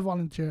 I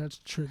volunteer as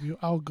tribute,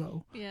 I'll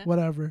go,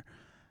 whatever.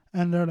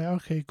 And they're like,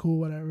 okay, cool,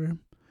 whatever.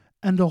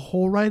 And the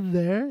whole ride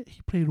there,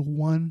 he played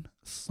one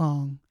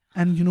song.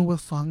 And you know what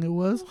song it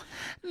was?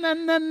 Na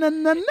na na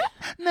na na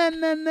na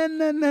na na na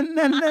na na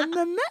na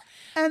na na.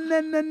 And na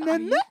na na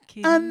na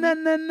and na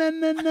na na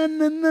na na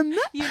na na na.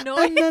 You know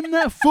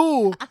it?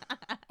 Fool.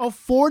 A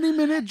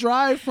 40-minute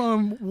drive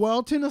from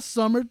Welton to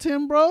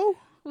Somerton, bro.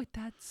 With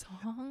that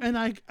song. And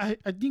I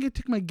think I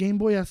took my Game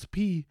Boy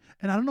SP,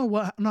 and I don't know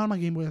what, not my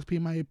Game Boy SP,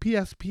 my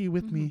PSP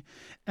with me.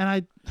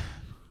 And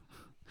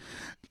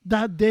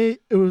that day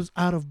it was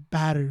out of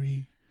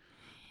battery.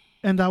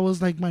 And that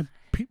was like my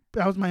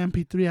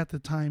MP3 at the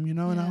time, you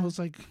know, and I was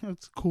like,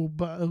 that's cool,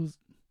 but it was.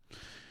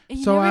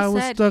 So I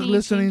was stuck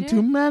listening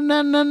to na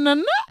na na na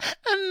na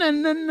na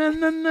na na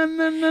na na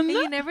na na. And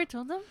you never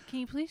told them? Can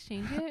you please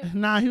change it?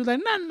 Nah, he was like,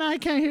 nah, I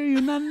can't hear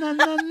you, na na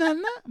na na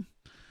na.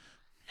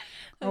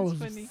 That's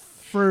funny.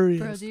 Furious,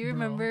 bro, do you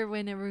remember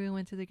whenever we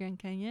went to the Grand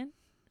Canyon?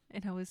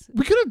 And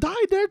we could have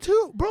died there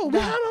too, bro. We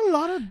had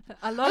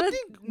a lot of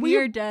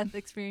near-death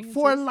experiences.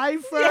 For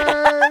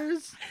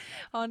lifers.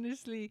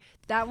 Honestly,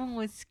 that one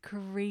was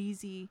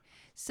crazy.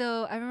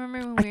 So I remember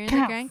when we were in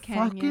the Grand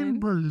Canyon. I can't fucking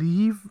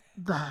believe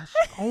that.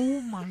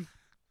 Oh my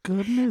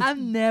goodness.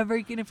 I'm never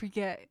gonna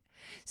forget.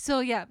 So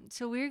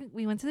we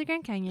went to the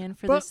Grand Canyon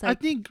for this like, I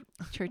think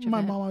church my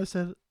event. mom always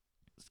said,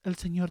 El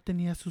Señor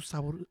tenía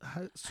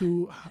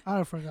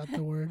I forgot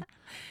the word.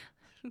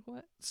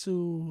 What?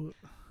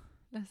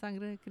 La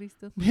sangre de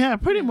Cristo. Yeah,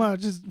 pretty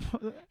much.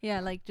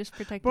 Like just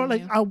protecting. Bro,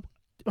 like you.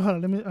 hold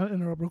on, let me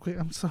interrupt real quick.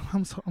 I'm sorry.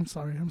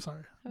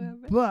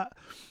 But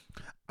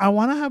I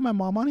want to have my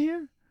mom on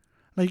here,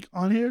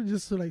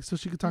 just so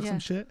she could talk some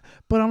shit.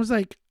 But I was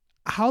like,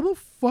 how the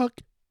fuck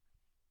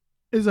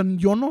is a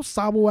yo no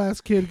sabo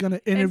ass kid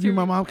gonna interview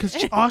my mom? Because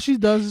all she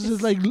does is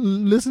just like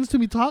listens to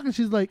me talk, and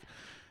she's like,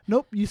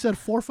 nope, you said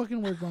 4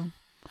 fucking words wrong.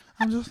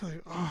 I'm just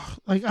like, oh,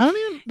 like I don't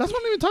even. That's why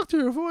I don't even talk to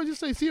her. Before I just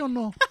say sí or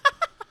no.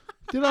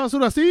 Tira la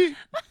basura así.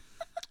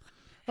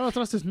 Ahora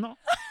atrás no.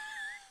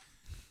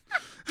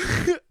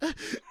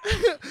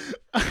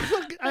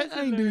 I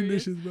ain't doing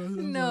dishes, bro.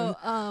 No,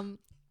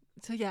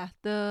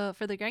 so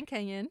for the Grand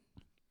Canyon.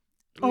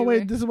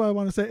 This is what I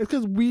want to say. It's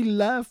because we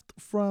left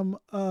from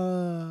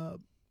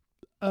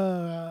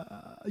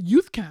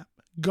youth camp.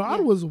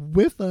 God was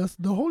with us.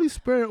 The Holy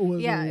Spirit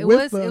was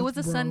with us. It was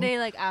a Sunday,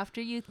 like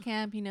after youth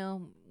camp. You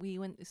know, we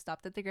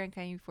stopped at the Grand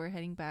Canyon before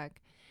heading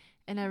back.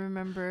 And I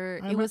remember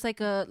it was it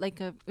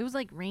was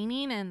like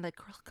raining, and the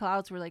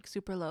clouds were like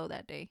super low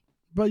that day.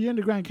 But you're in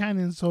the Grand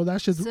Canyon, so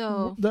that's just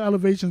the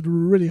elevation's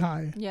really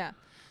high. Yeah.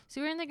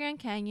 So we're in the Grand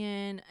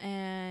Canyon,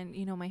 and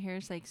you know my hair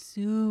is like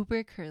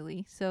super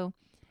curly. So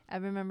I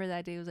remember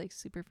that day was like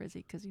super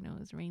frizzy because it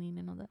was raining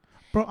and all that.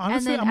 Bro,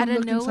 honestly, then I'm gonna out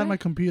look of inside nowhere- my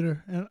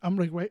computer and I'm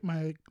like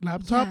my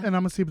laptop Yeah. and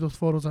I'm gonna see if those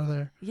photos are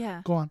there.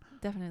 Yeah, Go on.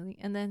 definitely.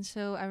 And then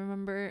so I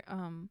remember,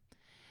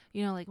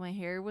 like my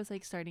hair was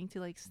like starting to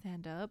like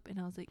stand up, and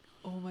I was like,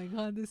 oh my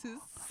god, this is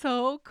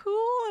so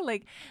cool.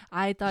 Like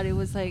I thought it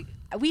was like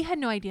we had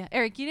no idea.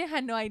 Eric, you didn't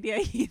had no idea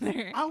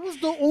either. I was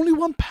the only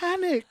one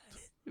panicked.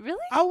 Really?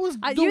 I was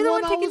the You're the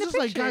one. one I taking was the just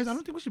like, guys, I pictures.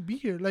 don't think we should be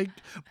here. Like,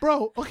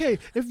 bro, okay,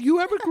 if you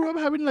ever grew up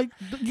having like,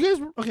 you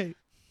guys, okay,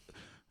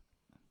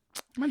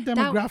 my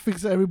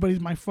demographics, everybody's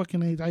my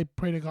fucking age. I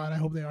pray to God. I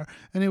hope they are.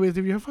 Anyways,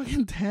 if you're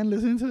fucking 10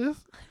 listening to this,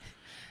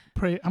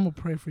 pray. I'm gonna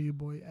pray for you,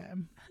 boy.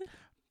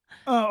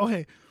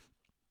 Okay.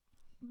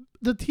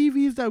 The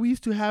TVs that we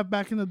used to have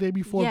back in the day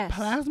before Yes.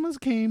 plasmas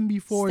came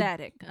before.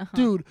 Static.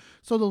 Dude,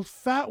 so those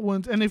fat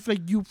ones, and if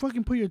like you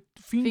fucking put your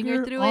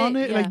finger through on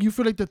it, it, like yeah. you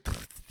feel like the,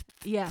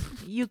 Yeah,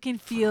 you can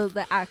feel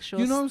the actual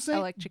you know what I'm saying,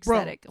 electric bro?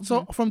 static.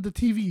 So from the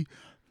TV,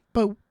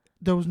 but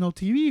there was no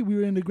TV. We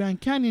were in the Grand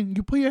Canyon.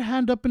 You put your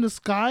hand up in the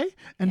sky,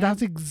 and Yeah.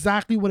 that's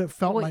exactly what it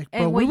felt What- like,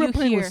 and bro. We what were you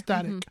playing with hear,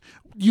 static. mhm.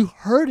 You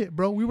heard it,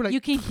 bro. We were like,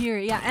 you can hear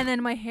it, yeah. And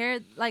then my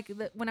hair, like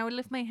when I would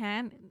lift my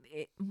hand,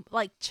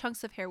 like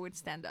chunks of hair would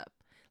stand up.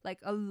 Like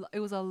it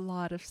was a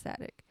lot of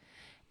static,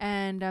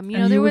 and and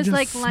there you were was just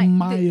like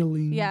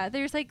smiling. yeah,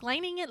 there's like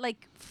lining it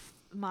like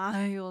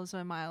miles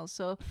and miles.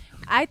 So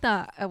I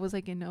thought I was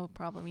like no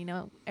problem.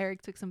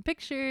 Eric took some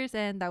pictures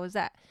and that was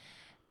that.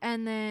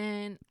 And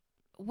then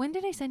when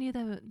did I send you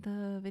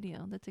the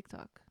video, the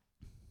TikTok?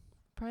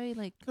 Probably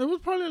like It was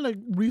probably like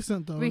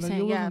recent though. recent,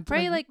 like, it yeah. wasn't,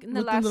 Probably like in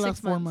the within last, 6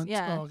 4 months. months.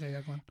 Yeah. Oh, okay,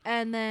 yeah, go on.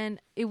 And then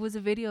it was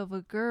a video of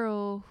a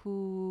girl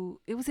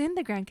who it was in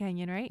the Grand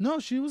Canyon, right? No,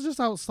 she was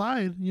just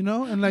outside,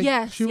 and like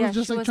Yes, she was yes,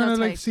 just she like was trying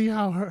to like outside. see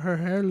how her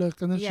hair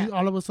looked, and then Yeah. she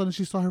all of a sudden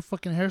she saw her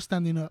fucking hair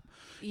standing up.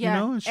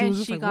 Yeah. And she was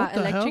just she like, got what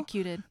the hell?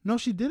 electrocuted. No,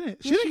 she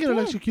didn't. She Yes, didn't she get did.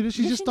 electrocuted.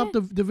 She Yes, just she stopped.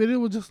 did. The video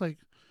was just like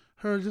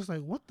her, just like,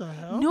 what the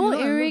hell? No,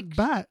 and it Eric, looked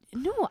bad.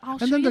 No, I'll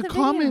show And then you the the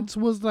comments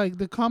was like,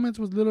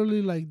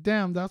 literally like,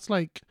 damn, that's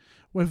like,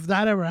 if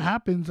that ever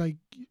happens, like,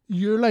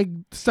 you're like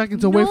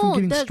seconds away from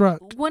getting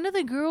struck. One of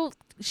the girls,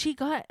 she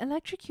got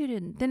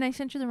electrocuted. Then I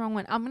sent you the wrong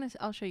one.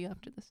 I'll show you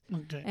after this,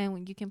 Okay.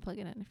 and you can plug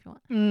it in if you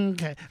want.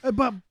 Okay.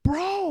 But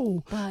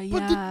bro, But but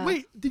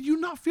yeah, did you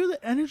not feel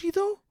the energy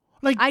though?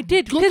 Like I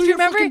did go because through your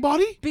remember, fucking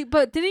body.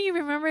 but didn't you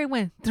remember it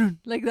went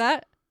like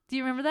that? Do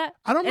you remember that?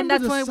 I don't And remember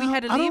that's the why we sound.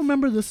 had to I don't leave.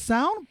 remember the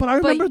sound, but I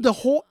But remember the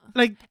whole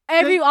like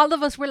All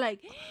of us were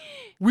like,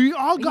 we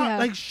all got Yeah.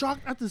 like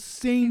shocked at the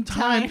same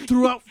time Time.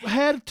 throughout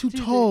head to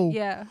toe.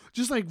 yeah,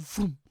 Just like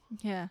vroom.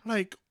 yeah.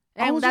 Like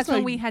I And was that's just when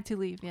like, we had to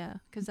leave. Yeah,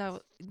 because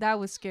that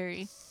was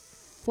scary.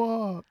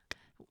 fuck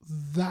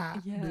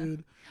that, Yeah.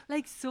 dude.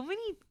 Like so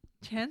many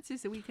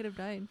chances that we could have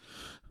died.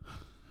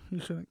 You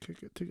shouldn't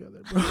kick it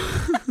together, bro.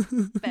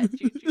 Bad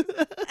juju.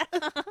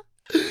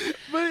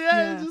 But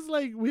yeah, it's just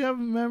like we have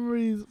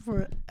memories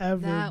forever,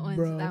 That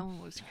bro. one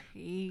was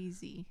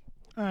crazy.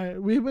 All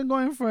right, we've been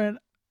going for an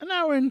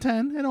hour and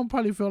 10. It don't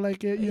probably feel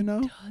like it, you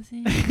know.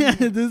 Doesn't.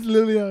 This is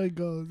literally how it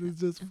goes. It's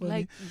just funny.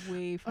 Like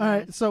way fast. All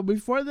right, so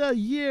before the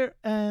year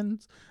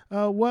ends,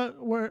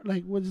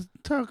 we'll just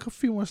talk a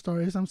few more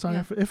stories. I'm sorry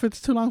Yeah. if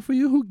it's too long for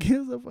you. Who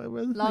gives a fuck?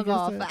 Log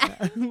off.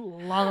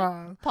 Log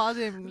off. Pause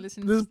it and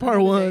listen. This is to part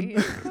another 1.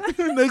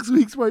 day. Next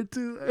week's part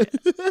 2.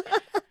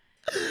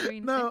 What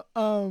you No,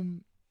 gonna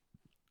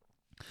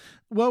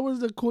what was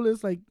the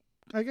coolest, like,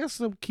 I guess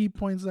some key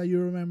points that you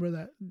remember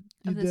that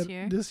you Of this did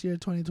year? this year,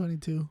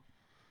 2022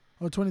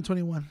 or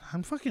 2021?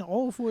 I'm fucking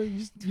old for it.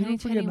 You don't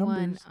forget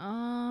 2021.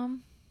 numbers.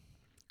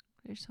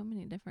 There's so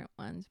many different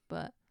ones,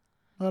 but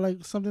Or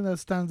like something that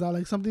stands out,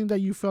 like something that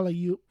you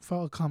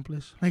felt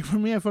accomplished. Like for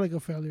me, I feel like a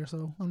failure,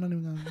 so I'm not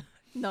even gonna.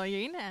 no,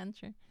 you're gonna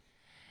answer.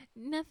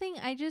 Nothing.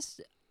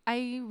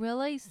 I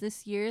realized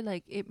this year,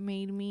 like, it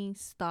made me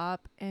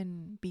stop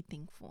and be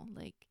thankful,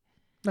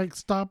 Like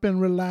stop and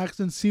relax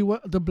and see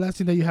what the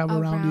blessing that you have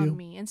around you.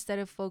 me, instead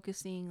of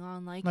focusing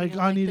on like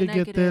I need the to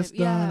get this negative.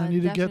 done. Yeah, I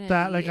need to get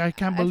that. Like, definitely. I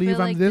can't feel believe I'm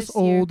like this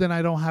year- old and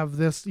I don't have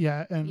this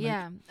yet. And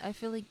yeah, I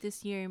feel like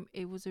this year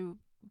it was a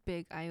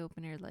big eye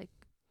opener. Like,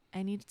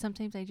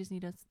 sometimes I just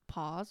need to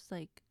pause,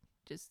 like,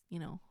 just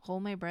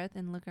hold my breath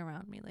and look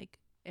around me. Like,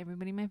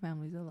 everybody in my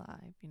family's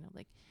alive.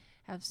 Like,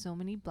 have so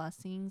many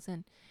blessings,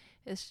 and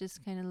it's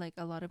just kind of like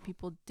a lot of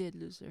people did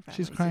lose their families.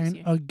 she's this crying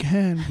year.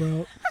 again,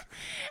 bro.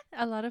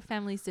 A lot of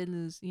families did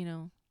lose,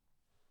 loved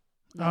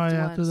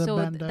yeah, through ones. the So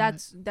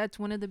pandemic. that's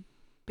one of the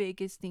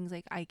biggest things.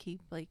 Like, I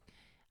keep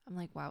I'm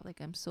like, wow,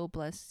 like, I'm so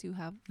blessed to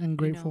have And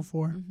grateful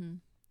for.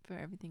 for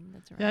everything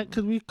that's around. Yeah,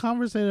 because we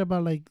conversated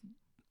about like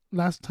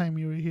last time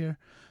you were here,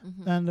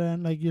 and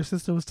then like your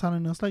sister was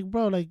telling us like,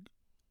 bro, like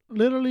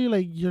literally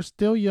like you're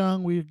still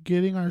young. We're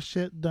getting our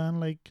shit done.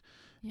 Like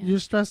you're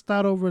stressed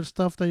out over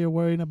stuff that you're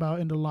worrying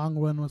about in the long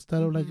run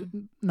instead of like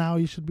now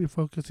you should be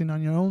focusing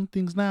on your own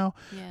things now.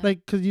 yeah.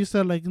 Like, cause you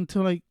said like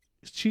until like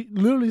she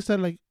literally said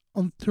like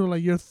until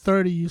like you're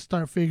 30 you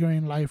start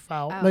figuring life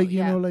out. Like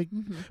you know like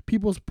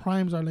people's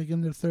primes are like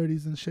in their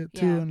 30s and shit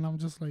too, Yeah. and I'm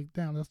just like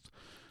damn,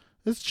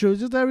 It's true.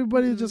 Just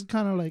everybody just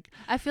kind of like.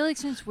 I feel like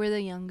since we're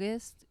the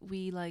youngest,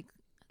 we like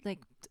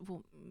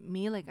well,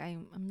 me, like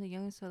I'm the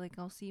youngest, so like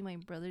I'll see my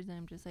brothers and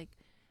I'm just like,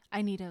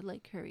 I need to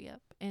like hurry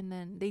up, and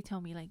then they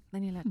tell me like,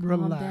 Daniela,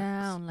 calm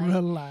down, like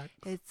relax.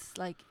 it's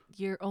like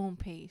your own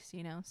pace,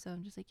 you know. So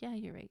I'm just like, yeah,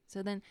 you're right.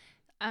 So then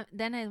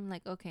I'm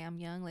like, okay, I'm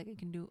young, like I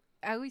can do.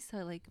 I always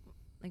tell like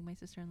my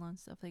sister-in-law and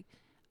stuff, like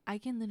I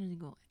can literally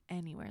go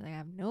anywhere. Like I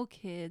have no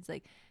kids,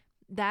 like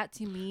that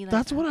to me. Like,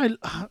 That's what I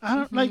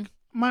don't like.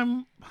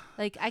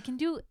 Like I can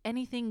do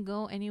anything,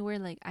 go anywhere.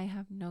 Like I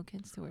have no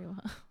kids to worry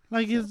about.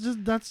 Like it's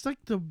just that's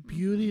like the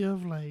beauty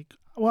of like.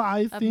 Well,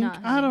 I think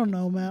I don't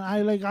know, man.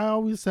 I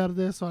always said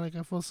this, so like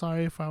I feel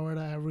sorry if I were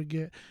to ever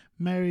get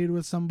married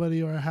with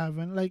somebody or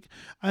haven't. Like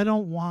I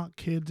don't want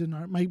kids in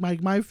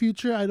my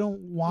future. I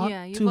don't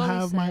want to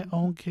have my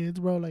own kids,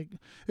 bro. Like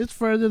it's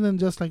further than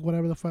just like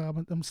whatever the fuck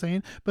I'm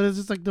saying, but it's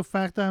just like the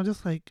fact that I'm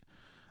just like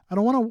I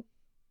don't want to.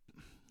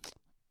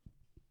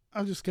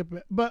 I'll just skip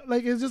it. But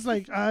like it's just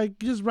like I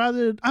just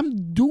rather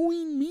I'm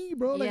doing me,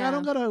 bro. Like I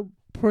don't gotta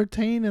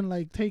pertain and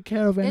like take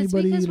care of anybody. It's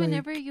because like,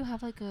 whenever you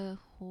have like a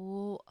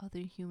whole other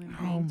human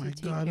being oh my to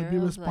take god, care to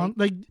be of,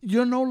 like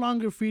you're no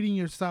longer feeding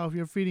yourself.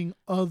 You're feeding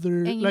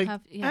other and like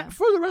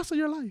for the rest of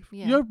your life.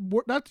 Yeah.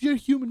 You're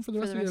human for the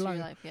rest of your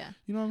life. Yeah.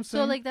 You know what I'm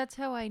saying? So like that's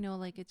how I know.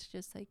 Like it's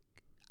just like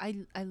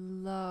I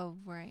love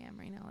where I am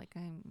right now. Like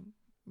I'm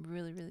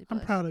really blessed. I'm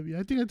proud of you.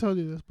 I think I told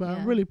you this, but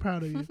I'm really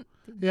proud of you.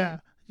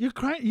 Yeah. You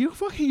cried. You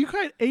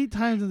cried 8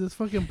 times in this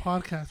fucking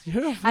podcast.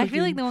 I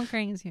feel like the one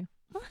crying is you.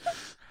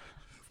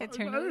 I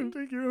didn't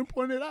think you were gonna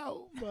point it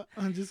out, but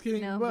I'm just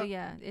kidding. No, but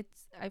yeah,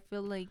 it's. I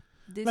feel like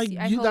this. Like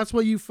that's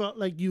what you felt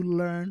like you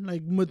learned,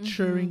 like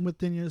maturing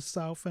within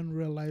yourself and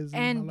realizing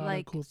a lot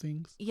of cool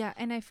things. Yeah,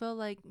 and I feel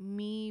like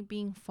me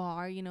being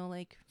far, you know,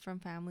 like from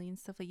family and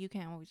stuff. Like you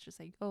can't always just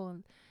like, oh,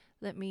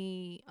 let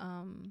me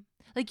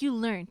like you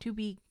learn to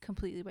be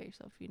completely by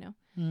yourself, you know.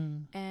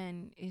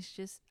 And it's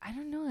just I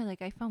don't know,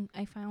 like I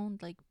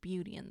found like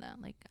beauty in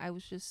that. Like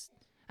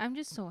I'm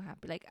just so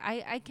happy. Like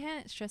I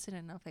can't stress it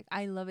enough. Like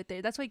I love it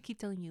there. That's why I keep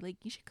telling you, like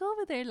you should go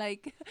over there,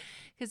 like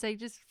because I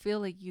just feel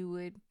like you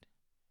would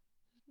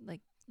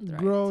like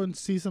grow and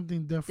see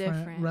something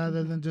different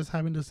rather than just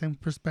having the same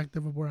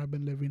perspective of where I've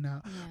been living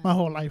now my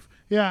whole life.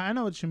 Yeah, I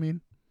know what you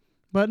mean.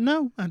 But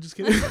no, I'm just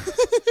kidding.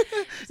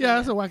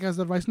 That's a whack ass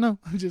advice. No,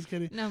 I'm just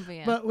kidding. No, but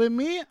yeah. But with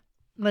me,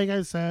 like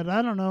I said,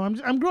 I don't know.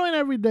 I'm growing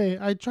every day.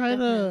 I try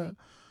to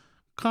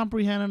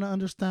comprehend and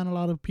understand a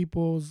lot of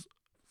people's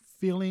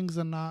feelings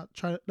and not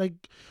try.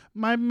 Like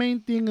my main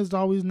thing is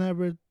always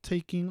never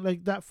taking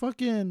like that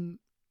fucking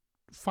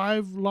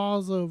 5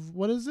 laws of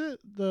what is it?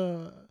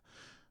 The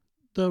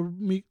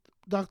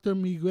Dr.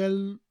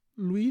 Miguel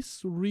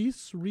Reese.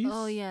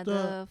 Oh yeah,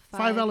 the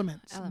 5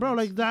 elements, bro.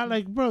 Like that,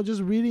 like bro.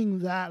 Just reading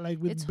that,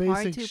 like with it's basic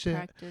hard to shit.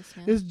 Practice,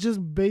 man. It's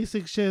just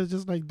basic shit. It's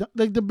just like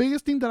the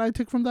biggest thing that I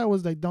took from that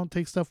was like don't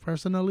take stuff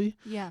personally.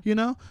 Yeah, you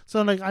know.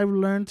 So like I've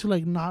learned to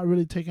like not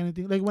really take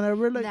anything. Like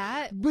whenever like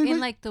that in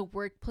like the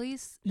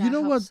workplace. That you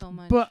know what? So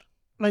much. But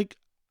like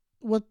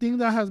what thing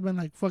that has been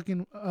like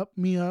fucking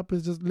me up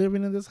is just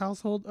living in this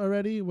household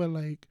already. Where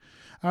like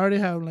I already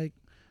have like.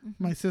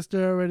 My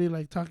sister already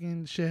like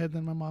talking shit,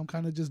 and my mom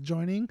kind of just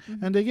joining,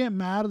 and they get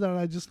mad that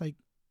I just like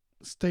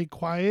stay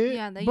quiet.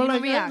 Yeah,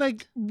 but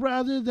like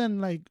rather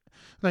than like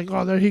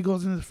oh there he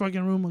goes in the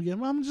fucking room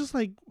again. I'm just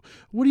like,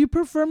 would you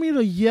prefer me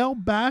to yell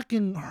back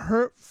and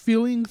hurt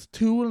feelings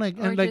too, like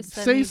and like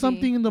say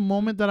something in the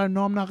moment that I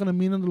know I'm not gonna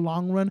mean in the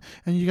long run,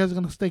 and you guys are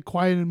gonna stay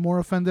quiet and more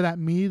offended at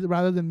me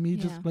rather than me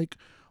just like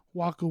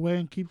walk away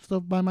and keep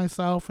stuff by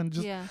myself and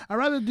just I'd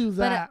rather do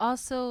that. But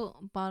also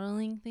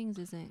bottling things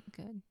isn't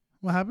good.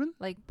 What happened?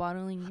 Like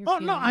bottling your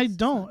feelings. No, I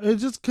don't.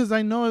 It's just because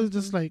I know it's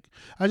just like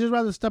I just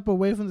rather step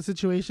away from the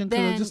situation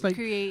because it's just like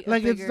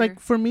it's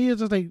like for me it's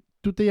just like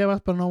tú te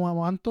llevas pero no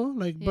aguanto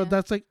like but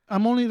that's like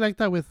I'm only like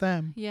that with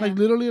them. Like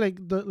literally like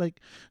the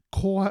like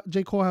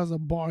J. Cole has a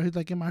bar. He's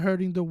like, am I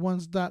hurting the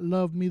ones that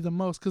love me the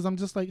most? Because I'm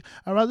just like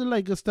I rather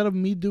like instead of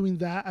me doing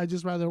that I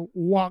just rather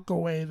walk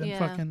away than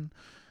fucking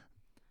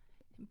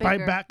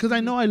bite back because I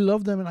know I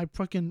love them and I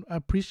fucking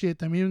appreciate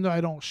them even though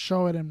I don't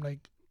show it and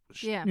like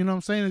you know what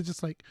I'm saying. It's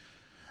just like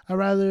I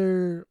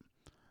rather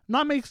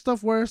not make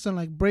stuff worse and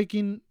like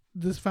breaking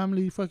this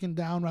family fucking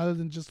down rather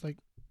than just like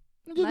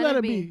just let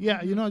it be.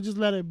 Yeah, you know, just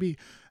let it be.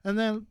 And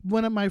then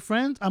when at my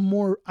friends, I'm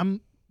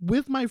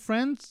with my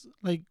friends,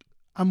 like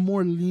I'm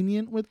more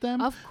lenient with them.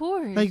 Of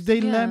course. Like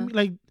they let me,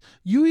 like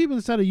you even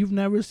said it, you've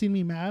never seen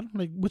me mad,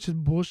 like which is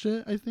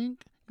bullshit, I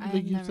think.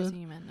 I've never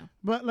seen you mad, no.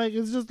 But like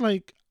it's just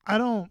like I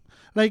don't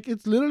like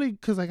it's literally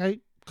because like I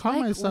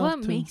call myself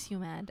what makes you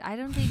mad? I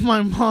don't think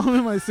my mom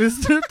and my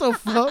sister. The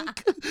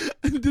fuck?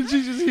 Did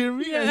she just hear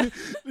me? Yeah.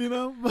 You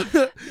know,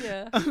 but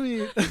I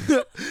mean,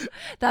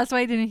 that's why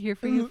I didn't hear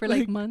from you for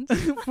like months.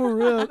 For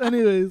real.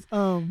 Anyways,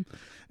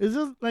 it's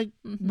just like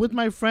with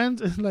my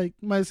friends. It's like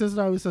my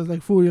sister always says,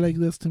 like, "Fool, you're like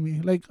this to me."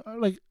 Like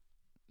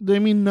they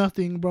mean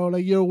nothing, bro.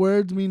 Like your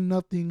words mean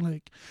nothing.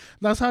 Like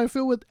that's how I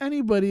feel with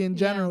anybody in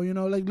general. You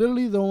know, like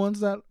literally the ones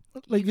that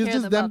like You it's care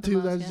just them about the two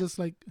most, that's yeah. just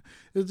like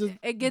it's just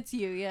It gets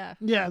you, yeah.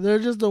 yeah, they're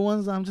just the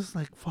ones I'm just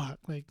like fuck,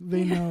 like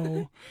they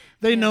know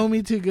they Yeah. know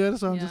me too good,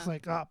 so I'm just Yeah.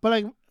 like ah. But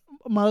like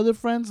my other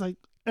friends, like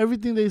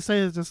everything they say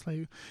is just like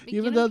Like,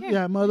 even you though don't care.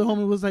 yeah, my other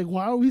homie was like,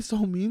 why are we so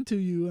mean to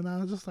you? And I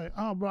was just like,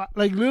 oh bro,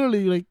 like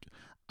literally like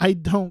I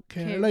don't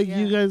care. Like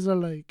you Yeah. guys are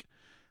like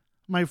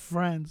my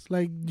friends.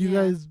 Like you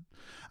Yeah. guys,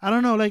 I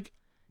don't know, like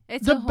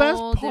It's the a best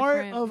whole part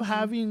different- of mhm.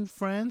 having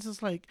friends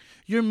is like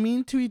you're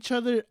mean to each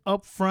other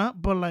up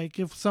front, but like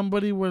if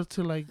somebody were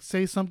to like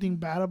say something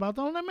bad about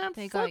them, I'm like, man,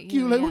 They fuck got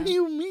you. you, Like what yeah. do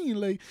you mean?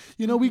 Like,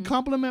 you know, we Mhm.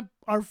 compliment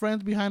our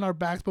friends behind our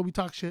backs, but we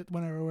talk shit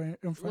whenever we're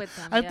in front. With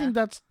them, I yeah. think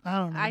that's I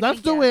don't know. I That's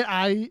think, the yeah.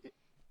 way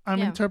I'm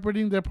Yeah.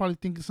 interpreting. They're probably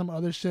thinking some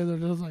other shit. They're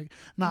just like,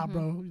 nah, Mhm.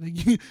 bro,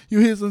 like you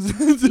hit some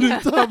sensitive Yeah.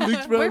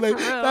 topics, bro. We're Like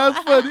for real. that's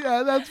funny.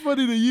 That's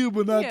funny to you,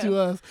 but not Yeah. to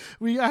us.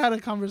 I had a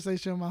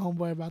conversation with my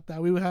homeboy about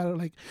that. We had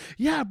like,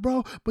 yeah,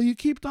 bro, but you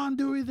keep on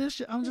doing this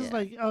shit. I'm just Yeah.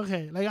 like,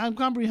 okay, like I'm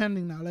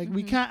comprehending now. Like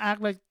we Mhm. can't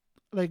act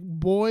like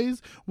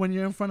boys when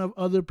you're in front of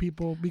other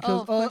people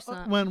because of course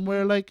not. when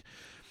we're like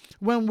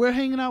when we're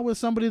hanging out with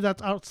somebody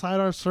that's outside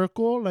our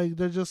circle, like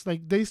they're just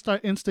like they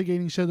start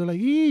instigating shit. They're like,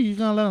 you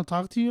gonna let them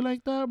talk to you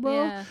like that,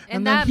 bro? Yeah.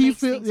 And that then he makes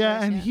things worse,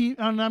 yeah.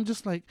 and I'm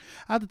just like,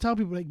 I have to tell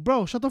people like,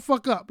 bro, shut the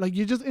fuck up. Like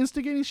you're just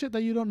instigating shit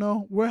that you don't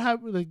know. We're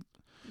having like,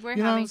 We're you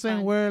know what I'm having saying?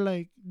 fun. We're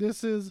like,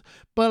 this is,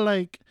 but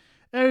like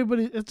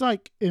everybody, it's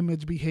like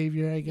image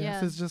behavior, I guess.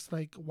 Yeah. It's just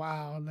like,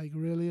 wow, like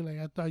really, like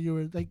I thought you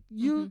were like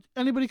you. Mhm.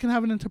 Anybody can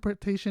have an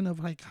interpretation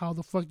of like how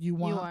the fuck you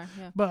want, You are,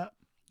 yeah. but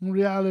in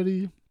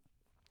reality,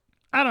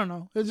 I don't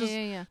know. It's Yeah, just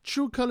yeah,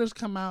 true colors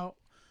come out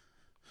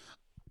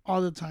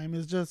all the time.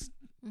 It's just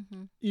yeah.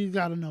 Mhm. you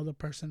gotta know the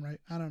person, right?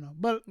 I don't know,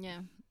 but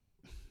Yeah.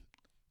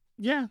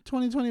 yeah,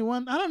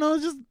 2021. I don't know.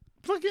 It's just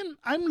fucking.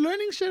 I'm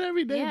learning shit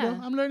every day, bro. Yeah.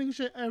 I'm learning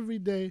shit every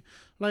day.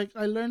 Like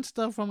I learn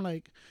stuff from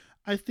like.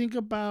 I think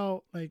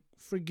about like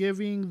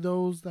forgiving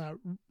those that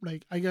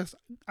like I guess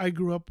I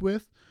grew up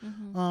with,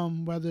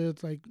 Mhm. whether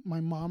it's like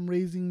my mom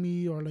raising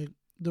me or like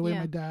the way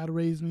Yeah. my dad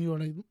raised me or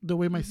like the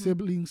way my Mhm.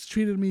 siblings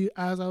treated me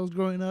as I was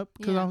growing up.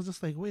 Because I Yeah. was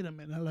just like, wait a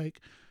minute, like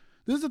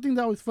this is the thing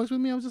that always fucks with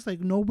me. I was just like,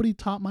 nobody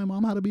taught my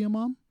mom how to be a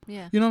mom.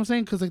 Yeah. You know what I'm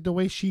saying? Because like the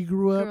way she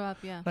grew up, Grew up,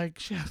 yeah. like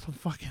she has some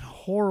fucking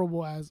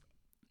horrible ass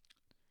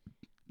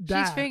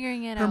dad. She's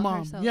figuring it her out mom,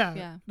 herself. yeah.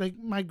 Yeah. Like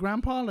my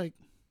grandpa, like,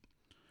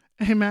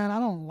 hey man, I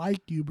don't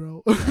like you,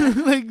 bro.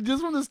 Like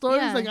just from the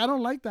stories, Yeah. like I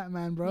don't like that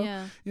man, bro.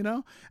 Yeah. You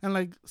know, and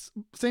like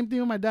same thing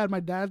with my dad. My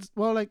dad's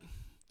well, like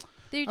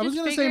They I was just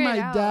gonna say figure my it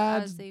out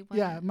dad's as they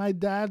yeah, went. my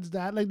dad's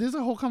dad. Like there's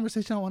a whole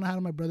conversation I want to have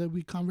with my brother.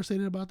 We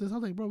conversated about this. I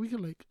was like, bro, we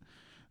could like.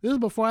 This is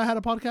before I had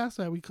a podcast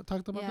that we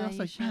talked about. Yeah, This.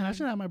 I was you like, man, I should.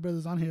 should have my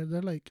brothers on here.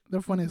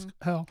 They're funny as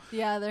hell.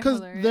 Yeah, they're Because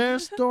hilarious. their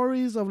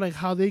stories of like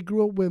how they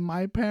grew up with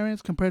my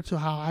parents compared to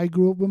how I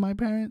grew up with my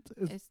parents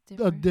is It's a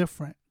different.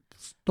 different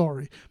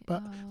story.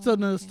 But it's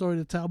another story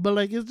to tell. But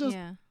like it's just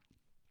Yeah.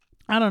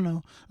 I don't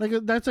know. Like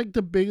that's like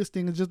the biggest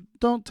thing is just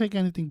don't take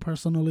anything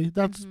personally.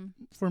 That's Mhm.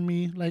 for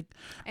me. Like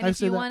And I if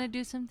say you that- want to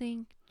do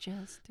something,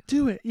 just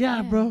do it. Yeah,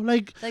 Yeah. bro.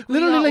 Like like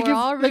literally, we all, like we're if-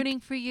 all like, rooting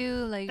for you.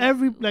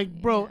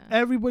 Like bro, yeah.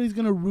 everybody's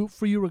gonna root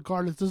for you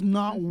regardless. There's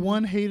not Mhm.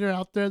 one hater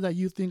out there that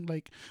you think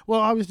like well,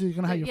 obviously you're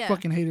gonna have your Yeah.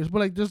 fucking haters, but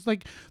like just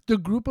like the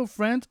group of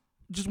friends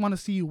just want to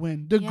see you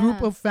win. The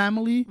group Yeah. of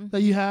family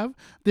that you Mhm. have,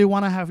 they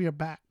want to have your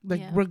back. Like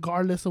Yeah.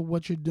 regardless of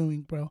what you're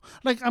doing, bro.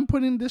 Like I'm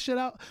putting this shit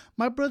out.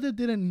 My brother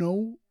didn't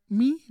know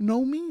me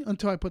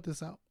until I put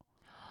this out.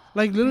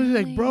 Like literally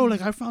like bro, like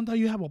Really? I found out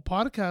you have a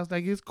podcast.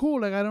 Like it's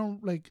cool. Like I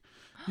don't like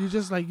you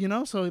just like, you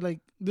know, so like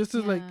this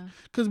is like Yeah.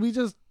 cuz we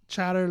just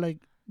chatter like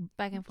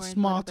Back and forth. a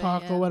small little bit,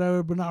 talk yeah. or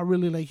whatever, but not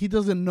really like he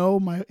doesn't know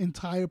my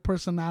entire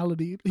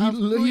personality. Of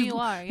who he's- you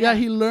are. yeah, Yeah.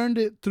 he learned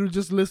it through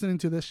just listening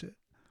to this shit,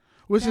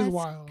 which is That's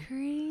wild,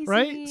 Crazy.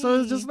 right?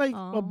 So it's just like a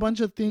Aw. bunch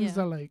of things Yeah.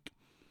 that like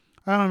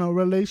I don't know,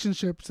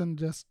 relationships and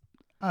just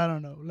I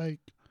don't know,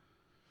 like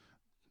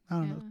I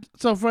don't know. Yeah.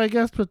 So for I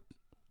guess, but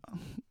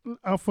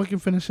I'll fucking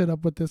finish it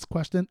up with this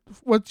question: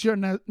 what's your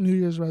New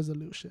Year's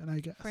resolution? I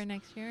guess, For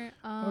next year,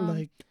 or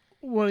like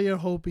what are you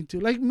hoping to?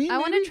 Like me, I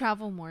want maybe? to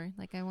travel more.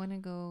 Like I want to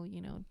go,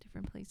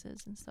 different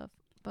places and stuff.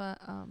 But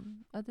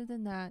other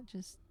than that,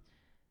 just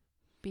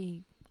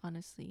be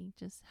honestly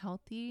just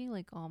healthy.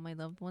 Like all my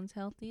loved ones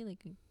healthy.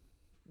 Like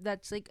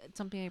that's like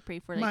something I pray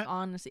for. Like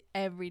honestly,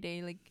 every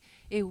day. Like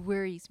it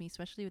worries me,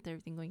 especially with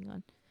everything going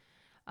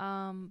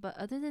on. But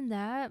other than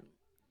that,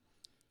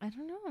 I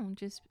don't know.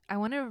 Just I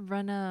want to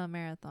run a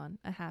marathon,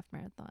 a half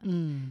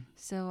marathon.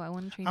 So I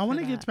want to train. I want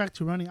to get back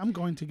to running. I'm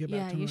going to get back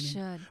to running. Yeah, you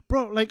should.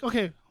 Bro, like,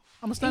 okay,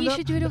 I'm gonna stand you up.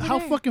 should do it over How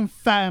there. fucking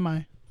fat am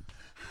I?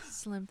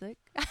 Slim thick.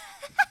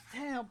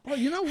 Damn, bro,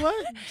 you know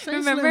what? Say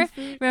Remember- slim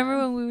thick. Remember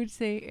when we would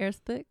say air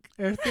thick?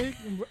 Air thick?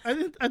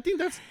 I think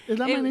that's, is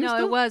that my name No,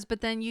 still? it was,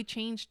 but then you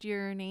changed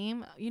your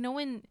name. You know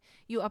when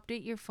you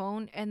update your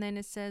phone and then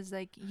it says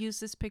like use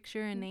this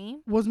picture and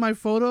name? Is my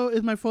photo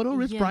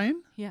Rich Yeah.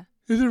 Brian? Yeah.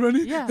 Is it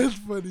running? Yeah. That's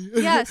funny.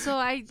 Yeah, so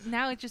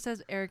now it just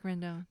says Eric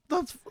Rendon.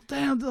 That's,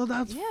 damn, though,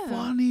 that's Yeah.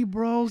 funny,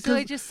 bro. So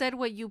 'cause it just said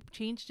what you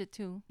changed it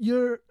to.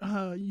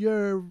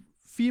 your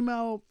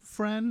female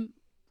friend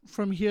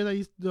from here that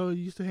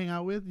used to hang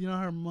out with. You know,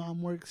 her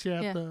mom works here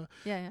at the.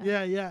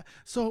 Yeah.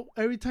 So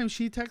every time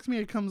she texts me,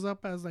 it comes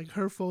up as like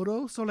her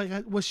photo. So like,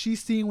 what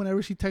she's seeing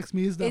whenever she texts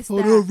me is that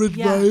photo of Rich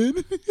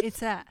Brian. It's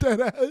that.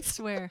 I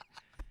swear.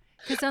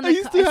 I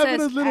used to have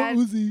a little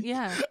Uzi.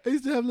 Yeah. I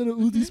used to have little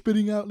Uzi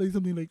spitting out like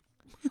something like.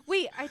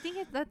 Wait, I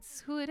think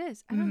that's who it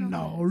is. I don't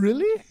know. No,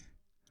 really?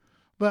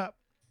 But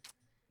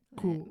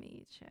cool. Let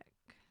me check.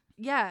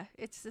 Yeah,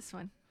 it's this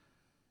one.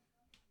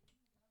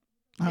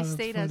 Oh, I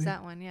stayed as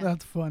that one. Yeah.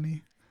 That's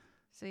funny.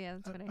 So yeah,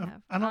 that's what I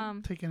have. I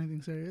don't take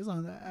anything serious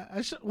on that.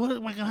 I should. What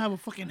am I gonna have a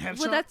fucking headshot?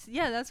 Well,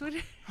 that's what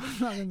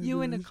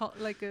you in the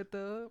like at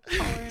the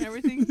collar and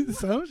everything.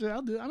 Some shit,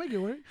 I'll do. I'll make it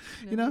work.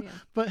 No, you know. Yeah.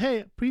 But hey,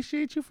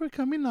 appreciate you for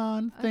coming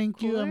on.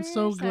 Thank you. I'm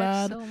so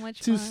glad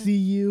to see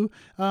you.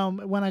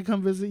 When I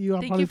come visit you,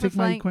 I'll probably take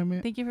my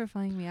equipment. Thank you for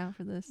flying me out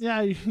for this.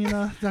 Yeah, you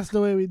know that's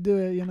the way we do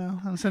it. You know,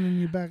 I'm sending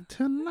you back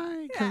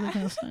tonight because I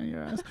can't stand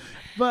your ass.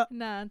 But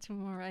nah,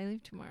 tomorrow. I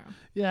leave tomorrow.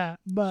 Yeah,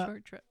 but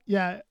short trip.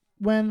 Yeah,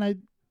 when I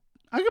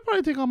could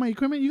probably take all my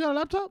equipment. You got a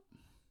laptop?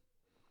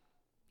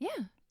 Yeah.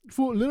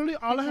 For literally,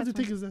 all I have to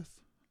take is this.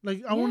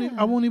 Like I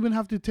won't even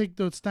have to take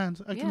the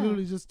stands. I can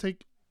literally just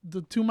take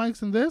the 2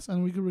 mics and this,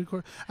 and we can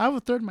record. I have a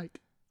third mic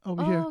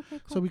over here, okay,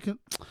 cool. so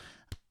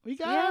we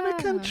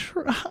gotta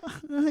control.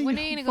 When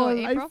are you gonna go?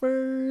 April?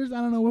 Lifers,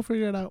 I don't know. We'll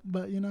figure it out.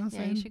 But you know, what I'm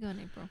saying? You should go in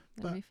April.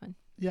 That'll be fun.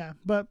 Yeah,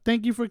 but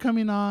thank you for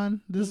coming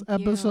on. This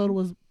episode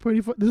was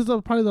pretty fun. This is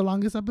probably the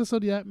longest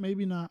episode yet.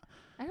 Maybe not.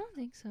 I don't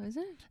think so. Is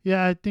it?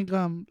 Yeah, I think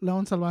Leon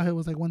Salvaje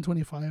was like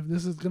 125.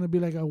 This is gonna be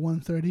like a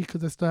 130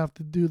 because I still have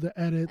to do the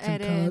edits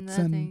and cuts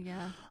and.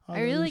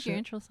 I really like your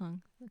intro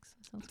song.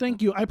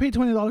 Thank you. I paid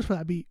 $20 for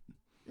that beat.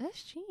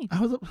 That's cheap.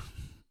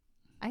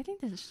 I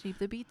think that's cheap.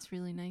 The beat's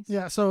really nice.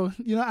 Yeah, so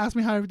ask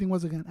me how everything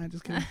was again. I'm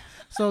just kidding.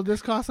 So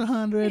this costs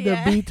 100. The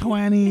beat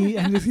 20.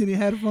 And just getting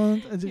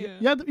headphones.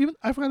 Even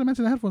I forgot to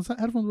mention the headphones.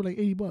 Headphones were like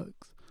 $80.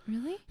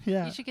 Really?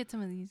 Yeah. You should get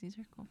some of these. These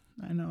are cool.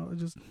 I know.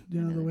 Just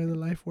the way the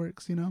life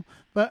works.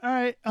 But all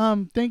right.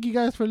 Thank you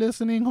guys for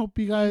listening. Hope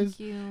you guys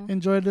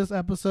enjoyed this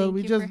episode.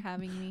 Thank you for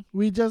having me.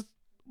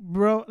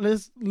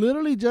 Let's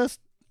literally just.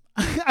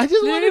 I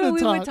just wanted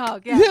to talk. Would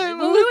talk. Yeah.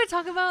 What we would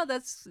talk about,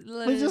 that's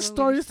literally just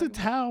stories to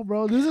tell,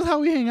 bro. This is how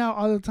we hang out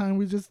all the time.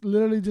 We just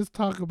literally just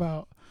talk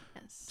about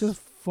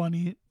just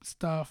funny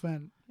stuff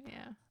and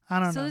I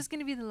don't know. So this is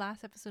gonna be the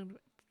last episode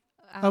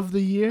of the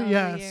year.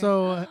 Yeah.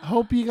 So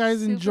hope you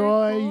guys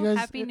enjoy. Cool. You guys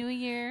Happy New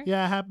Year.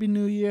 Yeah, Happy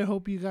New Year.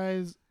 Hope you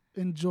guys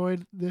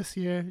enjoyed this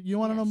year. You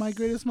want to know my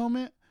greatest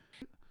moment?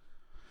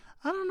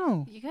 I don't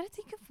know. You gotta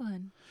think of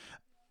one.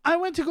 I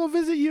went to go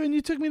visit you and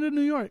you took me to New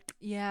York.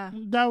 Yeah.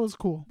 That was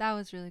cool. That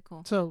was really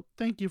cool. So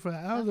thank you for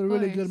that. That was a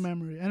really good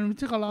memory. And we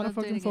took a lot of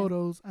fucking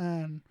photos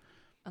and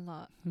a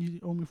lot. You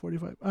owe me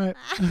 45. All right.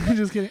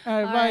 Just kidding.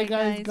 All right. Bye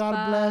guys.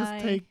 God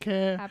bless. Take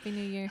care. Happy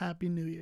New Year. Happy New Year.